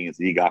Jack's machines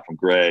that he got from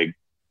Greg,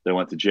 then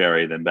went to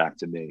Jerry, then back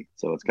to me.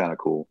 So it's kind of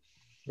cool.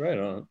 Right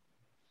on.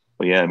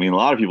 But yeah, I mean, a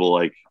lot of people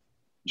like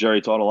Jerry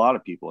taught a lot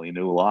of people. He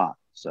knew a lot.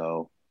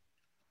 So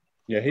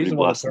yeah, he's the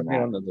one that took me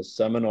onto the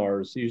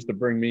seminars. He used to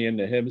bring me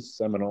into his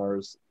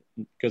seminars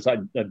because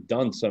I'd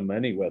done so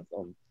many with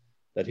him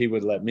that he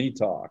would let me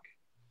talk.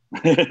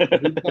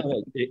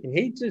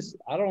 He just,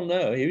 I don't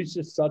know. He was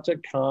just such a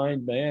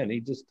kind man. He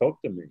just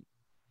took to me,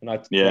 and I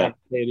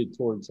gravitated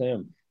towards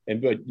him.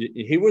 But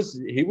he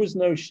was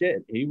no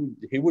shit.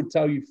 He would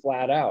tell you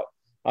flat out.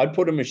 I'd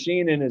put a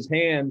machine in his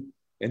hand,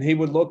 and he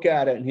would look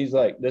at it, and he's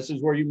like, "This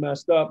is where you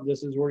messed up.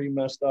 This is where you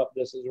messed up.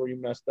 This is where you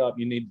messed up.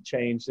 You need to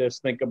change this.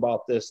 Think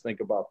about this.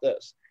 Think about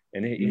this."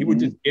 And he would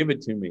just give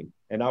it to me,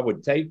 and I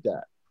would take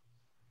that.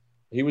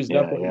 He was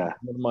definitely one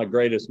of my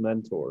greatest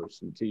mentors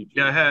and teachers.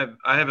 Yeah,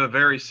 I have a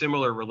very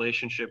similar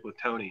relationship with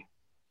Tony.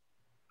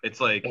 It's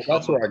like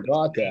that's where I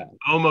got that.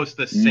 Almost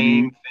the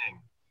same thing.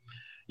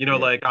 You know,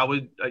 like I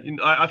would,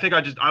 I think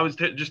I was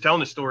just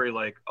telling this story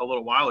like a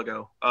little while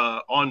ago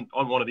on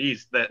one of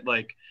these that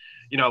like,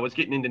 you know, I was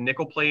getting into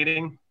nickel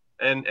plating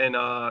and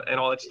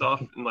all that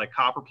stuff and like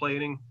copper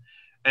plating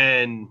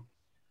and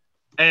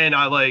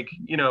I like,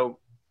 you know,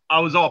 I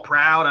was all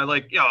proud. I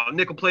like,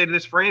 nickel plated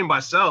this frame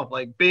myself,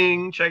 like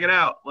bing, check it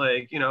out.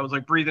 Like, you know, I was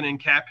like breathing in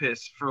cat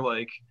piss for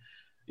like,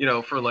 you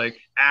know, for like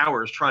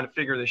hours trying to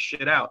figure this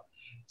shit out.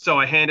 So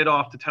I hand it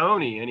off to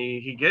Tony and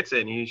he gets it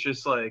and he's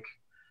just like,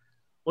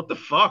 what the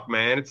fuck,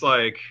 man? It's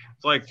like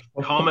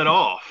coming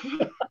off.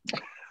 And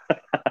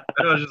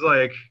I was just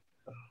like,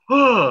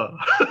 oh.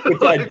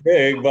 It's like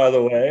big, by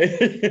the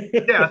way.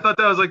 Yeah, I thought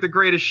that was like the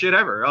greatest shit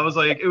ever. I was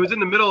like, it was in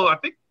the middle,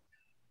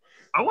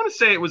 I want to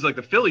say it was like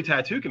the Philly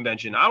Tattoo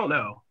Convention. I don't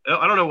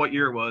know what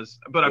year it was,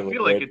 but I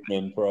feel like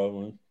Richmond,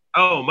 probably.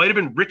 Oh, it might have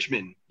been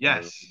Richmond.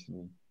 Yes.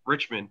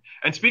 Richmond.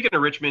 And speaking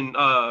of Richmond,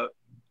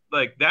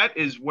 like that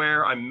is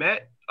where I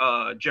met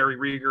Jerry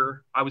Rieger.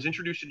 I was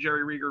introduced to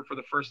Jerry Rieger for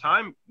the first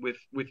time with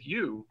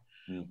you.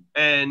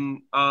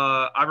 And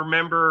I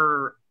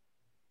remember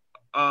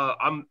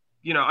I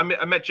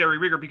met Jerry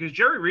Rieger because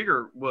Jerry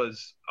Rieger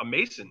was a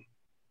Mason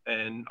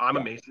and I'm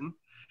a Mason.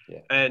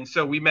 Yeah. And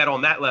so we met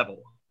on that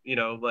level, you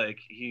know, like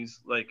he's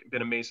like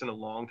been a Mason a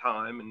long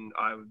time and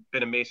I've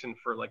been a Mason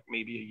for like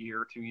maybe a year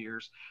or 2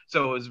 years.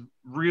 So it was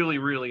really,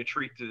 really a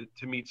treat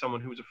to meet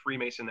someone who was a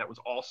Freemason that was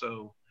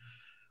also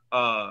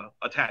a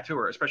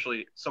tattooer,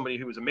 especially somebody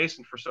who was a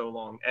Mason for so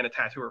long and a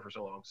tattooer for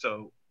so long.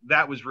 So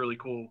that was really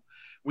cool.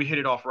 We hit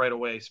it off right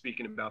away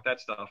speaking about that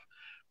stuff.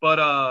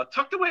 But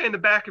tucked away in the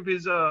back of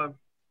his,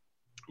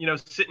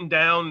 sitting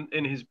down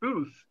in his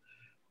booth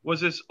was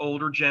this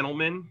older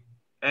gentleman.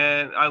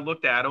 And I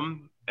looked at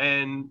him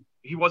and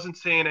he wasn't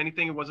saying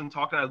anything. He wasn't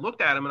talking. I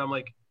looked at him and I'm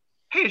like,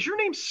 hey, is your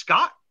name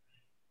Scott?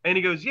 And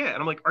he goes, yeah. And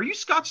I'm like, are you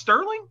Scott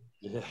Sterling?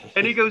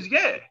 And he goes,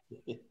 yeah.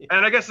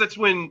 And I guess that's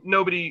when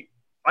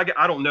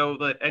I don't know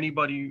that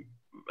anybody,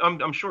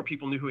 I'm sure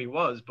people knew who he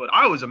was, but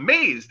I was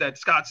amazed that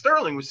Scott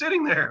Sterling was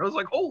sitting there. I was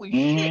like, holy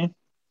shit,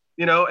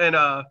 you know, and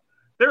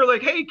they were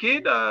like, hey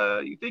kid,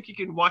 you think you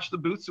can watch the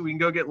booth so we can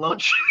go get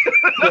lunch?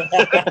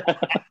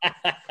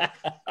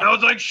 I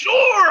was like,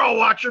 sure, I'll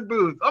watch your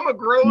booth. I'm a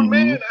grown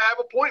man. I have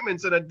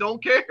appointments and I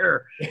don't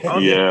care.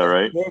 Yeah,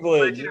 right.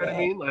 Like, you know what I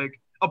mean? Like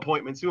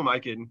appointments, who am I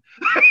kidding?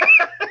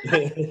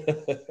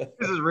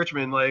 This is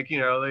Richmond. Like, you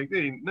know, like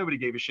nobody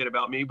gave a shit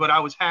about me, but I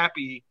was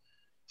happy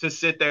to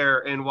sit there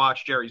and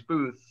watch Jerry's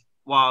booth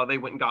while they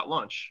went and got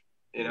lunch.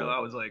 You know, I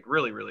was like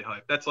really, really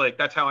hyped.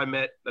 That's how I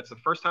met. That's the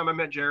first time I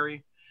met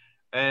Jerry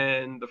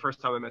and the first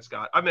time I met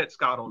Scott. I met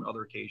Scott on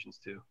other occasions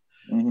too.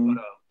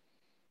 But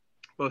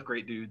both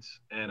great dudes.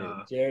 And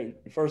Jerry,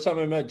 the first time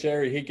I met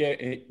Jerry,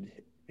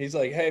 he's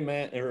like, hey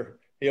man, or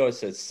he always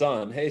says,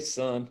 son, hey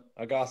son,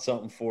 I got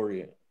something for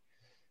you.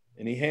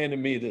 And he handed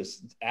me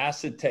this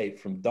acetate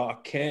from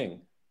Doc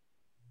King.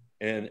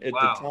 And at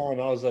the time,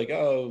 I was like,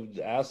 oh,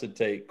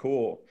 acetate,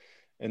 cool.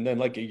 And then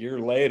like a year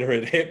later,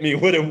 it hit me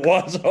what it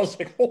was. I was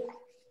like, oh,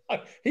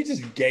 he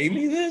just gave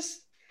me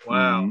this?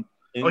 Wow.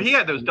 And he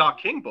had those Doc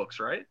King books,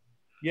 right?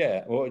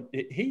 Yeah. Well,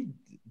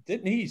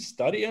 didn't he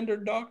study under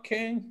Doc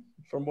King,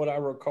 from what I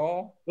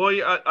recall? Well,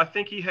 yeah, I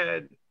think he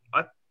had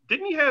 –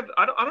 didn't he have –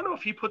 I don't know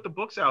if he put the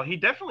books out. He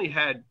definitely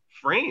had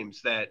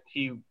frames that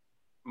he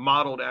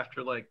modeled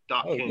after like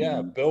Doc King.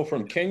 Yeah, Bill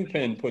from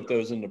Kingpin put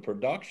those into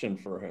production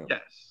for him.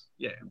 Yes.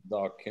 Yeah.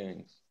 Doc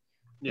King's.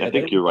 Yeah, I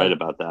think you're right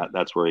about that.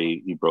 That's where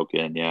he broke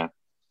in. Yeah.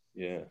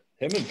 Yeah.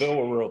 Him and Bill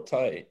were real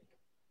tight.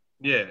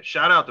 Yeah.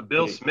 Shout out to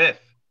Bill Smith.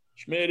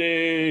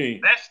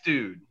 Schmitty. Best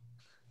dude.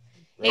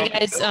 Hey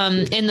guys,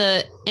 in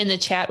the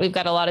chat, we've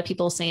got a lot of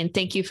people saying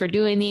thank you for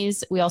doing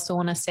these. We also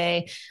want to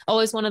say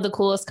always one of the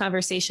coolest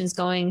conversations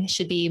going,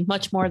 should be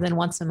much more than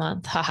once a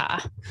month.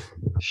 Haha.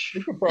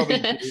 You could probably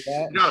do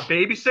that. You got a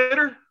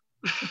babysitter?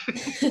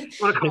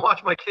 Want to come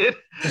watch my kid?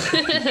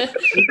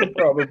 You could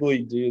probably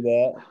do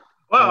that.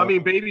 Well, I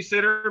mean,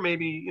 babysitter,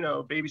 maybe, you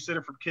know,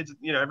 babysitter for kids,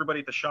 you know,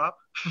 everybody at the shop.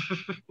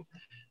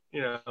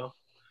 You know, a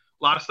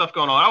lot of stuff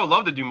going on. I would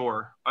love to do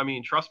more. I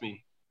mean, trust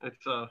me.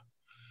 It's,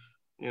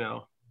 you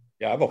know.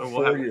 Yeah, I have a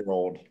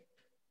 4-year-old.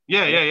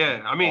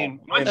 Yeah. I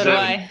mean, mine's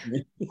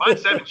 7.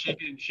 Mine's 7.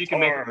 She can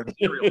make her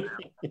cereal now.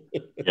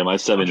 Yeah, my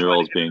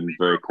 7-year-old's being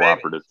very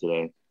cooperative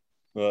today.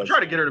 I'm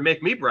trying to get her to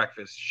make me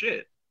breakfast.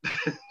 Shit.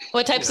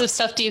 What types of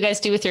stuff do you guys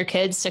do with your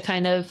kids to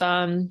kind of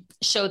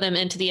show them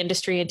into the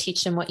industry and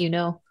teach them what you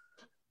know?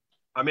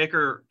 I make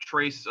her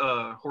trace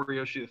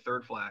Horiyoshi the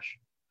Third Flash,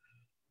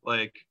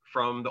 like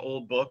from the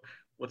old book.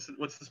 What's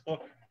this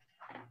book?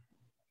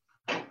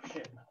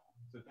 Shit.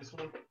 Is it this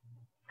one?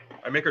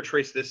 I make her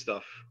trace this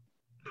stuff.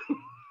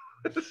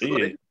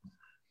 Like,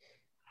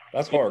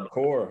 that's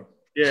hardcore.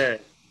 Yeah.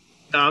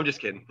 No, I'm just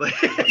kidding.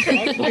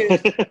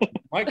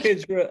 My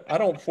kids, I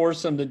don't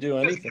force them to do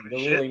anything. They're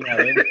really not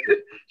into it.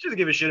 She doesn't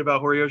give a shit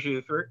about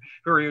Horiyoshi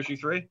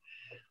 3.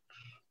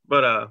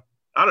 But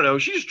I don't know.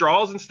 She just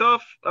draws and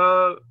stuff.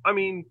 I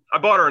mean, I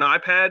bought her an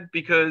iPad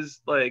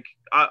because like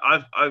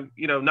I've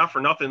you know, not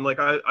for nothing. Like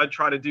I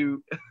try to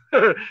do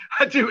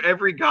I do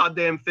every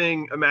goddamn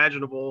thing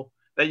imaginable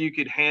that you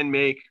could hand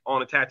make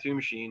on a tattoo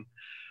machine.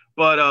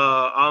 But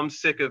I'm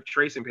sick of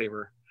tracing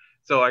paper.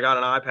 So I got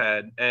an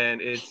iPad,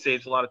 and it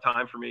saves a lot of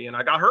time for me. And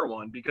I got her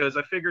one because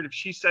I figured if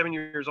she's 7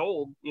 years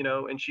old,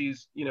 and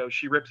she's,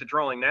 she rips a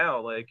drawing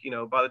now, like,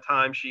 by the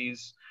time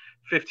she's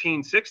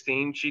 15,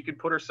 16, she could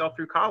put herself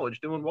through college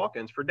doing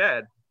walk-ins for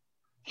dad.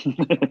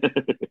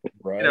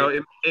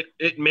 Right.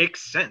 It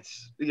makes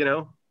sense,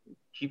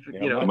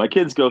 My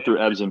kids go through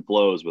ebbs and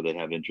flows where they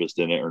have interest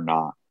in it or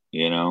not, I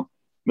mean,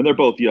 they're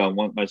both young.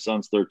 My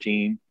son's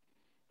 13.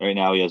 Right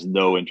now, he has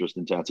no interest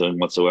in tattooing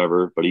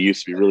whatsoever, but he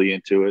used to be really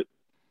into it.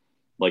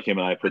 Like him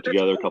and I put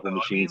together a couple of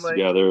machines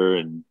together,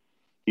 and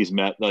he's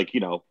met, I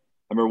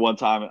remember one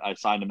time I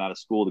signed him out of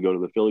school to go to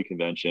the Philly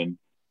convention.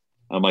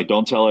 I'm like,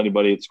 don't tell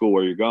anybody at school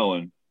where you're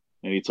going.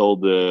 And he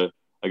told I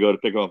go to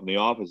pick him up in the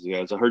office. He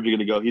goes, I heard you're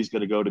going to go. He's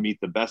going to go to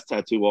meet the best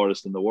tattoo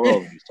artist in the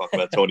world. And he's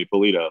talking about Tony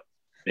Polito,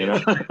 and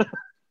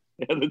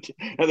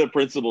the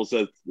principal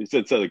said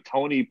like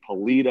Tony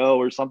Polito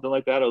or something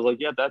like that. I was like,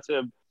 yeah, that's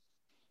him.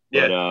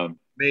 Yeah. But,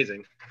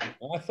 amazing.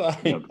 I thought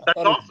awesome.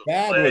 His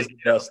dad was the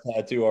best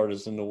tattoo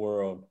artist in the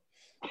world.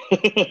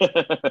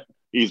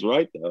 He's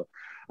right though.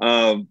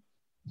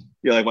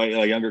 Like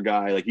my younger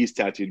guy, like he's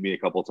tattooed me a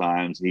couple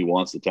times. And he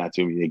wants to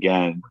tattoo me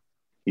again.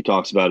 He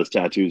talks about his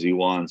tattoos he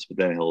wants, but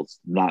then he'll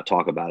not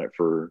talk about it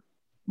for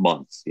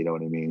months. You know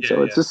what I mean? Yeah,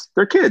 so it's just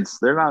they're kids.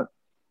 They're not.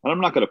 I'm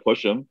not going to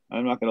push them.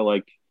 I'm not going to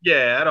like.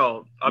 Yeah, I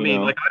don't. I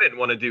mean, like I didn't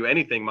want to do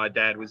anything my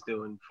dad was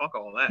doing. Fuck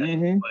all that.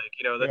 Mm-hmm.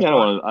 Like that's.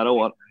 I don't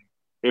want.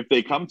 If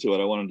they come to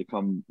it, I want them to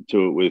come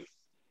to it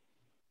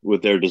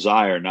with their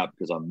desire, not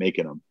because I'm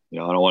making them. I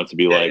don't want it to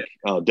be like,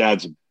 oh,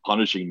 dad's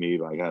punishing me,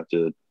 but I have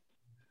to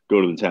go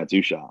to the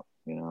tattoo shop.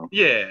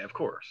 Yeah, of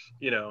course.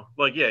 You don't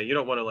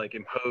want to like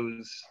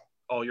impose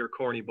all your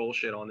corny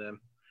bullshit on them.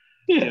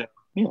 Yeah.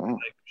 Yeah.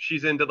 Like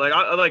she's into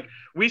like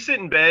we sit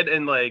in bed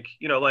and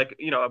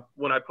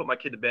when I put my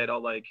kid to bed,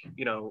 I'll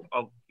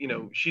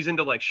she's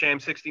into like Sham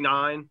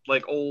 69,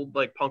 like old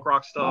like punk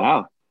rock stuff.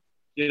 Wow.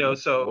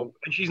 So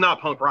and she's not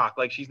punk rock,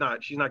 like she's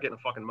not getting a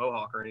fucking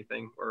mohawk or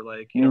anything or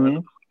like mm-hmm.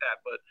 like that,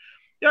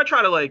 but I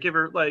try to like give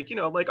her like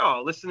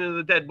listen to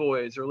the Dead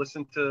Boys or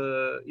listen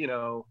to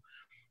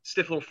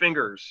Stiff Little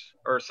Fingers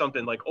or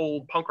something like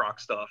old punk rock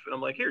stuff, and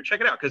I'm like, here,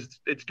 check it out because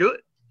it's good.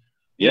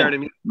 You know what I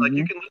mean? Like mm-hmm.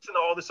 you can listen to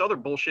all this other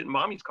bullshit in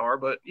mommy's car,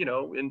 but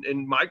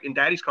in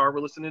daddy's car, we're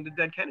listening to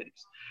Dead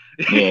Kennedys.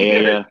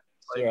 Yeah.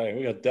 Like, right.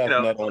 We got death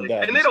metal on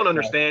that. And they don't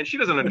understand. She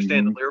doesn't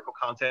understand mm-hmm. the lyrical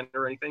content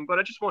or anything, but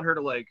I just want her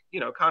to like,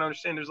 kind of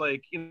understand there's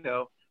like,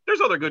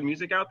 there's other good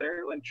music out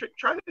there. Like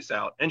try this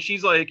out. And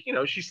she's like,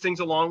 she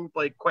sings along with,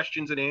 like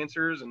questions and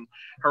answers and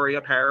Hurry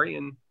Up Harry.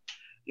 And,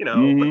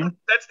 mm-hmm. but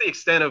that's the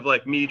extent of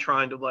like me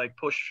trying to like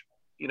push,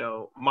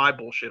 my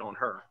bullshit on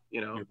her,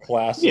 Your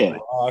classic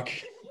rock.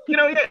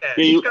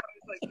 She's got,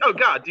 like, oh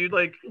God, dude,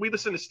 like we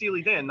listen to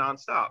Steely Dan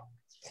nonstop.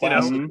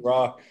 Classic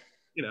rock.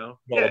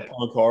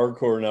 Punk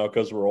hardcore now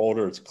because we're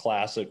older. It's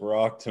classic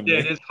rock to me. Yeah,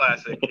 it is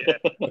classic.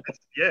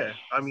 Yeah.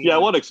 I mean, I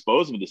want to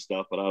expose them to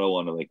stuff, but I don't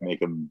want to like make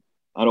them.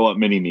 I don't want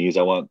mini me's.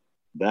 I want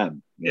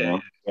them. Yeah.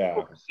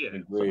 So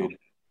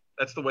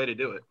that's the way to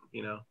do it.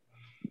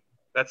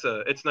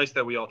 It's nice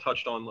that we all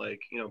touched on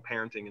like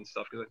parenting and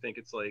stuff because I think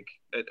it's like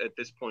at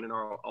this point in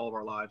all of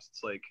our lives,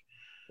 it's like.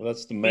 Well,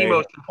 that's the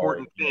most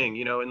important thing,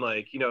 and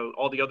like,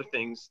 all the other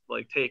things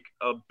like take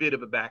a bit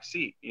of a back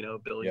seat,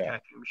 building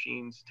tattoo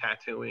machines,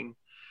 tattooing,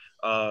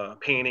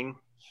 painting,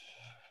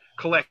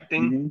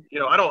 collecting.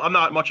 Mm-hmm. I'm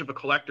not much of a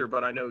collector,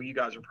 but I know you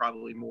guys are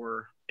probably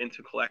more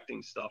into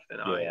collecting stuff than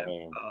I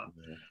am.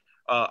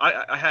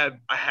 I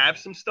have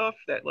some stuff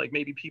that like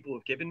maybe people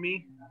have given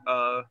me,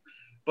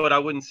 but I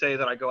wouldn't say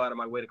that I go out of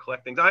my way to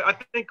collect things. I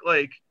think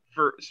like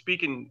for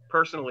speaking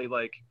personally,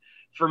 like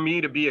for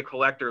me to be a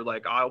collector,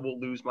 like I will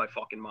lose my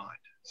fucking mind.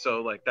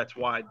 So like that's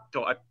why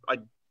I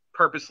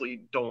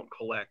purposely don't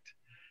collect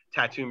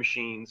tattoo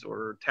machines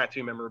or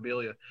tattoo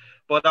memorabilia.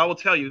 But I will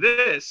tell you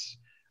this: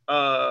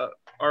 our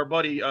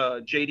buddy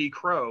JD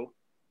Crow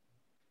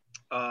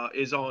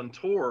is on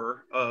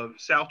tour of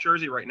South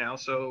Jersey right now.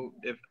 So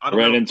if I don't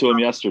ran into him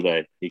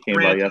yesterday, he came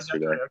by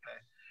yesterday. Okay.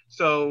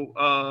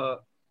 So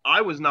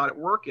I was not at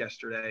work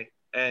yesterday,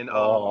 and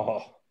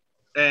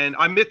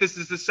and this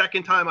is the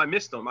second time I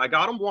missed them. I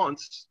got them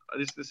once.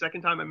 This is the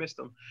second time I missed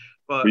them.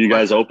 But were you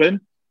guys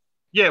open?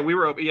 Yeah, we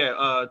were open.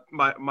 Yeah,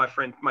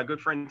 my good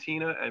friend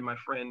Tina and my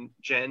friend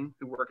Jen,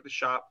 who work at the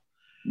shop,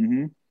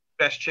 mm-hmm.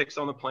 best chicks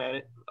on the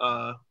planet.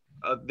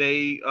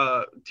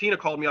 Tina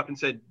called me up and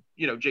said,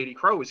 JD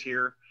Crow is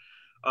here.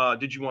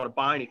 Did you want to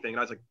buy anything? And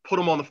I was like, put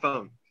him on the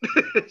phone.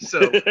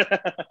 So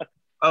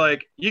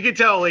you can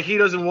tell like he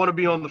doesn't want to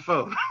be on the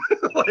phone.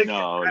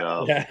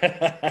 No.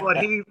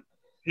 But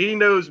he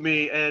knows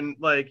me, and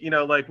like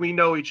we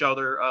know each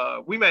other.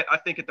 We met, I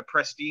think, at the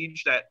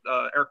Prestige, that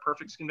Eric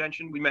Perfect's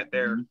convention. We met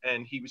there, mm-hmm.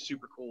 and he was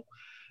super cool.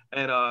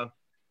 And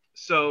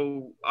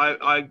so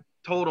I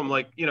told him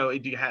like, do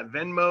you have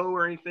Venmo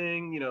or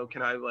anything?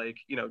 Can I like,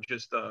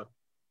 just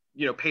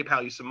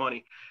PayPal you some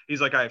money? He's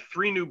like, I have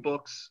 3 new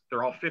books.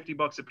 They're all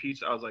 $50 a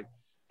piece. I was like,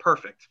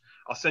 perfect.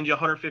 I'll send you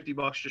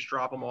 $150. Just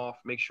drop them off.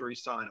 Make sure you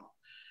sign them.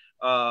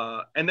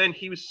 And then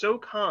he was so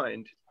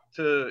kind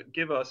to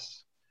give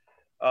us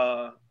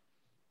an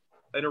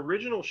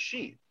original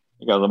sheet.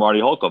 You got the Marty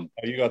Holcomb.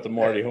 Oh, you got the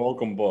Marty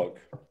Holcomb book.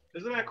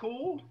 Isn't that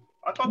cool?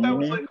 I thought that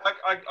was like,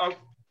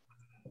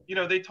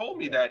 they told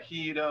me that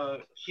he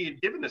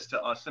had given this to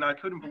us, and I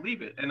couldn't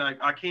believe it. And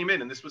I came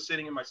in, and this was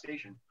sitting in my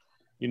station.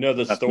 You know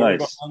the story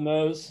behind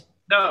those?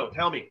 No,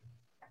 tell me.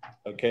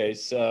 Okay,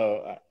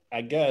 so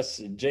I guess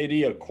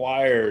JD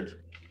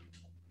acquired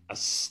a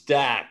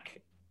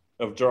stack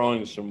of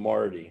drawings from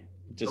Marty,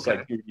 just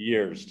like through the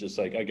years. Just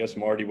like, I guess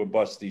Marty would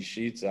bust these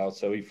sheets out,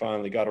 so he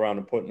finally got around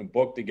to putting a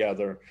book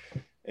together.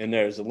 And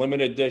there's a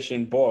limited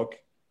edition book,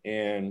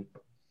 and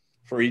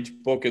for each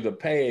book of the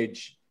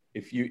page,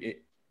 if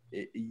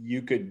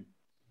you could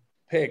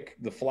pick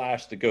the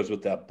flash that goes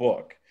with that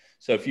book.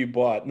 So if you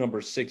bought number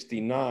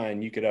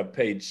 69, you could have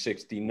page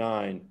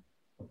 69,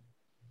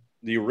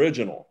 the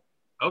original.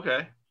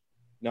 Okay.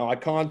 Now I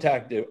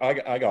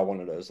got one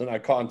of those, and I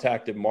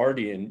contacted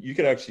Marty, and you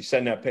could actually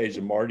send that page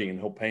to Marty, and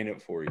he'll paint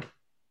it for you.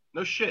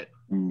 No shit.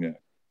 Yeah.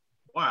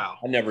 Wow.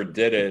 I never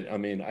did it. I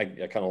mean, I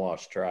kind of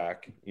lost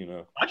track,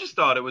 I just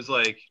thought it was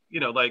like,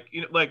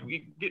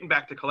 getting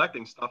back to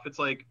collecting stuff. It's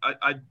like,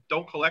 I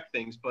don't collect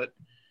things, but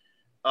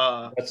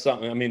that's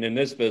something, I mean, in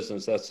this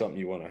business, that's something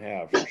you want to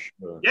have for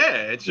sure.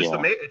 Yeah. It's just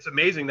it's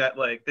amazing that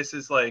like, this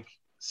is like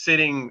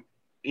sitting,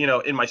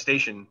 in my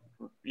station,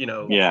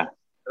 yeah.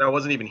 And I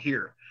wasn't even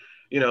here,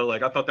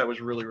 I thought that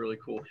was really, really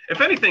cool. If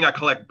anything, I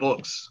collect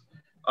books,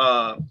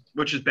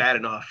 which is bad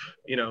enough,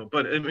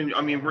 but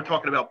I mean, we're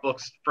talking about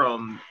books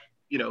from,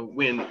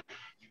 when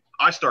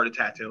I started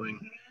tattooing,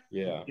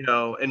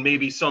 and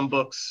maybe some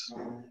books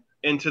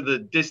into the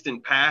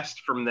distant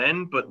past from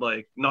then, but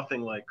like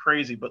nothing like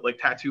crazy, but like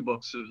tattoo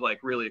books have like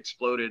really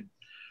exploded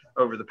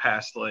over the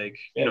past, like,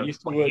 20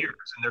 years.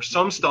 And there's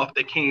some stuff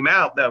that came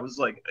out that was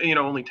like,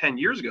 only 10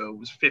 years ago, it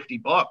was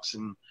 $50,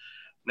 and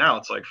now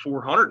it's like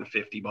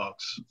 $450.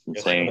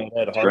 Insane.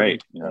 That's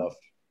great.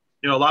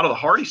 A lot of the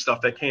Hardy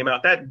stuff that came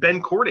out, that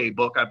Ben Corday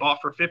book I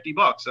bought for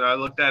 $50, and I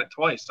looked at it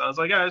twice. I was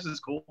like, yeah, this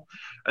is cool.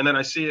 And then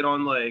I see it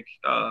on like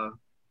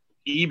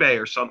eBay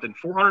or something,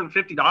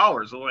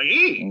 $450. I'm like,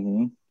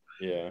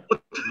 yeah,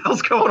 what the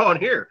hell's going on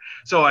here?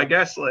 So I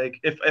guess like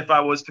if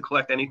I was to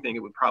collect anything, it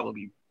would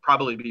probably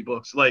be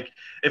books. Like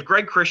if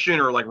Greg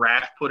Christian or like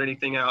Raph put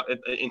anything out,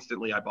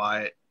 instantly I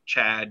buy it.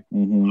 Chad,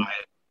 buy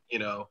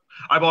it.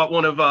 I bought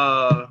one of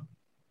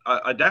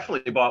I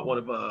definitely bought one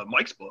of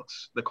Mike's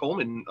books, the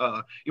Coleman.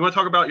 You want to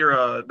talk about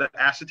your the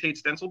acetate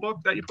stencil book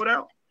that you put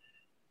out?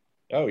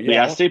 Oh yeah, the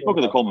acetate book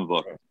or the Coleman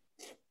book?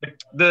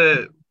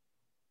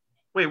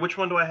 Wait, which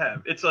one do I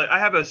have? It's like I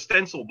have a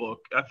stencil book.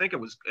 I think it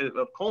was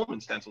of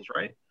Coleman stencils,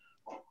 right?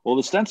 Well,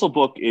 the stencil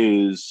book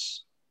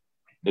it's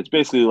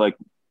basically like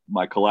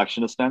my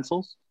collection of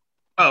stencils.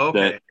 Oh,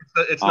 okay.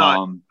 It's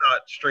not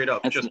straight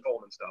up just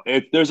Coleman stuff.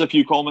 There's a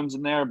few Colemans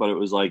in there, but it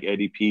was like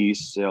Eddie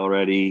Peace, Sail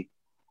Ready.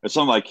 It's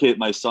some of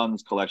my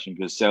son's collection,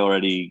 because Sail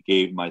Ready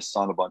gave my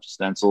son a bunch of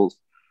stencils.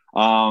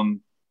 But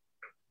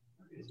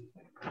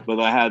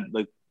I had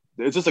like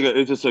it's just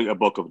like a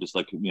book of just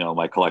like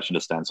my collection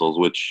of stencils.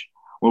 Which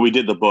when we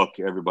did the book,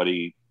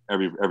 every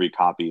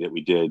copy that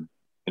we did,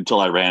 until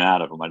I ran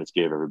out of them, I just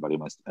gave everybody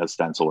a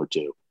stencil or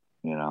two.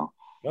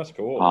 That's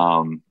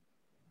cool.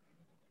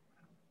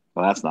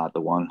 Well, that's not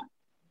the one.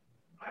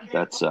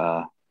 That's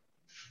Yeah.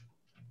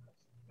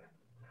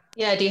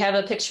 Do you have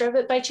a picture of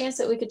it by chance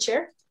that we could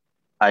share?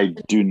 I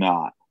do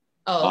not.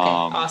 Oh,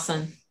 okay.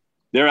 Awesome.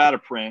 They're out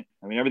of print.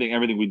 I mean,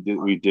 everything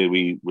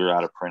we were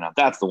out of print on.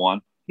 That's the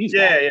one.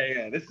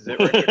 Yeah. This is it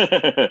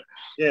right here.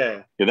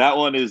 Yeah. That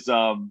one is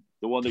the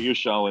one that you're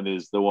showing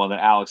is the one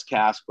that Alex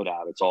Cass put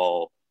out. It's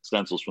all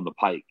stencils from the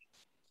Pike.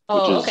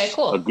 Oh, okay,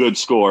 cool. A good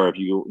score if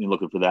you're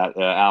looking for that.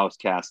 Alex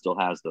Cass still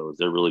has those.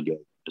 They're really good.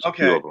 There's a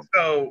few of them.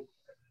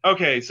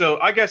 So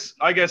I guess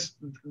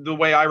the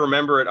way I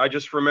remember it, I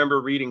just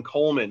remember reading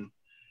Coleman,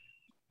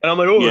 and I'm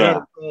like,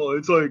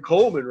 it's like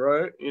Coleman,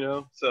 right?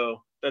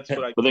 So that's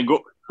what I. But then,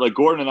 like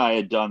Gordon and I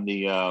had done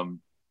a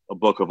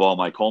book of all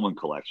my Coleman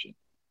collection.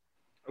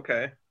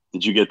 Okay.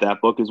 Did you get that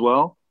book as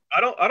well?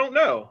 I don't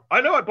know. I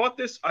know I bought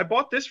this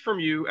from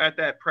you at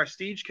that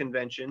Prestige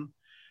convention,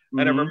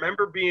 and I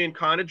remember being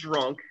kind of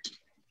drunk,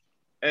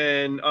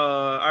 and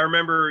I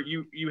remember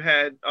you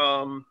had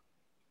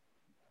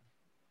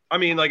I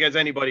mean, like, as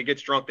anybody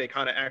gets drunk, they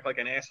kind of act like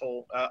an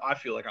asshole. I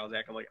feel like I was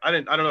acting like I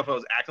don't know if I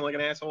was acting like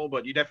an asshole,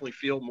 but you definitely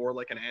feel more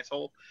like an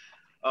asshole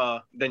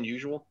than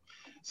usual.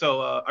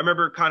 So I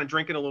remember kind of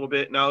drinking a little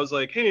bit, and I was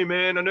like, "Hey,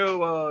 man, I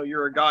know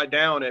you're a guy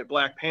down at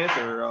Black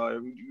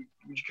Panther.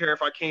 Would you care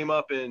if I came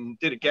up and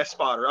did a guest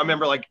spot?" Or I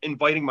remember like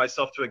inviting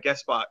myself to a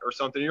guest spot or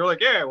something. You're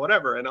like, "Yeah,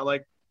 whatever." And I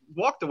like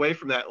walked away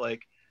from that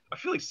like I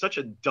feel like such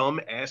a dumb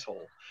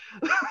asshole.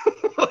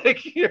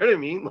 Like, you know what I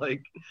mean?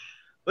 Like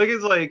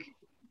it's like.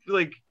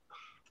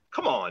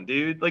 Come on,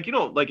 dude. Like, you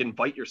don't like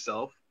invite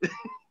yourself.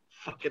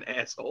 Fucking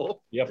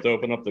asshole. You have to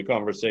open up the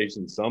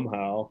conversation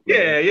somehow.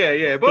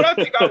 Yeah. But I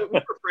think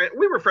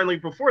we were friendly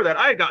before that.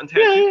 I had gotten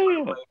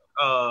tattooed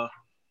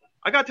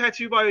I got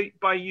tattooed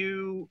by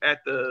you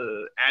at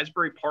the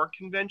Asbury Park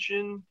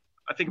convention.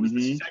 I think it was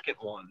the second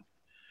one.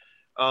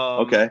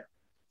 Okay.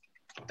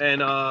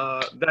 And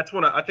that's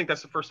when I think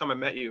that's the first time I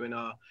met you. And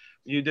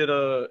you did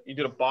a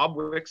Bob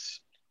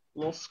Wicks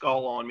little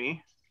skull on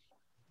me.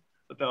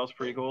 But that was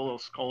pretty cool, a little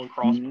skull and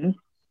crossbones.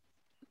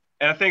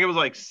 And I think it was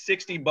like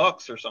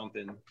 $60 or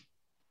something.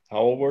 How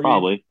old were you?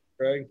 Probably.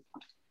 Greg?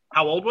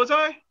 How old was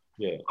I?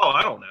 Yeah. Oh,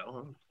 I don't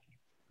know.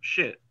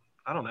 Shit.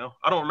 I don't know.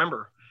 I don't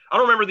remember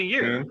the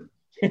year.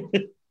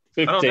 15.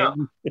 I don't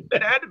know.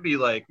 It had to be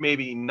like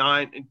maybe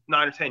 9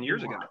 or 10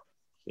 years ago.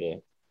 Yeah.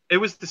 It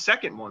was the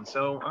second one,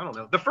 so I don't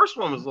know. The first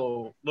one was a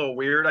little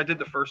weird. I did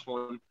the first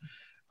one.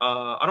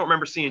 I don't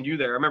remember seeing you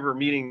there. I remember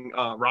meeting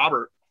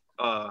Robert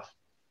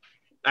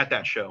at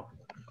that show.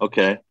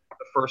 Okay.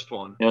 The first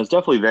one. Yeah, it was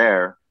definitely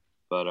there,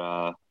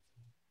 but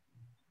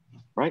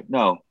right?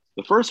 No,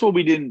 the first one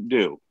we didn't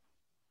do.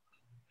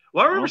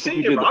 Well, I remember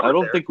seeing you. I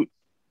don't think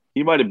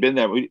he might have been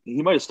there.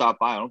 He might have stopped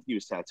by. I don't think he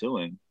was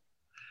tattooing.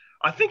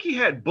 I think he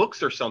had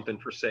books or something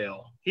for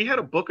sale. He had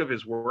a book of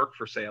his work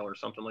for sale or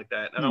something like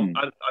that. And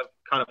I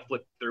kind of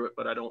flipped through it,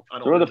 but I don't.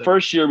 So the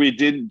first year we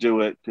didn't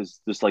do it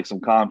because there's like some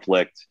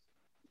conflict.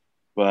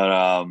 But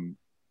I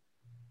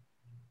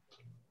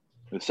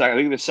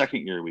think the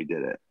second year we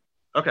did it.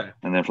 Okay.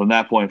 And then from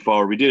that point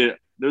forward, we did it.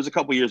 There's a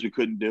couple years we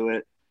couldn't do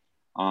it.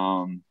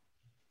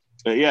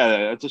 But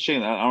yeah, it's a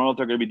shame. I don't know if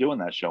they're going to be doing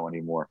that show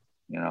anymore.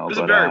 You know, it was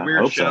a very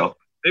weird show. So.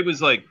 It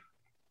was like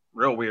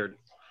real weird.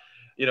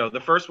 You know,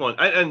 the first one,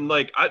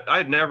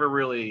 I'd never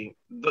really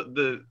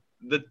the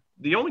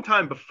only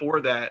time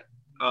before that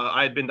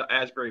I had been to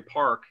Asbury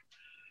Park.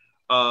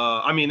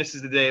 I mean, this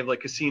is the day of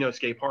like Casino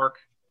Skate Park,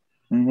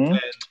 and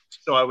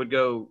so I would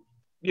go.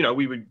 You know,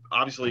 we would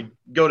obviously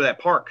go to that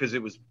park because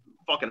it was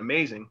fucking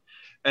amazing.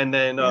 And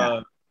then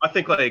I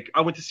think like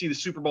I went to see the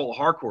Super Bowl of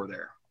Hardcore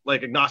there,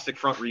 like Agnostic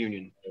Front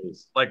reunion,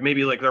 like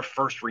maybe like their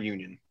first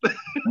reunion,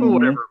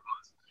 whatever it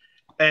was.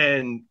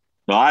 And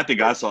no, I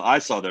think I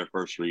saw their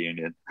first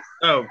reunion.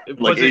 Oh,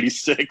 like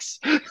 '86.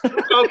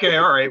 Okay,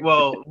 all right.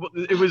 Well,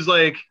 it was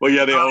like. Well,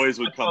 yeah, they always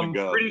would come and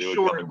go. I'm pretty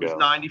sure it was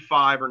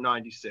 95 or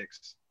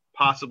 96,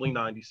 possibly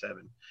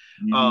 97.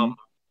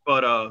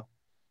 But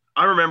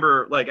I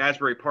remember like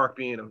Asbury Park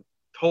being a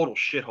total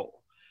shithole.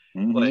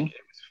 Like it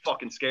was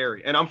fucking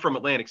scary. And I'm from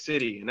Atlantic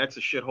City, and that's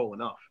a shithole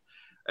enough.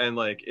 And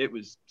like it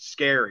was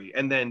scary.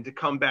 And then to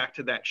come back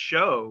to that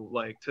show,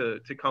 like to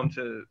come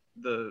to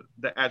the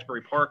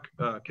Asbury Park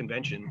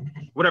convention,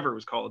 whatever it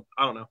was called,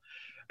 I don't know.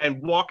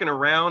 And walking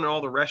around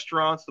all the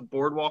restaurants, the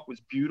boardwalk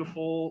was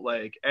beautiful.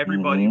 Like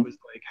everybody was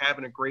like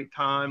having a great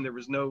time. There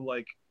was no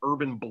like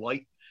urban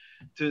blight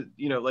to,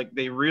 you know, like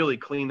they really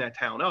cleaned that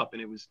town up.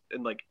 And it was,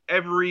 and like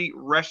every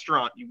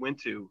restaurant you went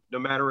to, no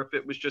matter if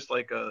it was just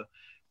like a,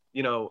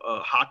 you know, a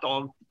hot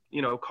dog,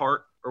 you know,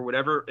 cart or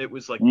whatever, it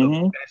was like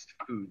the best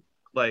food.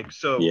 Like,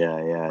 so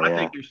I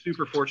think you're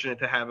super fortunate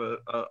to have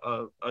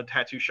a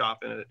tattoo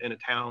shop in a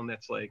town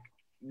that's like,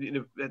 you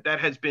know, that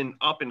has been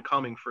up and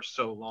coming for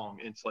so long.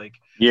 It's like,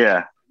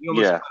 you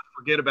almost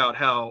forget about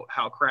how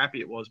crappy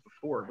it was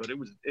before, but it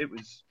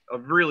was a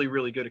really,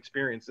 really good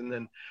experience. And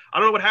then I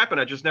don't know what happened.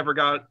 I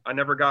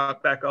never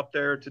got back up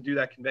there to do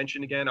that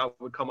convention again. I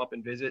would come up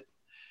and visit,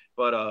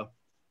 but,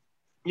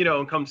 you know,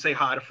 and come say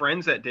hi to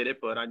friends that did it,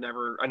 but I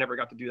never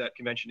got to do that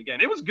convention again.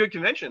 It was a good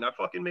convention. I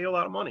fucking made a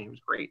lot of money. It was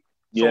great.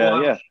 It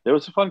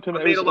was a fun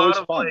convention.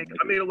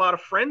 I made a lot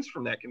of friends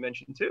from that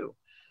convention too.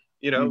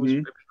 You know, it was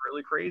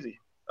really crazy.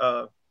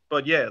 But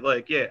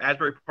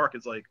Asbury Park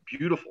is like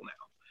beautiful now.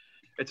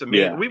 It's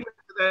amazing. We went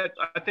to that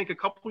I think a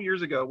couple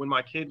years ago when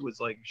my kid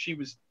was like she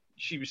was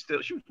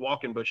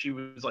walking, but she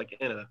was like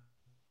in a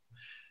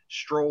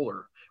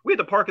stroller. We had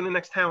to park in the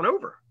next town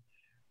over.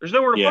 There's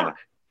nowhere to park.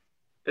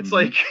 It's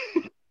like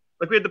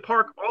we had to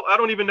park. Well, I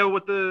don't even know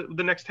what the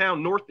next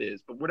town north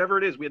is, but whatever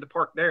it is, we had to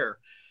park there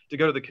to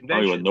go to the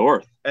convention. Oh, you went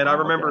north. And I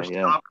remember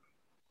I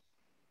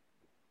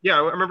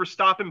remember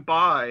stopping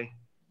by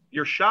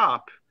your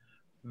shop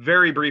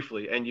very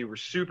briefly, and you were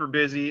super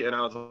busy, and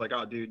I was like,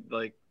 oh dude,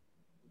 like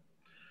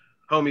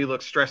homie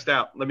looks stressed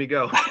out, let me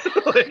go.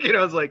 Like, you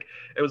know,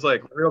 it was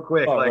like real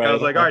quick. I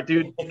was like, all right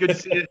dude, good to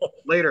see you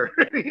later.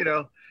 You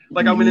know,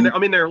 like I'm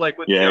in there like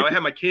with, you know, I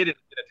had my kid in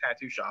a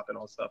tattoo shop and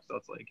all stuff, so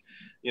it's like,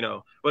 you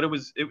know, but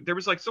there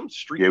was like some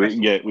street we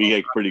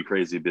get pretty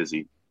crazy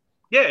busy.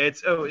 Yeah,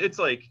 it's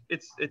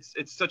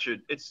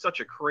such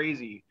a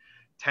crazy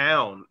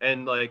town.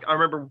 And like I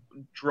remember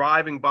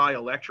driving by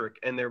Electric,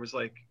 and there was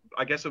like,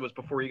 I guess it was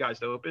before you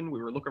guys opened,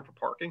 we were looking for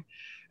parking,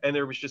 and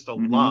there was just a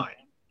line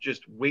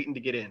just waiting to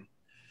get in.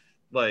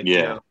 Like,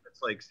 you know,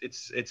 it's like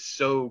it's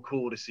so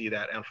cool to see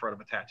that out in front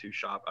of a tattoo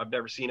shop. I've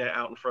never seen it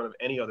out in front of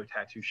any other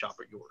tattoo shop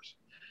but yours.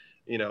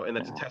 You know, and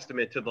that's a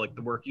testament to like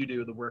the work you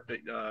do, the work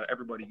that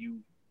everybody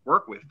you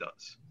work with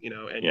does, you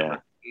know, and your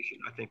reputation.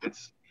 I think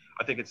it's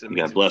amazing.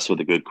 You got blessed with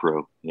a good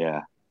crew.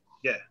 Yeah.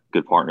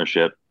 Good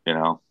partnership, you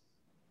know.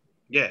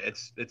 Yeah,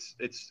 it's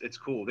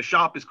cool. The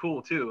shop is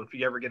cool too. If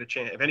you ever get a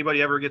chance, if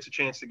anybody ever gets a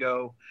chance to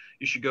go,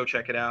 you should go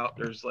check it out.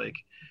 There's like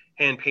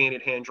hand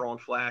painted, hand drawn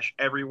flash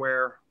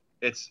everywhere.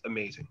 It's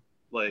amazing.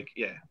 like,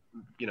 yeah,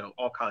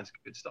 all kinds of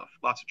good stuff.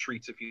 Lots of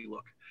treats if you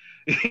look.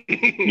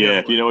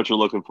 If you know what you're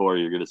looking for,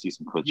 you're going to see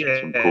some cool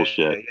shit.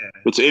 Yeah.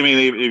 But I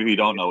mean, if you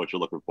don't know what you're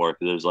looking for,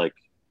 because there's like,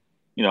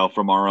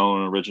 from our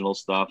own original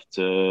stuff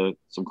to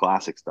some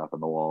classic stuff on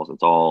the walls,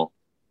 it's all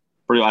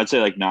pretty. I'd say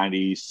like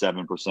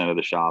 97% of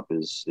the shop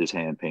is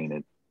hand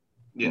painted.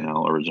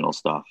 Original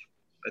stuff.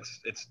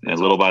 It's and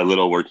little by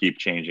little, we're keep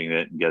changing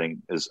it and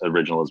getting as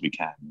original as we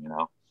can.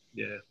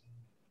 Yeah,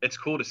 it's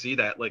cool to see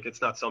that. Like,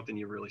 it's not something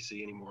you really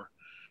see anymore.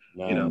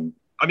 No.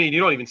 I mean, you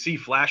don't even see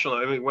flash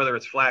on. I mean, whether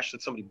it's flash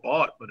that somebody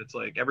bought, but it's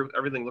like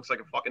everything looks like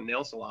a fucking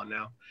nail salon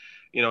now.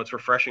 It's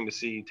refreshing to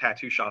see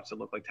tattoo shops that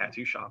look like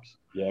tattoo shops.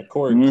 Yeah,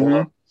 Corey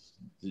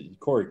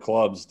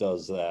Clubs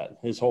does that.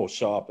 His whole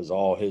shop is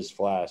all his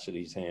flash that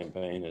he's hand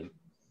painted.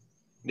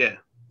 Yeah,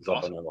 it's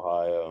awesome. In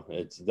Ohio.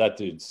 That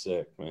dude's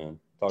sick, man.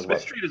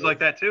 Smith Street is like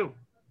that too.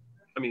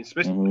 I mean,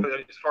 Smith,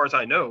 as far as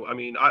I know, I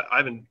mean, I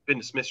haven't been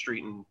to Smith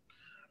Street in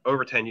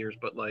over 10 years,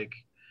 but like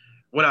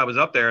when I was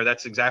up there,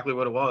 that's exactly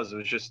what it was. It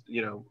was just,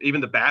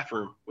 even the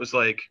bathroom was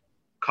like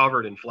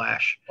covered in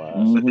flash.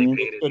 Wow. That they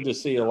painted. It's good to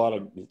see a lot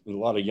of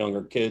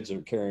younger kids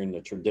are carrying the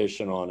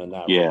tradition on in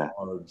that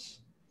regards.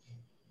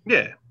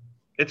 Yeah,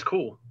 it's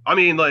cool. I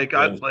mean, like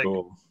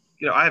cool.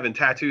 I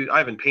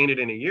haven't painted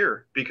in a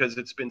year because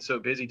it's been so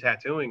busy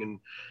tattooing and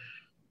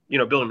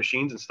building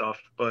machines and stuff.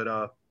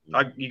 But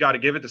you got to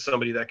give it to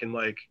somebody that can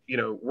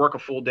work a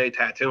full day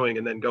tattooing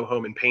and then go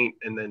home and paint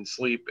and then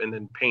sleep and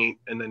then paint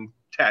and then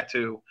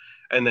tattoo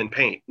and then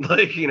paint.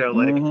 That's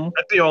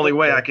the only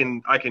way I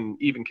can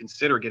even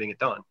consider getting it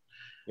done.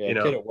 Yeah,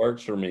 kid that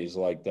works for me is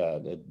like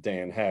that.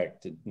 Dan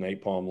Heck, the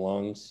Napalm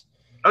Lungs.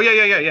 Oh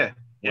yeah.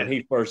 When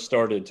he first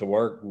started to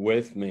work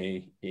with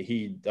me,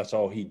 that's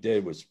all he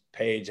did was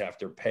page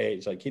after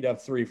page. Like, he'd have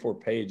 3-4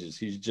 pages.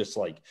 He's just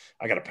like,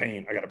 I gotta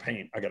paint.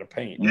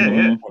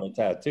 Yeah. On a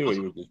tattoo, he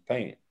would just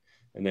paint,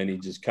 and then he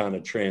just kind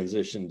of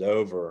transitioned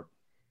over.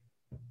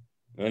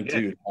 And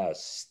dude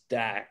has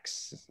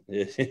stacks.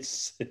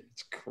 It's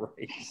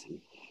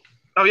crazy.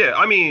 Oh yeah,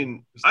 I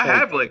mean, I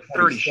have like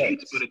 30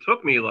 sheets, but it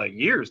took me like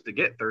years to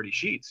get 30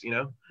 sheets.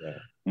 Yeah.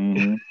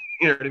 You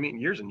know what I mean?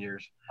 Years and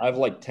years. I have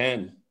like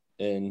 10.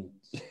 And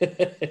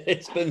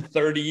it's been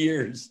 30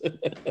 years.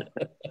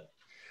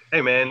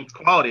 Hey man, it's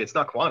quality, it's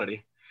not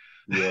quantity.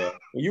 Yeah.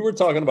 You were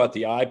talking about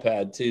the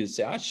iPad too.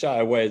 See, I shy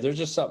away. There's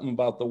just something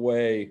about the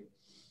way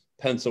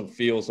pencil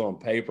feels on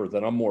paper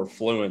that I'm more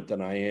fluent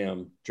than I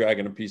am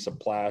dragging a piece of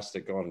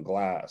plastic on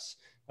glass.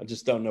 I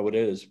just don't know what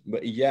it is.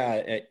 But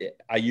yeah,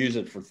 I use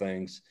it for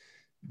things.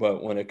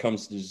 But when it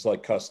comes to just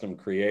like custom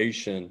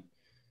creation,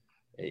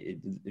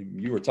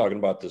 you were talking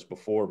about this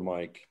before,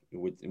 Mike,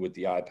 with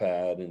the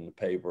iPad and the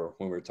paper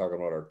when we were talking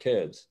about our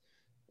kids.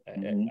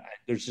 And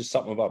there's just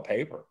something about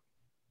paper.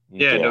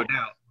 Yeah, no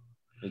doubt.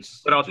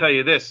 But I'll tell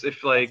you this: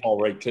 if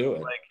all right to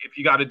it, like if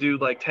you got to do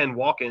like 10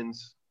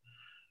 walk-ins,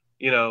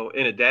 in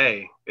a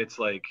day, it's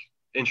like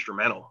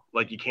instrumental.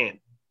 Like, you can't.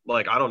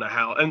 Like, I don't know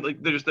how. And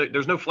like,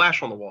 there's no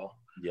flash on the wall.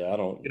 Yeah, I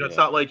don't. It's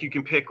not like you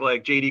can pick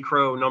like JD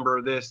Crow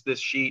number this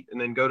sheet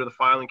and then go to the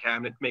filing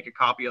cabinet, make a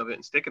copy of it,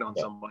 and stick it on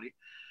somebody.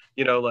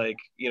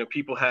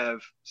 People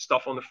have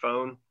stuff on the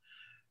phone.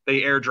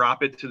 They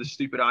airdrop it to the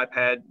stupid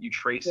iPad. You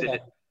trace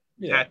it,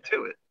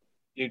 tattoo it.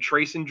 You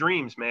trace in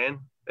dreams, man.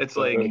 It's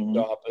like,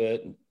 drop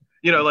it.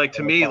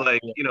 To me,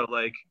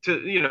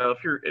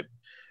 if you're,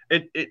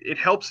 it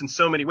helps in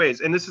so many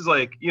ways. And this is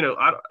like,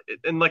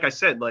 and like I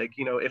said, like,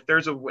 if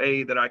there's a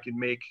way that I could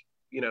make,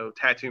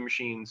 tattoo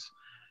machines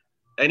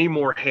any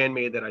more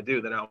handmade than I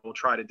do, then I will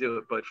try to do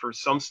it. But for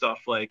some stuff,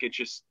 like, it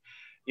just,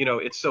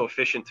 it's so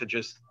efficient to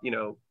just,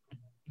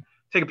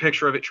 take a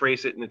picture of it,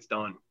 trace it, and it's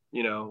done.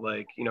 We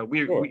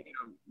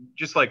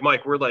just like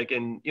Mike, we're like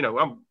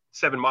I'm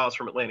 7 miles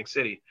from Atlantic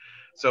City.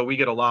 So we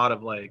get a lot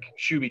of like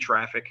Shuby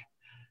traffic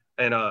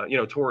and,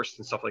 tourists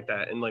and stuff like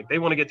that. And like, they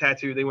want to get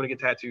tattooed. They want to get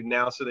tattooed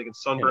now so they can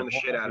sunburn the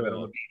shit out of it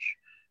on the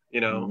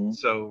beach,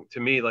 So to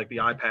me, like, the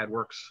iPad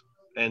works.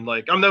 And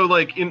like, I'm no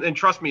like, and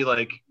trust me,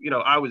 like,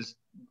 I was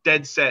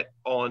dead set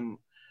on,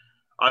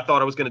 I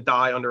thought I was going to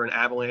die under an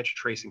avalanche of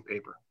tracing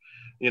paper.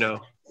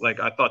 Like,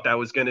 I thought that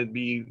was going to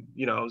be,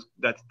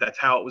 that's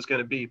how it was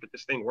going to be, but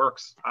this thing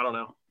works. I don't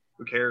know.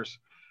 Who cares?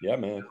 Yeah,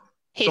 man.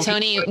 Hey,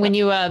 Tony, when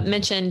you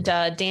mentioned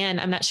Dan,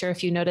 I'm not sure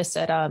if you noticed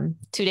that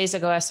 2 days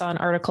ago, I saw an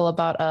article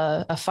about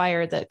a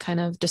fire that kind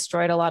of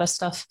destroyed a lot of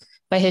stuff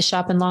by his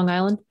shop in Long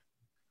Island.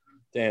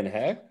 Dan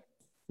Heck?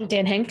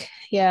 Dan Henk.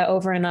 Yeah.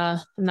 Over in, I'm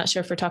not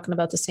sure if we're talking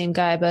about the same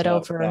guy, but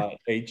over.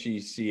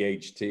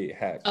 Hecht,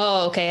 Heck.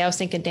 Oh, okay. I was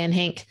thinking Dan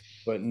Henk.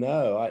 But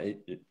no,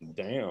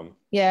 damn.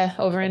 Yeah,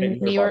 over in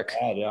New York.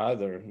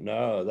 Either.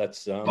 No,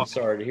 that's. I'm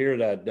sorry to hear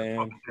that,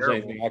 Dan. Is there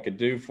anything I could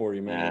do for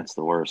you, man? That's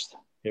the worst.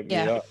 Hit me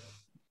up.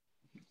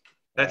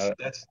 That's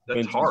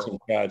hard. Some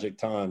tragic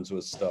times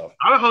with stuff.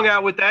 I hung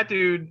out with that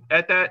dude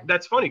at that.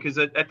 That's funny because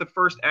at the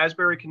first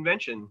Asbury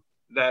convention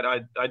that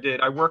I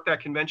did, I worked that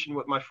convention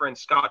with my friend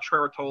Scott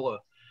Treratola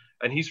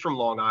and he's from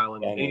Long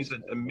Island, and he's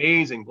an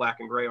amazing black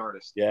and gray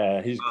artist.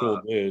 Yeah, he's a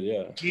cool dude.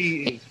 Yeah,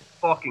 he is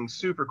fucking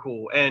super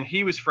cool, and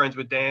he was friends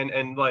with Dan,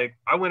 and like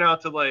I went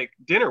out to like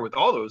dinner with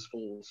all those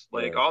fools,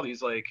 like all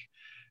these like,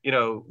 you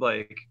know,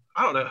 like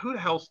I don't know who the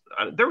hell.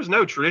 There was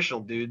no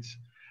traditional dudes.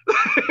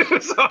 It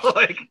was all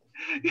like,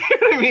 you know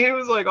what I mean? It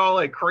was like all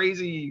like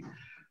crazy,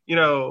 you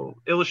know,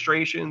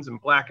 illustrations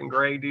and black and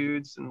gray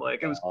dudes, and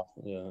like it was.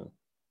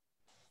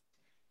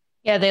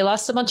 Yeah, they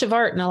lost a bunch of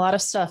art and a lot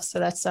of stuff. So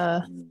that's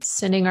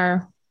sending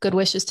our good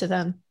wishes to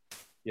them.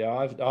 Yeah,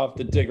 I'll have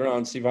to dig around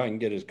and see if I can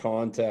get his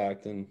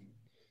contact. And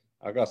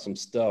I got some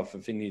stuff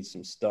if he needs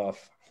some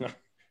stuff. I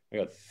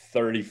got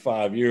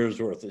 35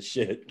 years worth of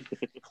shit.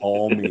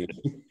 Call me.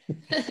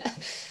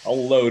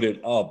 I'll load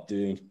it up,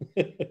 dude.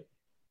 I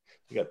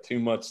got too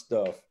much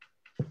stuff.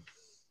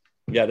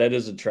 Yeah, that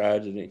is a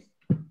tragedy.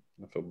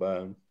 I feel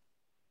bad.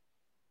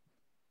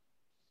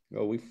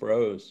 Oh, we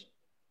froze.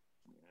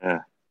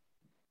 Yeah.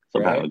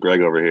 Somehow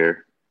Greg over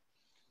here.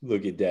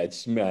 Look at that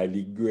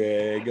smiley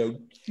Greg. How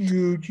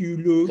cute you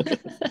look.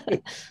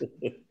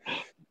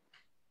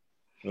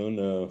 Oh,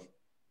 no.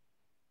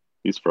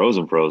 He's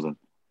frozen. All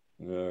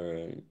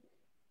right.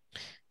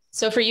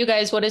 So for you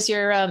guys, what is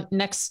your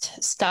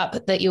next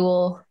stop that you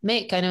will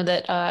make? I know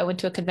that I went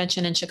to a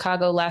convention in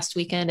Chicago last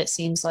weekend. It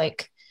seems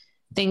like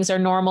things are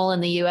normal in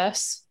the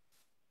U.S.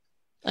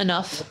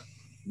 enough.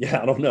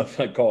 Yeah, I don't know if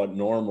I call it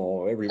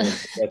normal. Everyone's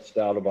sketched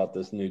out about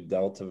this new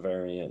Delta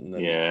variant and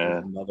then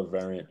another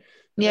variant.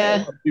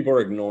 Yeah. People are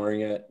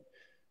ignoring it.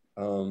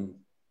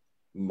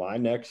 My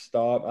next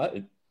stop,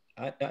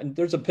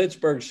 there's a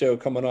Pittsburgh show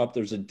coming up.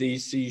 There's a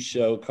DC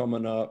show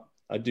coming up.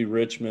 I do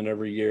Richmond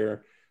every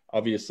year.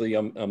 Obviously,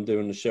 I'm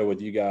doing the show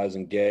with you guys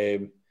and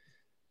Gabe.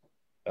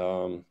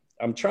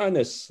 I'm trying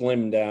to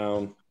slim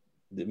down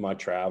my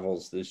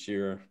travels this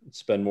year,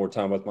 spend more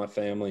time with my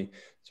family.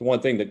 It's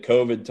one thing that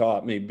COVID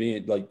taught me,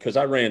 being like, because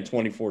I ran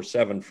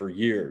 24/7 for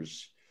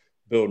years,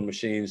 building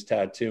machines,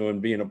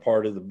 tattooing, being a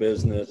part of the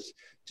business,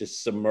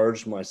 just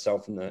submerged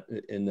myself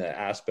in the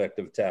aspect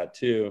of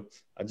tattoo.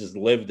 I just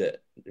lived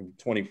it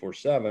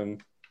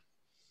 24/7.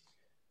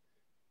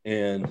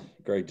 And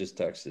Greg just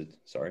texted,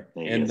 sorry.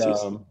 And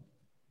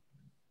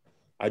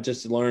I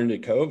just learned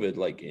at COVID,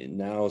 like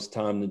now it's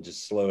time to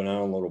just slow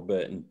down a little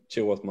bit and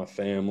chill with my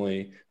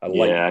family.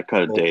 I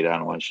cut a day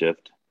down on my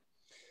shift.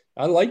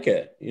 I like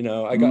it. You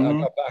know, I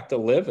got back to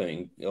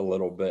living a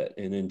little bit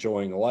and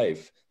enjoying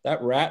life.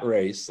 That rat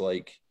race,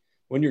 like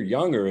when you're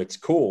younger, it's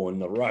cool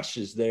and the rush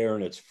is there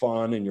and it's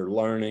fun and you're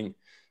learning.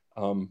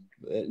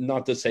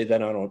 Not to say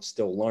that I don't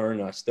still learn.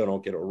 I still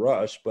don't get a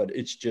rush, but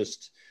it's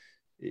just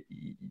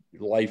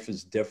life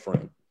is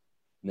different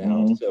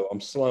now. So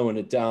I'm slowing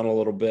it down a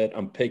little bit.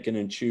 I'm picking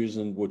and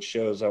choosing which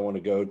shows I want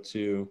to go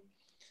to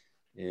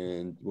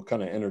and what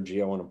kind of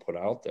energy I want to put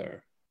out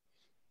there.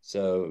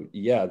 So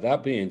yeah,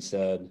 that being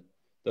said,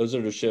 those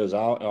are the shows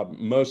I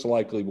most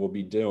likely will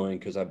be doing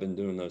because I've been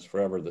doing those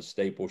forever, the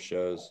staple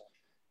shows.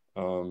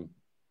 And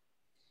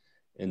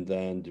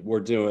then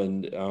we're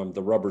doing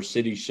the Rubber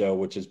City show,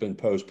 which has been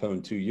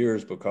postponed 2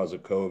 years because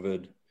of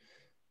COVID.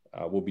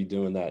 We'll be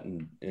doing that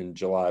in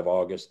July of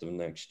August of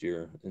next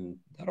year. And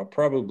that'll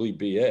probably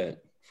be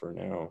it for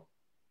now.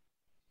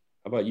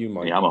 How about you,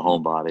 Mike? Yeah, I'm a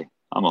homebody.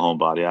 I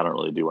don't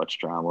really do much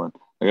traveling.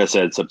 Like I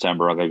said,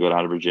 September, I'm going to go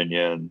down to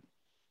Virginia. And,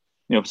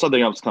 you know, if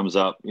something else comes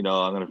up, you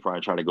know, I'm going to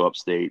probably try to go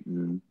upstate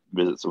and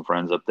visit some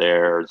friends up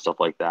there and stuff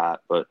like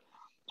that. But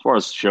as far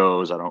as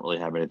shows, I don't really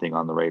have anything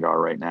on the radar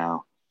right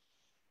now.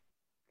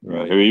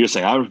 Right. You're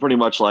saying I'm pretty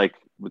much like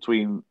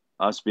between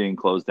us being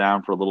closed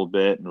down for a little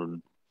bit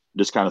and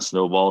just kind of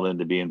snowballed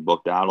into being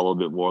booked out a little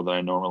bit more than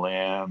I normally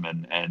am.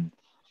 And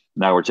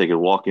now we're taking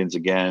walk-ins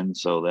again.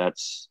 So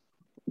it's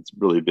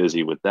really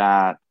busy with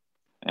that.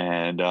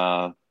 And,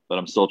 but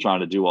I'm still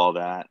trying to do all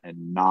that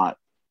and not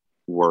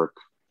work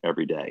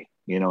every day.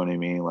 You know what I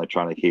mean? Like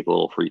trying to keep a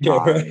little free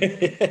time,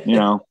 right. You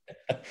know,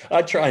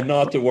 I try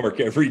not to work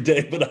every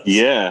day, but like,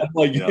 you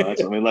know,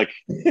 I mean, like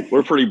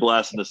we're pretty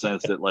blessed in the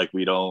sense that like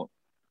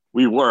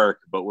we work,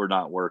 but we're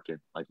not working.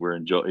 Like we're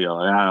enjoy, you know,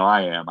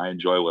 and I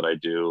enjoy what I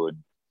do.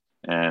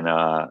 And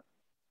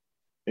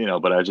you know,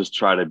 but I just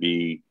try to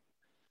be,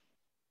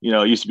 you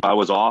know, I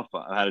was off,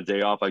 I had a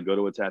day off, I'd go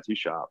to a tattoo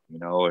shop, you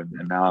know, and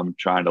now I'm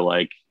trying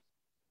to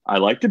I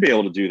like to be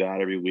able to do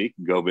that every week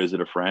and go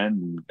visit a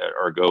friend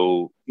or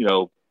go, you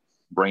know,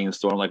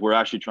 brainstorm. Like we're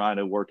actually trying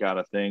to work out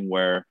a thing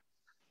where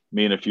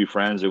me and a few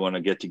friends are going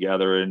to get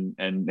together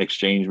and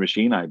exchange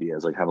machine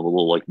ideas, like have a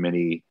little like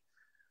mini,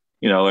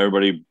 you know,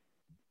 everybody,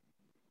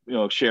 you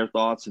know, share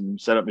thoughts and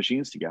set up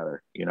machines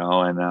together, you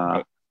know, and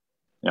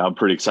you know, I'm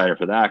pretty excited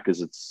for that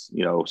because it's,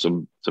 you know,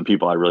 some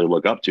people I really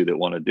look up to that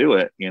want to do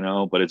it, you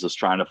know, but it's just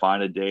trying to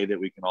find a day that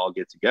we can all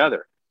get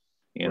together,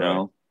 you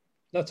know.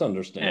 That's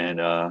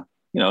understandable. And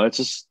you know,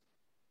 it's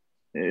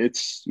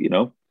you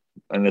know,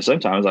 and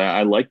sometimes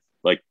I like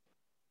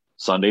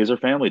Sundays or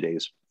family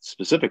days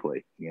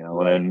specifically, you know,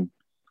 and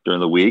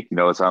during the week, you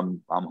know,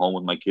 I'm home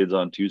with my kids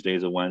on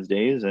Tuesdays and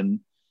Wednesdays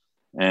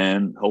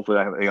and hopefully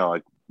I have, you know,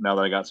 like now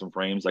that I got some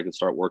frames I could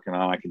start working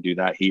on, I can do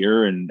that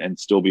here and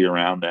still be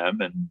around them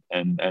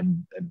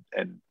and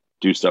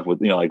do stuff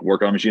with, like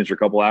work on machines for a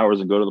couple hours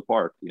and go to the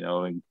park,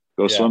 and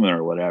go swimming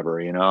or whatever,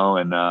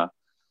 and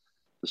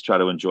just try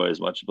to enjoy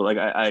as much. But like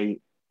I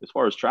as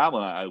far as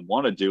traveling, I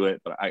want to do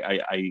it, but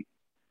I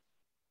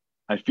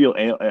feel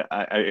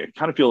I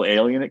kind of feel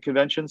alien at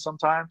conventions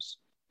sometimes.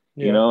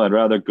 I'd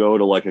rather go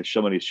to like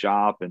somebody's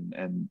shop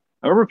and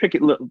I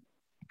remember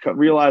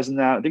realizing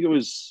that I think it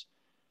was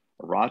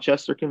a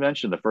Rochester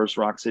convention, the first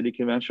Rock City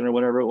convention or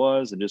whatever it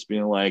was, and just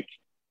being like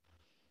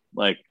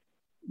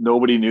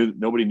nobody knew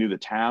the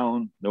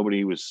town.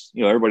 Nobody was,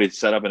 everybody's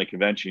set up in a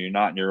convention. You're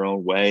not in your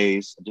own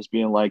ways. And just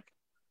being like,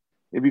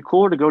 it'd be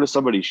cooler to go to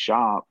somebody's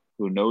shop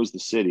who knows the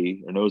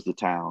city or knows the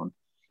town.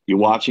 You're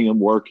watching them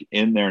work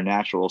in their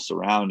natural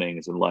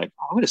surroundings and like,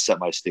 I'm going to set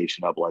my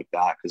station up like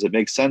that because it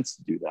makes sense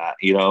to do that,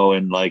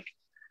 and like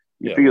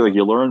you feel like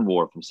you learn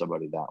more from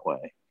somebody that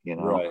way,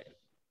 Right.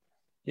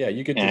 Yeah,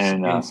 you get to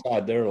see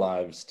inside their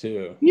lives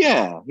too.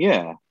 Yeah.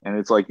 And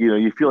it's like,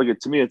 you feel like it,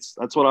 to me,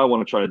 that's what I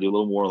want to try to do, a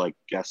little more like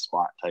guest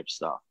spot type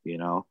stuff,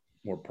 More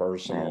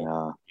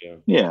personal.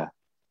 And, yeah.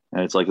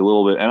 And it's like a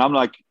little bit, and I'm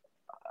like,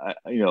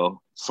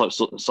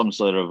 some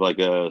sort of like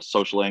a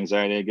social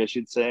anxiety, I guess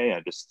you'd say.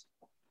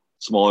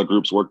 Smaller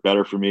groups work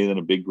better for me than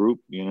a big group,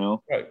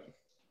 Right.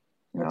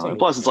 And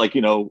plus it's like,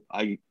 you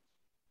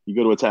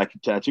go to a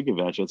tattoo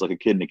convention, it's like a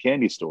kid in a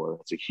candy store.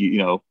 It's a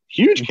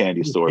huge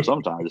candy store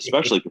sometimes,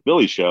 especially at the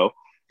Philly show,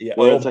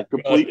 where it's a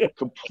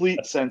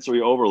complete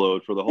sensory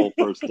overload for the whole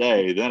first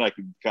day. Then I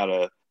can kind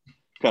of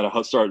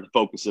start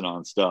focusing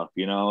on stuff,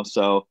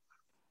 So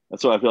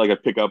that's why I feel like I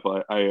pick up.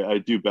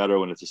 I do better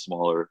when it's a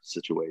smaller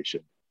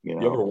situation. You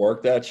ever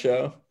work that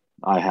show?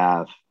 I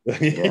have.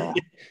 Yeah.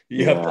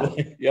 you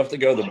have to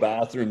go to the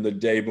bathroom the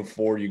day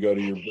before you go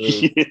to your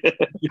booth.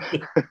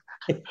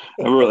 I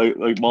remember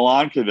like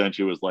Milan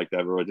convention was like that. I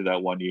remember I did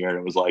that one year, and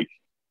it was like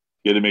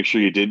you had to make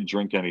sure you didn't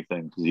drink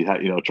anything because you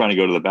had, trying to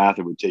go to the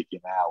bathroom would take you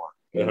an hour.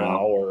 An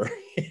hour.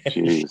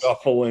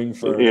 Shuffling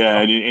for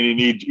and you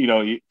need,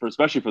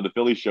 especially for the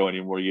Philly show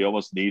anymore, you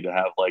almost need to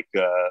have like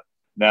a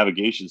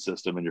navigation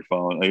system in your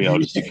phone,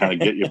 just to kind of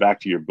get you back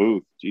to your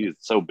booth. Geez,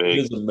 it's so big. It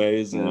is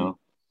amazing.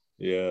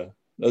 Yeah.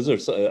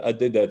 I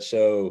did that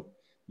show.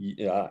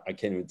 I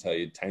can't even tell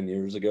you, 10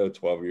 years ago,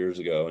 12 years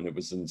ago. And it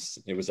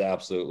was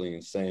absolutely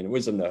insane. It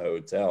was in the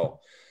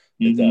hotel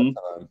at that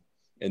time.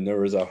 And there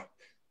was a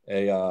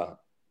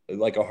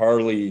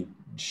Harley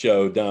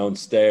show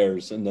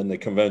downstairs and then the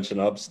convention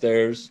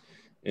upstairs.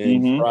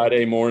 And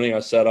Friday morning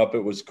I set up,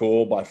 it was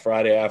cool. By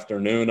Friday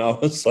afternoon, I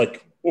was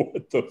like,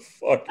 what the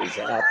fuck is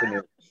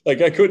happening? Like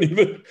you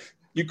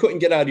couldn't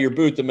get out of your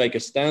booth to make a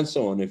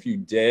stencil. And if you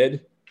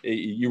did,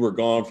 you were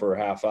gone for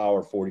a half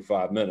hour,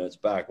 45 minutes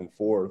back and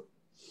forth.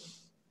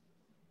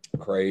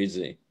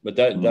 Crazy. But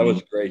that was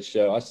a great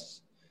show.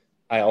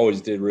 I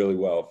always did really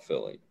well at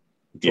Philly.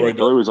 Philly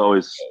was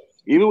always,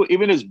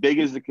 even as big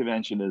as the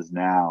convention is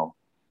now,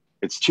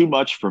 it's too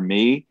much for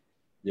me.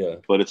 Yeah.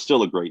 But it's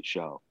still a great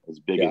show, as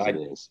big as it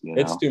is.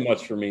 It's too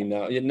much for me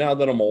now. Now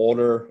that I'm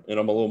older and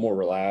I'm a little more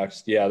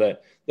relaxed,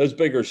 those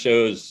bigger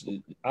shows,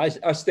 I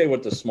stay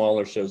with the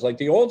smaller shows. Like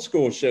the old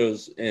school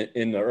shows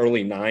in the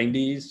early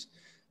 90s,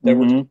 there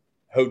were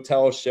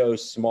hotel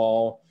shows,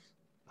 small.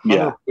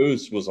 100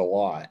 booths was a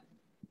lot.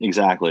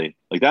 Exactly.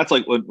 Like that's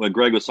like when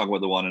Greg was talking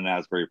about the one in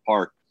Asbury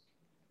Park.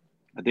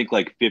 I think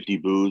like 50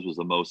 booths was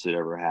the most it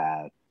ever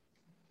had.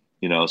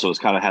 So it's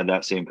kind of had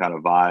that same kind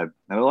of vibe.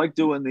 And I like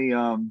doing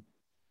the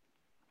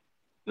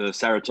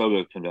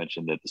Saratoga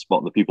convention that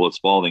the people at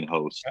Spalding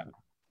host.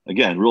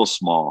 Again, real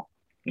small.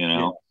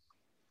 Not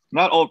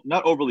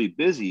overly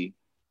busy,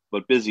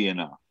 but busy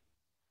enough.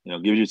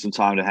 Gives you some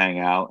time to hang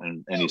out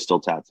and you still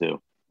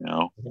tattoo.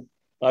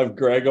 I have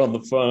Greg on the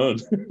phone.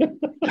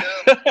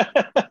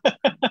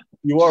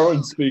 You are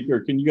on speaker.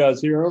 Can you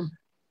guys hear him?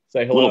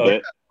 Say hello. A little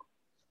bit.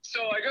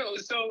 So I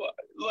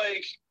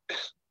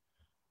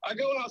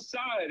go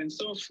outside and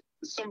some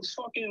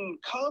fucking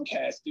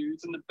Comcast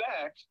dudes in the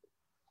back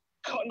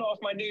cutting off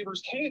my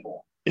neighbor's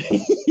cable. And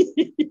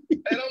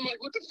I'm like,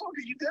 what the fuck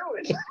are you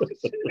doing?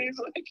 he's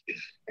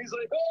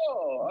like,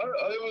 oh,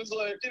 I was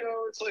like,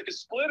 it's like a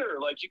splitter.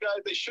 Like you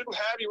guys, they shouldn't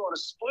have you on a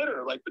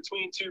splitter, like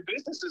between two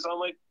businesses. I'm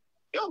like,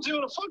 yo, I'm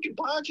doing a fucking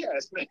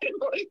podcast, man.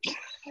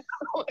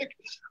 like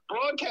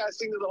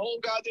broadcasting to the whole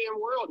goddamn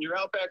world. And you're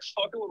out back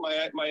fucking with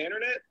my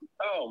internet.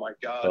 Oh my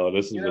God. Oh,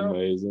 this is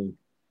amazing.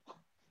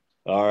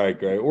 All right,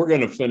 great. We're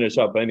going to finish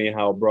up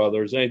anyhow,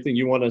 brothers. Anything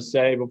you want to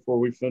say before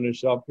we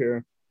finish up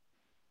here?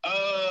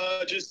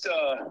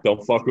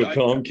 Don't fuck with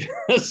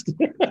Comcast.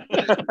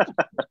 Goddamn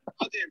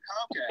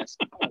Comcast.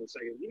 Hold on a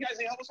second. You guys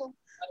need help with something?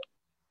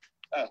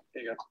 Oh,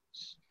 there you go.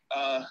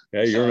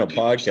 Hey, you're in a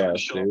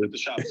podcast, dude. At the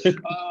shop.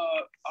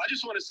 I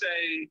just want to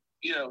say,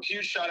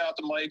 huge shout out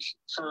to Mike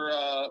for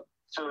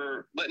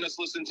letting us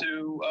listen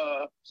to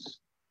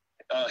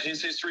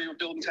his history of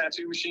building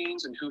tattoo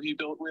machines and who he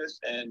built with,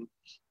 and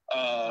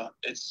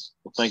it's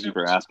thank you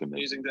for asking me.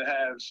 Amazing to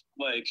have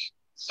like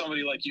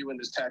somebody like you in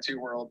this tattoo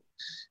world,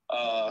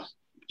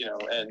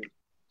 and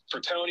for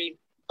Tony,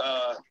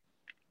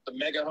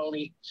 mega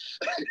homie.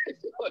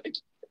 Like,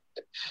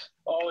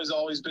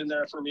 always been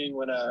there for me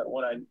when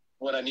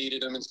I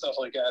needed him and stuff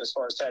like that, as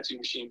far as tattoo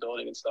machine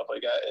building and stuff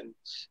like that. And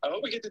I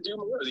hope we get to do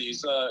more of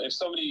these. If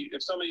somebody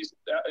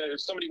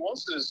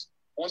wants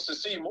to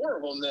see more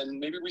of them, then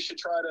maybe we should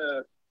try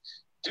to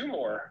do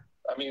more.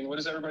 I mean, what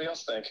does everybody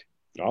else think?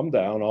 I'm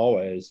down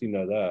always. You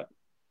know that.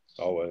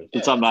 Always.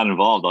 Since I'm not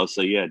involved, I'll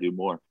say, yeah, do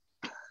more.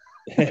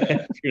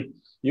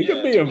 You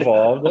can be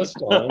involved. That's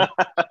fine.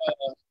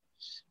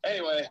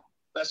 Anyway,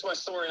 that's my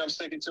story, and I'm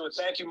sticking to it.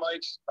 Thank you,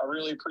 Mike. I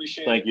really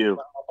appreciate it. Thank you.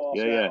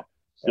 Yeah.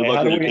 Good Hey,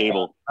 luck with your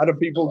cable. How do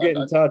people get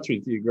in touch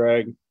with you,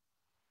 Greg?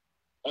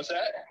 What's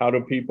that? How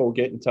do people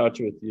get in touch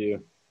with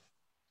you?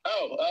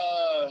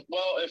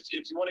 Well, if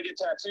you want to get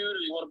tattooed or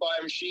you want to buy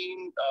a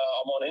machine,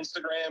 I'm on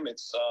Instagram.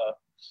 It's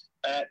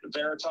at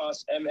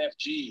Veritas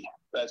MFG.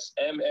 That's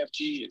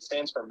MFG. It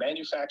stands for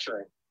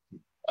manufacturing.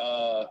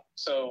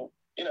 So,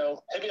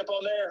 hit me up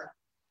on there.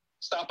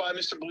 Stop by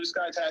Mr. Blue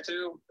Sky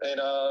Tattoo in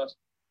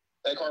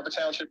Egg Harbor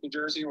Township, New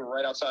Jersey. We're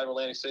right outside of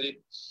Atlantic City.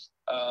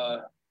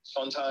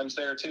 Fun times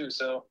there too.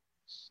 So,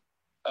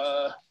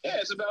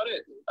 it's about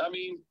it. I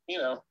mean,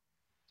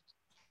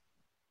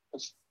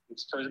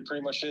 it's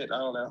pretty much it. I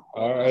don't know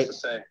what else to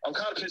say. I'm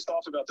kind of pissed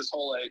off about this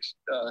whole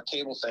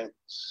cable thing.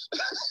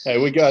 Hey,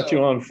 we got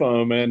you on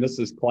phone, man. This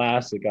is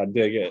classic. I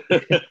dig it.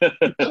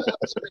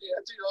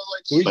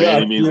 By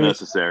any means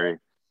necessary.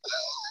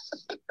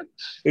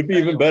 It'd be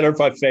even better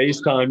if I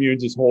FaceTime you and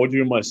just hold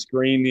you in my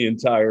screen the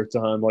entire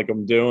time, like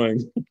I'm doing.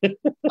 I could.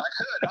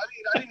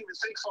 I didn't even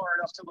think far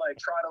enough to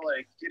try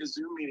to get a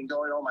Zoom meeting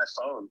going on my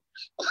phone.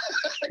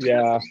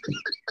 Yeah.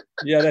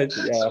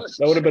 That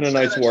would have been a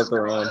nice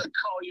workaround.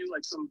 Call you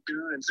like some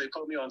dude and say,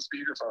 put me on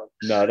speakerphone.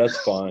 No, that's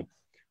fine.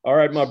 All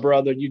right, my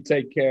brother, you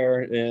take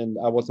care, and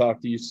I will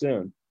talk to you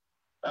soon.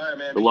 All right,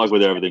 man. Good luck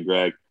with everything,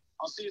 Greg.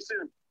 I'll see you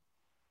soon.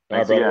 All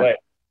right, brother.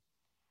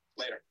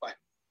 Later. Bye.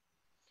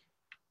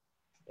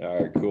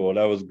 All right, cool.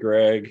 That was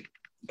Greg.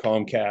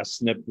 Comcast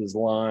snipped his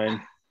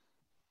line.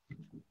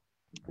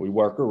 We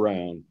work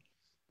around.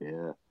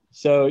 Yeah.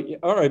 So,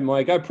 all right,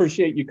 Mike, I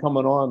appreciate you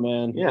coming on,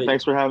 man. Yeah,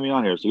 thanks for having me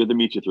on here. It's good to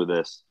meet you through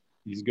this.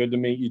 It's good to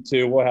meet you,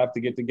 too. We'll have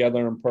to get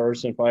together in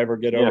person if I ever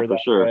get over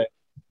that sure. way.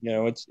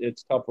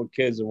 It's tough with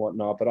kids and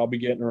whatnot, but I'll be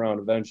getting around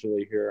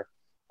eventually here.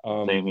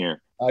 Same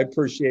here. I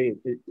appreciate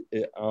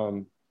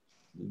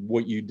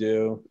what you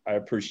do. I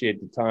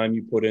appreciate the time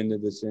you put into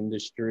this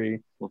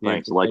industry. Well,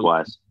 thanks.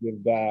 Likewise.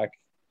 Give back.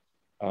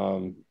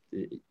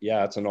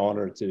 It's an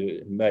honor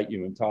to meet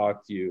you and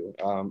talk to you.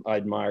 I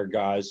admire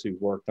guys who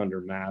worked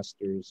under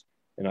masters,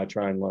 and I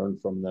try and learn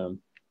from them.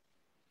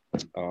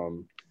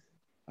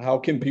 How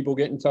can people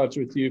get in touch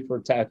with you for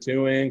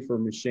tattooing, for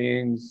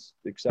machines,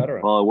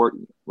 etc.? Well, I work,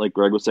 like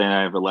Greg was saying,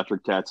 I have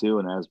Electric Tattoo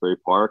in Asbury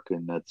Park,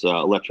 and that's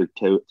Electric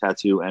Tattoo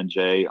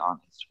NJ on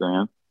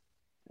Instagram.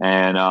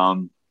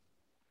 And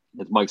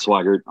it's Mike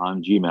Swaggart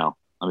on Gmail.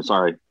 I'm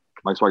sorry,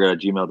 Mike Swaggart at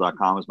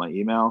gmail.com is my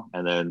email,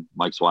 and then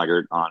Mike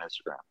Swaggart on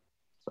Instagram.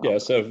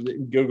 So if you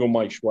Google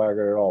Mike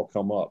Swaggart, it'll all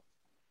come up.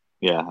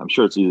 Yeah, I'm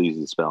sure it's easy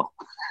to spell.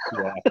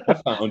 Yeah, I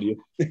found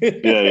you.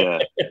 Yeah.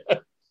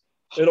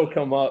 It'll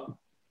come up.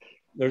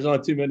 There's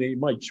not too many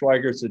Mike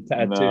Schweigerts at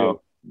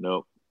tattoo.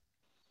 No.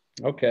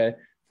 Okay.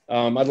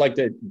 I'd like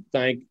to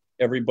thank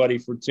everybody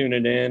for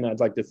tuning in.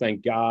 I'd like to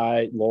thank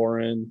Guy,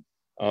 Lauren,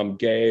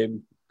 Gabe,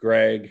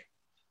 Greg,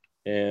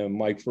 and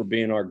Mike for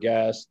being our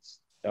guests.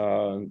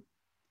 I'm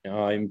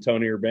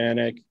Tony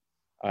Urbanic.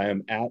 I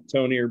am at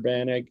Tony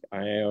Urbanic.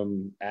 I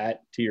am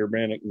at T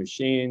Urbanic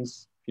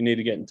Machines. If you need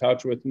to get in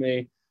touch with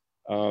me,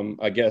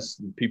 I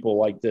guess people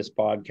like this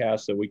podcast,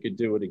 so we could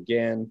do it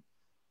again.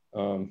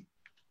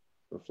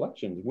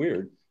 Reflection's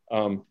weird.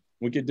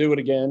 We could do it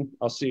again.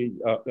 I'll see.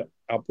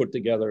 I'll put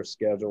together a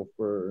schedule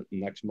for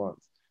next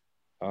month.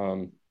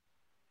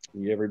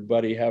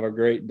 Everybody have a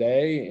great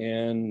day,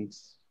 and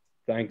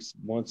thanks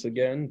once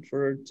again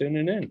for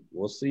tuning in.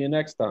 We'll see you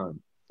next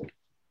time.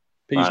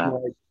 Peace,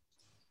 Mike.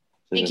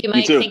 Thank you,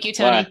 Mike. Thank you,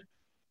 Tony.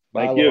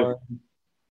 Bye, Thank you. Lauren.